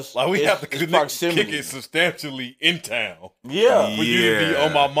 because Like we it's, have to it's kick proximity. it substantially in town. Yeah. For you to be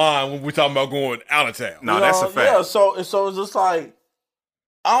on my mind when we're talking about going out of town. No, You that's know, a fact. Yeah, so it's just like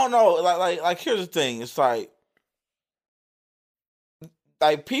I don't know, like here's the thing. It's like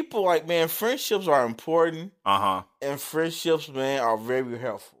people like, man, friendships are important and friendships, man, are very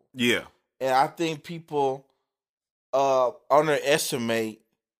helpful. Yeah. And I think people underestimate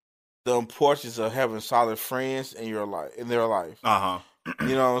the importance of having solid friends in their life. Uh-huh.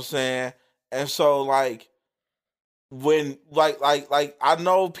 You know what I'm saying? And so like when like I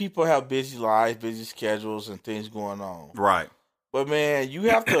know people have busy lives, busy schedules and things going on. Right. But man, you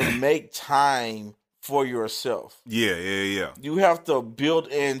have to make time for yourself. Yeah. You have to build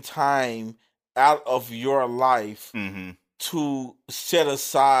in time out of your life Mm-hmm. to set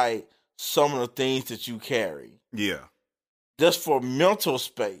aside some of the things that you carry. Yeah. Just for mental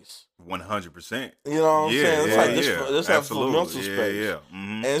space. 100%. You know what I'm saying? It's like this for Absolutely. mental space. Yeah.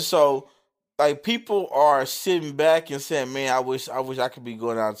 Mm-hmm. And so like people are sitting back and saying, man, I wish I could be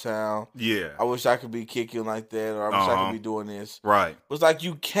going out of town. Yeah. I wish I could be kicking like that, or I wish I could be doing this. Right. It's like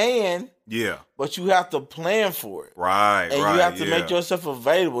you can, Yeah. but you have to plan for it. Right. And right. you have to make yourself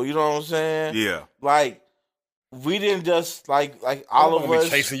available. You know what I'm saying? Yeah. Like we didn't just like all of us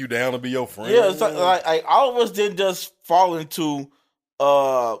chasing you down to be your friend. Yeah, it's like all of us didn't just fall into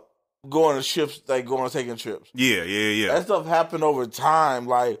going to trips, like taking trips. Yeah. That stuff happened over time.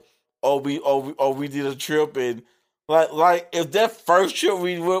 Like we did a trip, and like if that first trip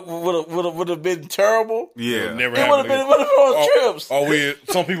we would have been terrible. Yeah. Never It would have been one of those trips.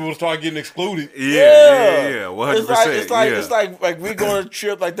 Or some people would start getting excluded. Yeah. 100%. It's like we go on a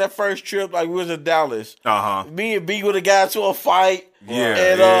trip, like that first trip, like we was in Dallas. Me and B would have got to a fight. Yeah,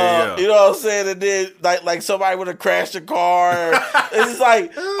 And you know what I'm saying? And then like somebody would have crashed the car. It's just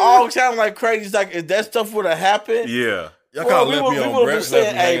like all sound like crazy. It's like if that stuff would have happened. Yeah. Y'all Well, kind of we left me on would have breakfast. been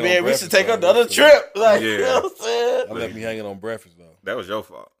saying, "Hey man, we should take another trip." Like you know what I'm saying, I left me hanging on breakfast though. That was your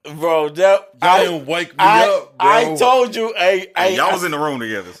fault. bro. Y'all didn't wake me up, bro. I told you, hey, Y'all was in the room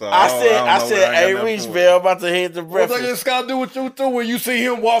together, so I don't said, know what hey, got Reach, that man, I'm about to head to What breakfast. this got to do with you too? When you see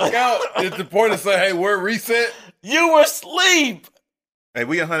him walk out, it's the point to say, "Hey, we're reset." You were asleep. Hey,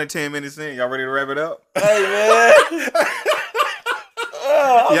 we 110 minutes in. Y'all ready to wrap it up? Hey man.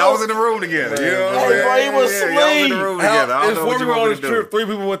 Y'all was in the room together. You know what I'm Hey, bro, he was saying? Y'all was in the asleep. room together. I don't It's know when what we you were on want me this to do. trip. 3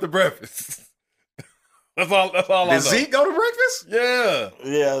 people went to breakfast. That's all I know. Did Zeke go to breakfast? Yeah.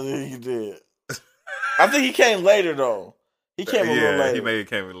 Yeah, I think he did. I think he came later though. He came a little later. he may have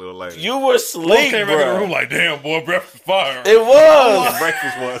came a little later. You were Both asleep, came back in the bro. room like, "Damn, boy, breakfast fire." It was.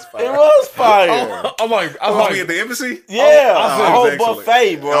 breakfast was fire. It was fire. I'm like, Was we at the embassy? Yeah, Oh, a it whole was excellent.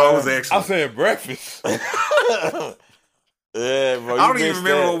 buffet, bro. Oh, it was I excellent. said breakfast. Yeah, bro. I don't even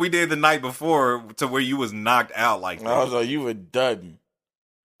remember what we did the night before to where you was knocked out like that. I was like, you were done.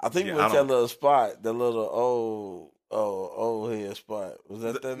 I think we went to that little spot, that little old head spot. Was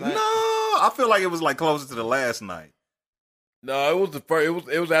that No, night? I feel like it was like closer to the last night. No, it was the first.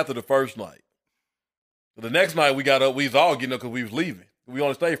 It was after the first night. The next night we got up. We was all getting up because we was leaving. We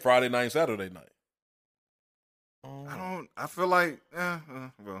only stayed Friday night and Saturday night. I feel like, well,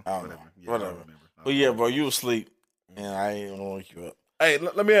 I don't whatever. know. Yeah, Whatever. I don't remember. But yeah, bro, you was asleep, and I ain't gonna wake you up. Hey,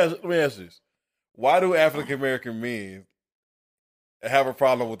 let me ask this: why do African American men have a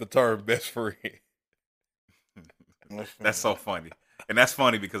problem with the term "best friend"? That's so funny. And that's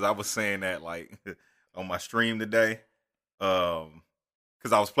funny because I was saying that like on my stream today.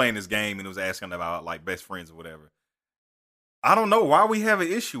 Because I was playing this game and it was asking about like best friends or whatever. I don't know why we have an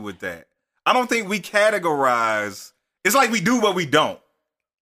issue with that. I don't think we categorize. It's like we do, but we don't.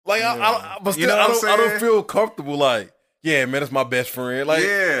 Like, but still, You know what I'm I don't saying? feel comfortable. Like, yeah, man, that's my best friend. Like,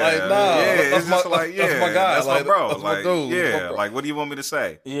 Yeah, like, nah, yeah. that's It's just like, yeah, that's my guy. that's like, my bro. that's Like, my dude. That's my yeah, bro. like what do you want me to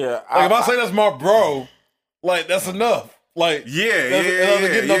say? Yeah, Like, if I say that's my bro, like that's enough. Like, Yeah, it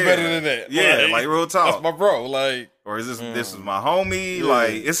doesn't get no better than that. Yeah, like real talk. That's my bro. Like, Or is this is my homie? Yeah.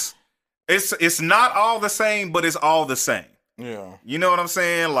 Like it's not all the same, but it's all the same. yeah. You know what I'm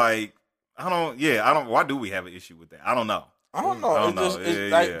saying? Like I don't. Why do we have an issue with that? I don't know. I don't know. I It don't just know. it's Yeah,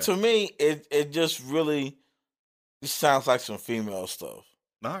 like yeah. to me, it just really sounds like some female stuff.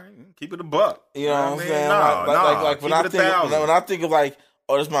 All right, keep it a buck. You know what I'm saying? Nah, Like when keep I it a think thousand. when I think of like,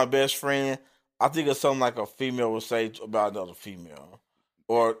 oh, this is my best friend. I think of something like a female would say about another female,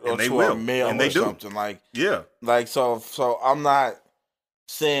 or And they to will. a male And they or do. something like Yeah, so. I'm not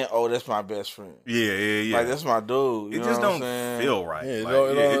saying, oh, that's my best friend. yeah. Like that's my dude. You It know just what I'm don't saying? feel right. Yeah, Like,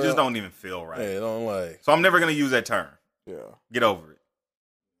 it it just don't even feel right. yeah, it don't like. So I'm never gonna use that term. Yeah, Get over it.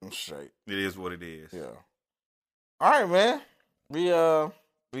 I'm straight. It is what it is. Yeah. All right, man.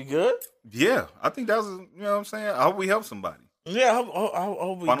 We good? Yeah, I think that was, you know what I'm saying? I hope we help somebody. Yeah, I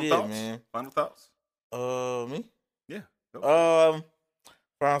hope we Final did, thoughts? man. Final thoughts? Me? Yeah. Go.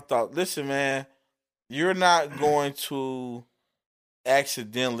 Final thought. Listen, man, you're not going to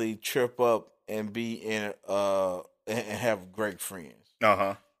accidentally trip up and be in and have great friends.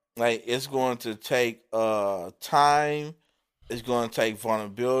 Uh-huh. Like it's going to take time. It's going to take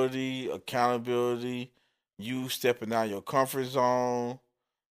vulnerability, accountability, you stepping out your comfort zone,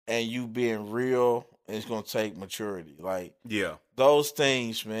 and you being real. And it's going to take maturity. Like Yeah. those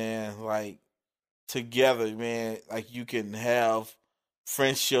things, man. Like together, man. Like you can have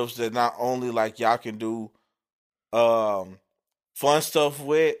friendships that not only like y'all can do fun stuff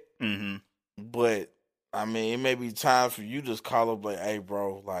with, Mm-hmm. but I mean, it may be time for you to just call up like, "Hey,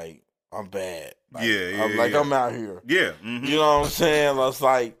 bro, like I'm bad. Like, I'm out here." Yeah. Mm-hmm. You know what I'm saying? It's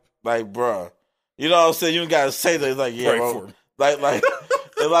like, bruh. You know what I'm saying? You gotta say that, like, yeah, Pray bro. for him.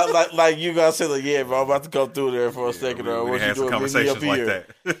 like you gotta say, like, yeah, bro, I'm about to come through there for a second, or we what you had some doing? Meet me up conversations like here.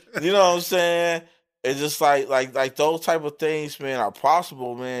 that. You know what I'm saying? It's just like those type of things, man, are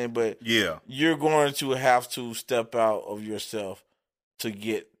possible, man. But Yeah. you're going to have to step out of yourself to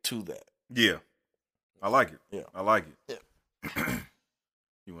get to that. Yeah. I like it. Yeah. I like it. Yeah.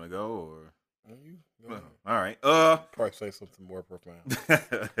 You want to go or? Go ahead. All right. Probably say something more profound.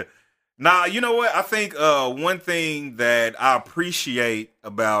 Nah, you know what? I think one thing that I appreciate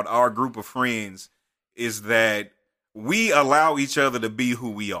about our group of friends is that we allow each other to be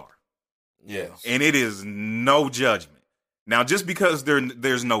who we are. Yes. And it is no judgment. Now, just because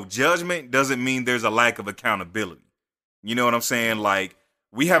there's no judgment doesn't mean there's a lack of accountability. You know what I'm saying? Like,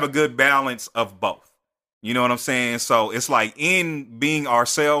 we have a good balance of both. You know what I'm saying? So it's like in being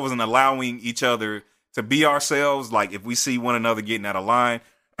ourselves and allowing each other to be ourselves, like if we see one another getting out of line,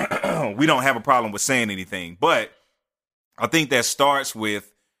 we don't have a problem with saying anything. But I think that starts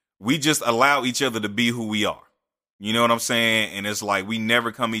with we just allow each other to be who we are. You know what I'm saying? And it's like we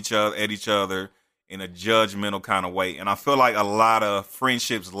never come at each other in a judgmental kind of way. And I feel like a lot of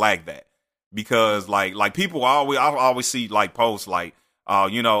friendships lack that because like people I always see like posts like, I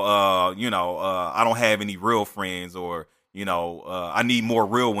don't have any real friends or, I need more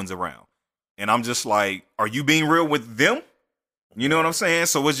real ones around. And I'm just like, are you being real with them? You know what I'm saying?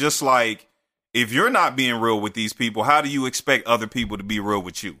 So it's just like, if you're not being real with these people, how do you expect other people to be real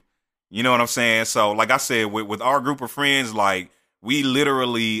with you? You know what I'm saying? So like I said, with our group of friends, like we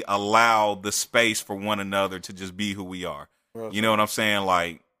literally allow the space for one another to just be who we are. You know what I'm saying?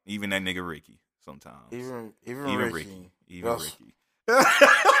 Like even that nigga Ricky sometimes. Even Ricky. Even Yes. Ricky.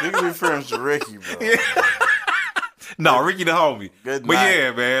 You can be friends with Ricky, bro. No, Ricky the homie. Good But night.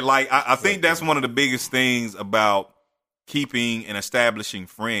 yeah, man, like I think that's one of the biggest things about keeping and establishing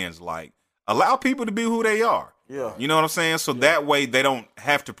friends. Like allow people to be who they are. Yeah. You know what I'm saying? So that way they don't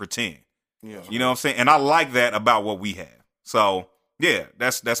have to pretend. Yeah. You know what I'm saying? And I like that about what we have. So yeah,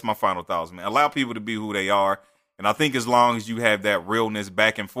 that's my final thoughts, man. Allow people to be who they are. And I think as long as you have that realness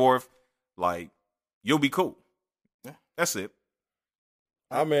back and forth, like you'll be cool. Yeah. That's it.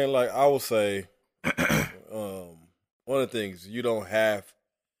 I mean, like I would say, one of the things you don't have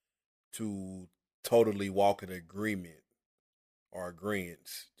to totally walk in agreement or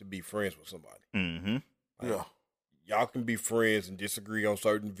agreements to be friends with somebody. Mm-hmm. Yeah. Y'all can be friends and disagree on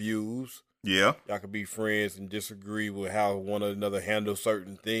certain views. Yeah. Y'all can be friends and disagree with how one another handles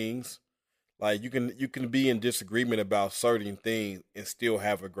certain things. Like you can be in disagreement about certain things and still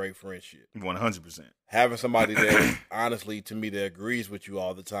have a great friendship. 100%. Having somebody that honestly to me that agrees with you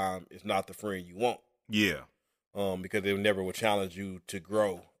all the time is not the friend you want. Yeah. Because they never will challenge you to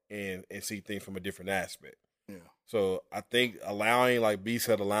grow and see things from a different aspect. Yeah. So I think allowing, like B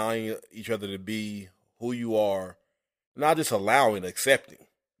said, allowing each other to be who you are, not just allowing, accepting.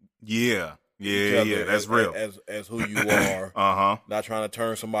 Yeah. each Yeah, other yeah, that's as, real. As who you are. Uh-huh. Not trying to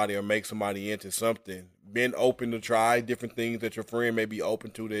turn somebody or make somebody into something. Being open to try different things that your friend may be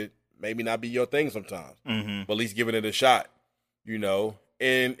open to that maybe not be your thing sometimes. Mm-hmm. But at least giving it a shot,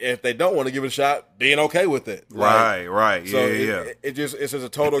 And if they don't want to give it a shot, being okay with it. Right. Yeah, So yeah. it's just a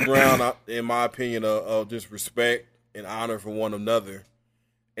total ground, in my opinion, of just respect and honor for one another,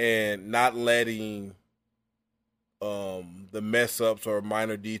 and not letting the mess ups or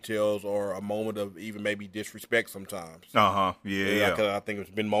minor details or a moment of even maybe disrespect sometimes. Uh-huh. Yeah. Because I think there's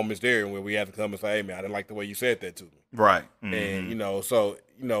been moments there where we had to come and say, "Hey, man, I didn't like the way you said that to me." Right. Mm-hmm.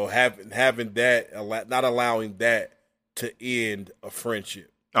 And having that, not allowing that to end a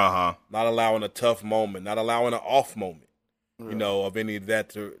friendship. Uh-huh. Not allowing a tough moment, not allowing an off moment, of any of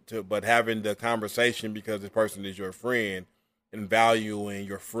that but having the conversation because this person is your friend and valuing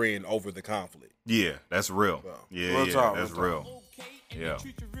your friend over the conflict. Yeah, that's real. So, Yeah, real yeah, talk, that's real real. Yeah.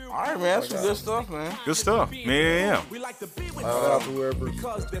 All right, man. That's some good stuff, man. Good stuff. Yeah. We like to be with them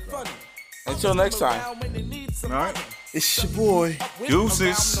because they're funny. Until next time. All right. It's your boy.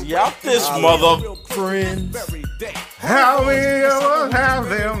 Deuces. Y'all this mother. Friends. How we ever have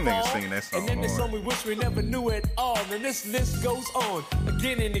them. Niggas singing that song. And then there's some we wish we never knew at all. And this list goes on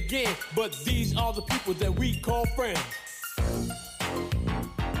again and again. But these are the people that we call friends.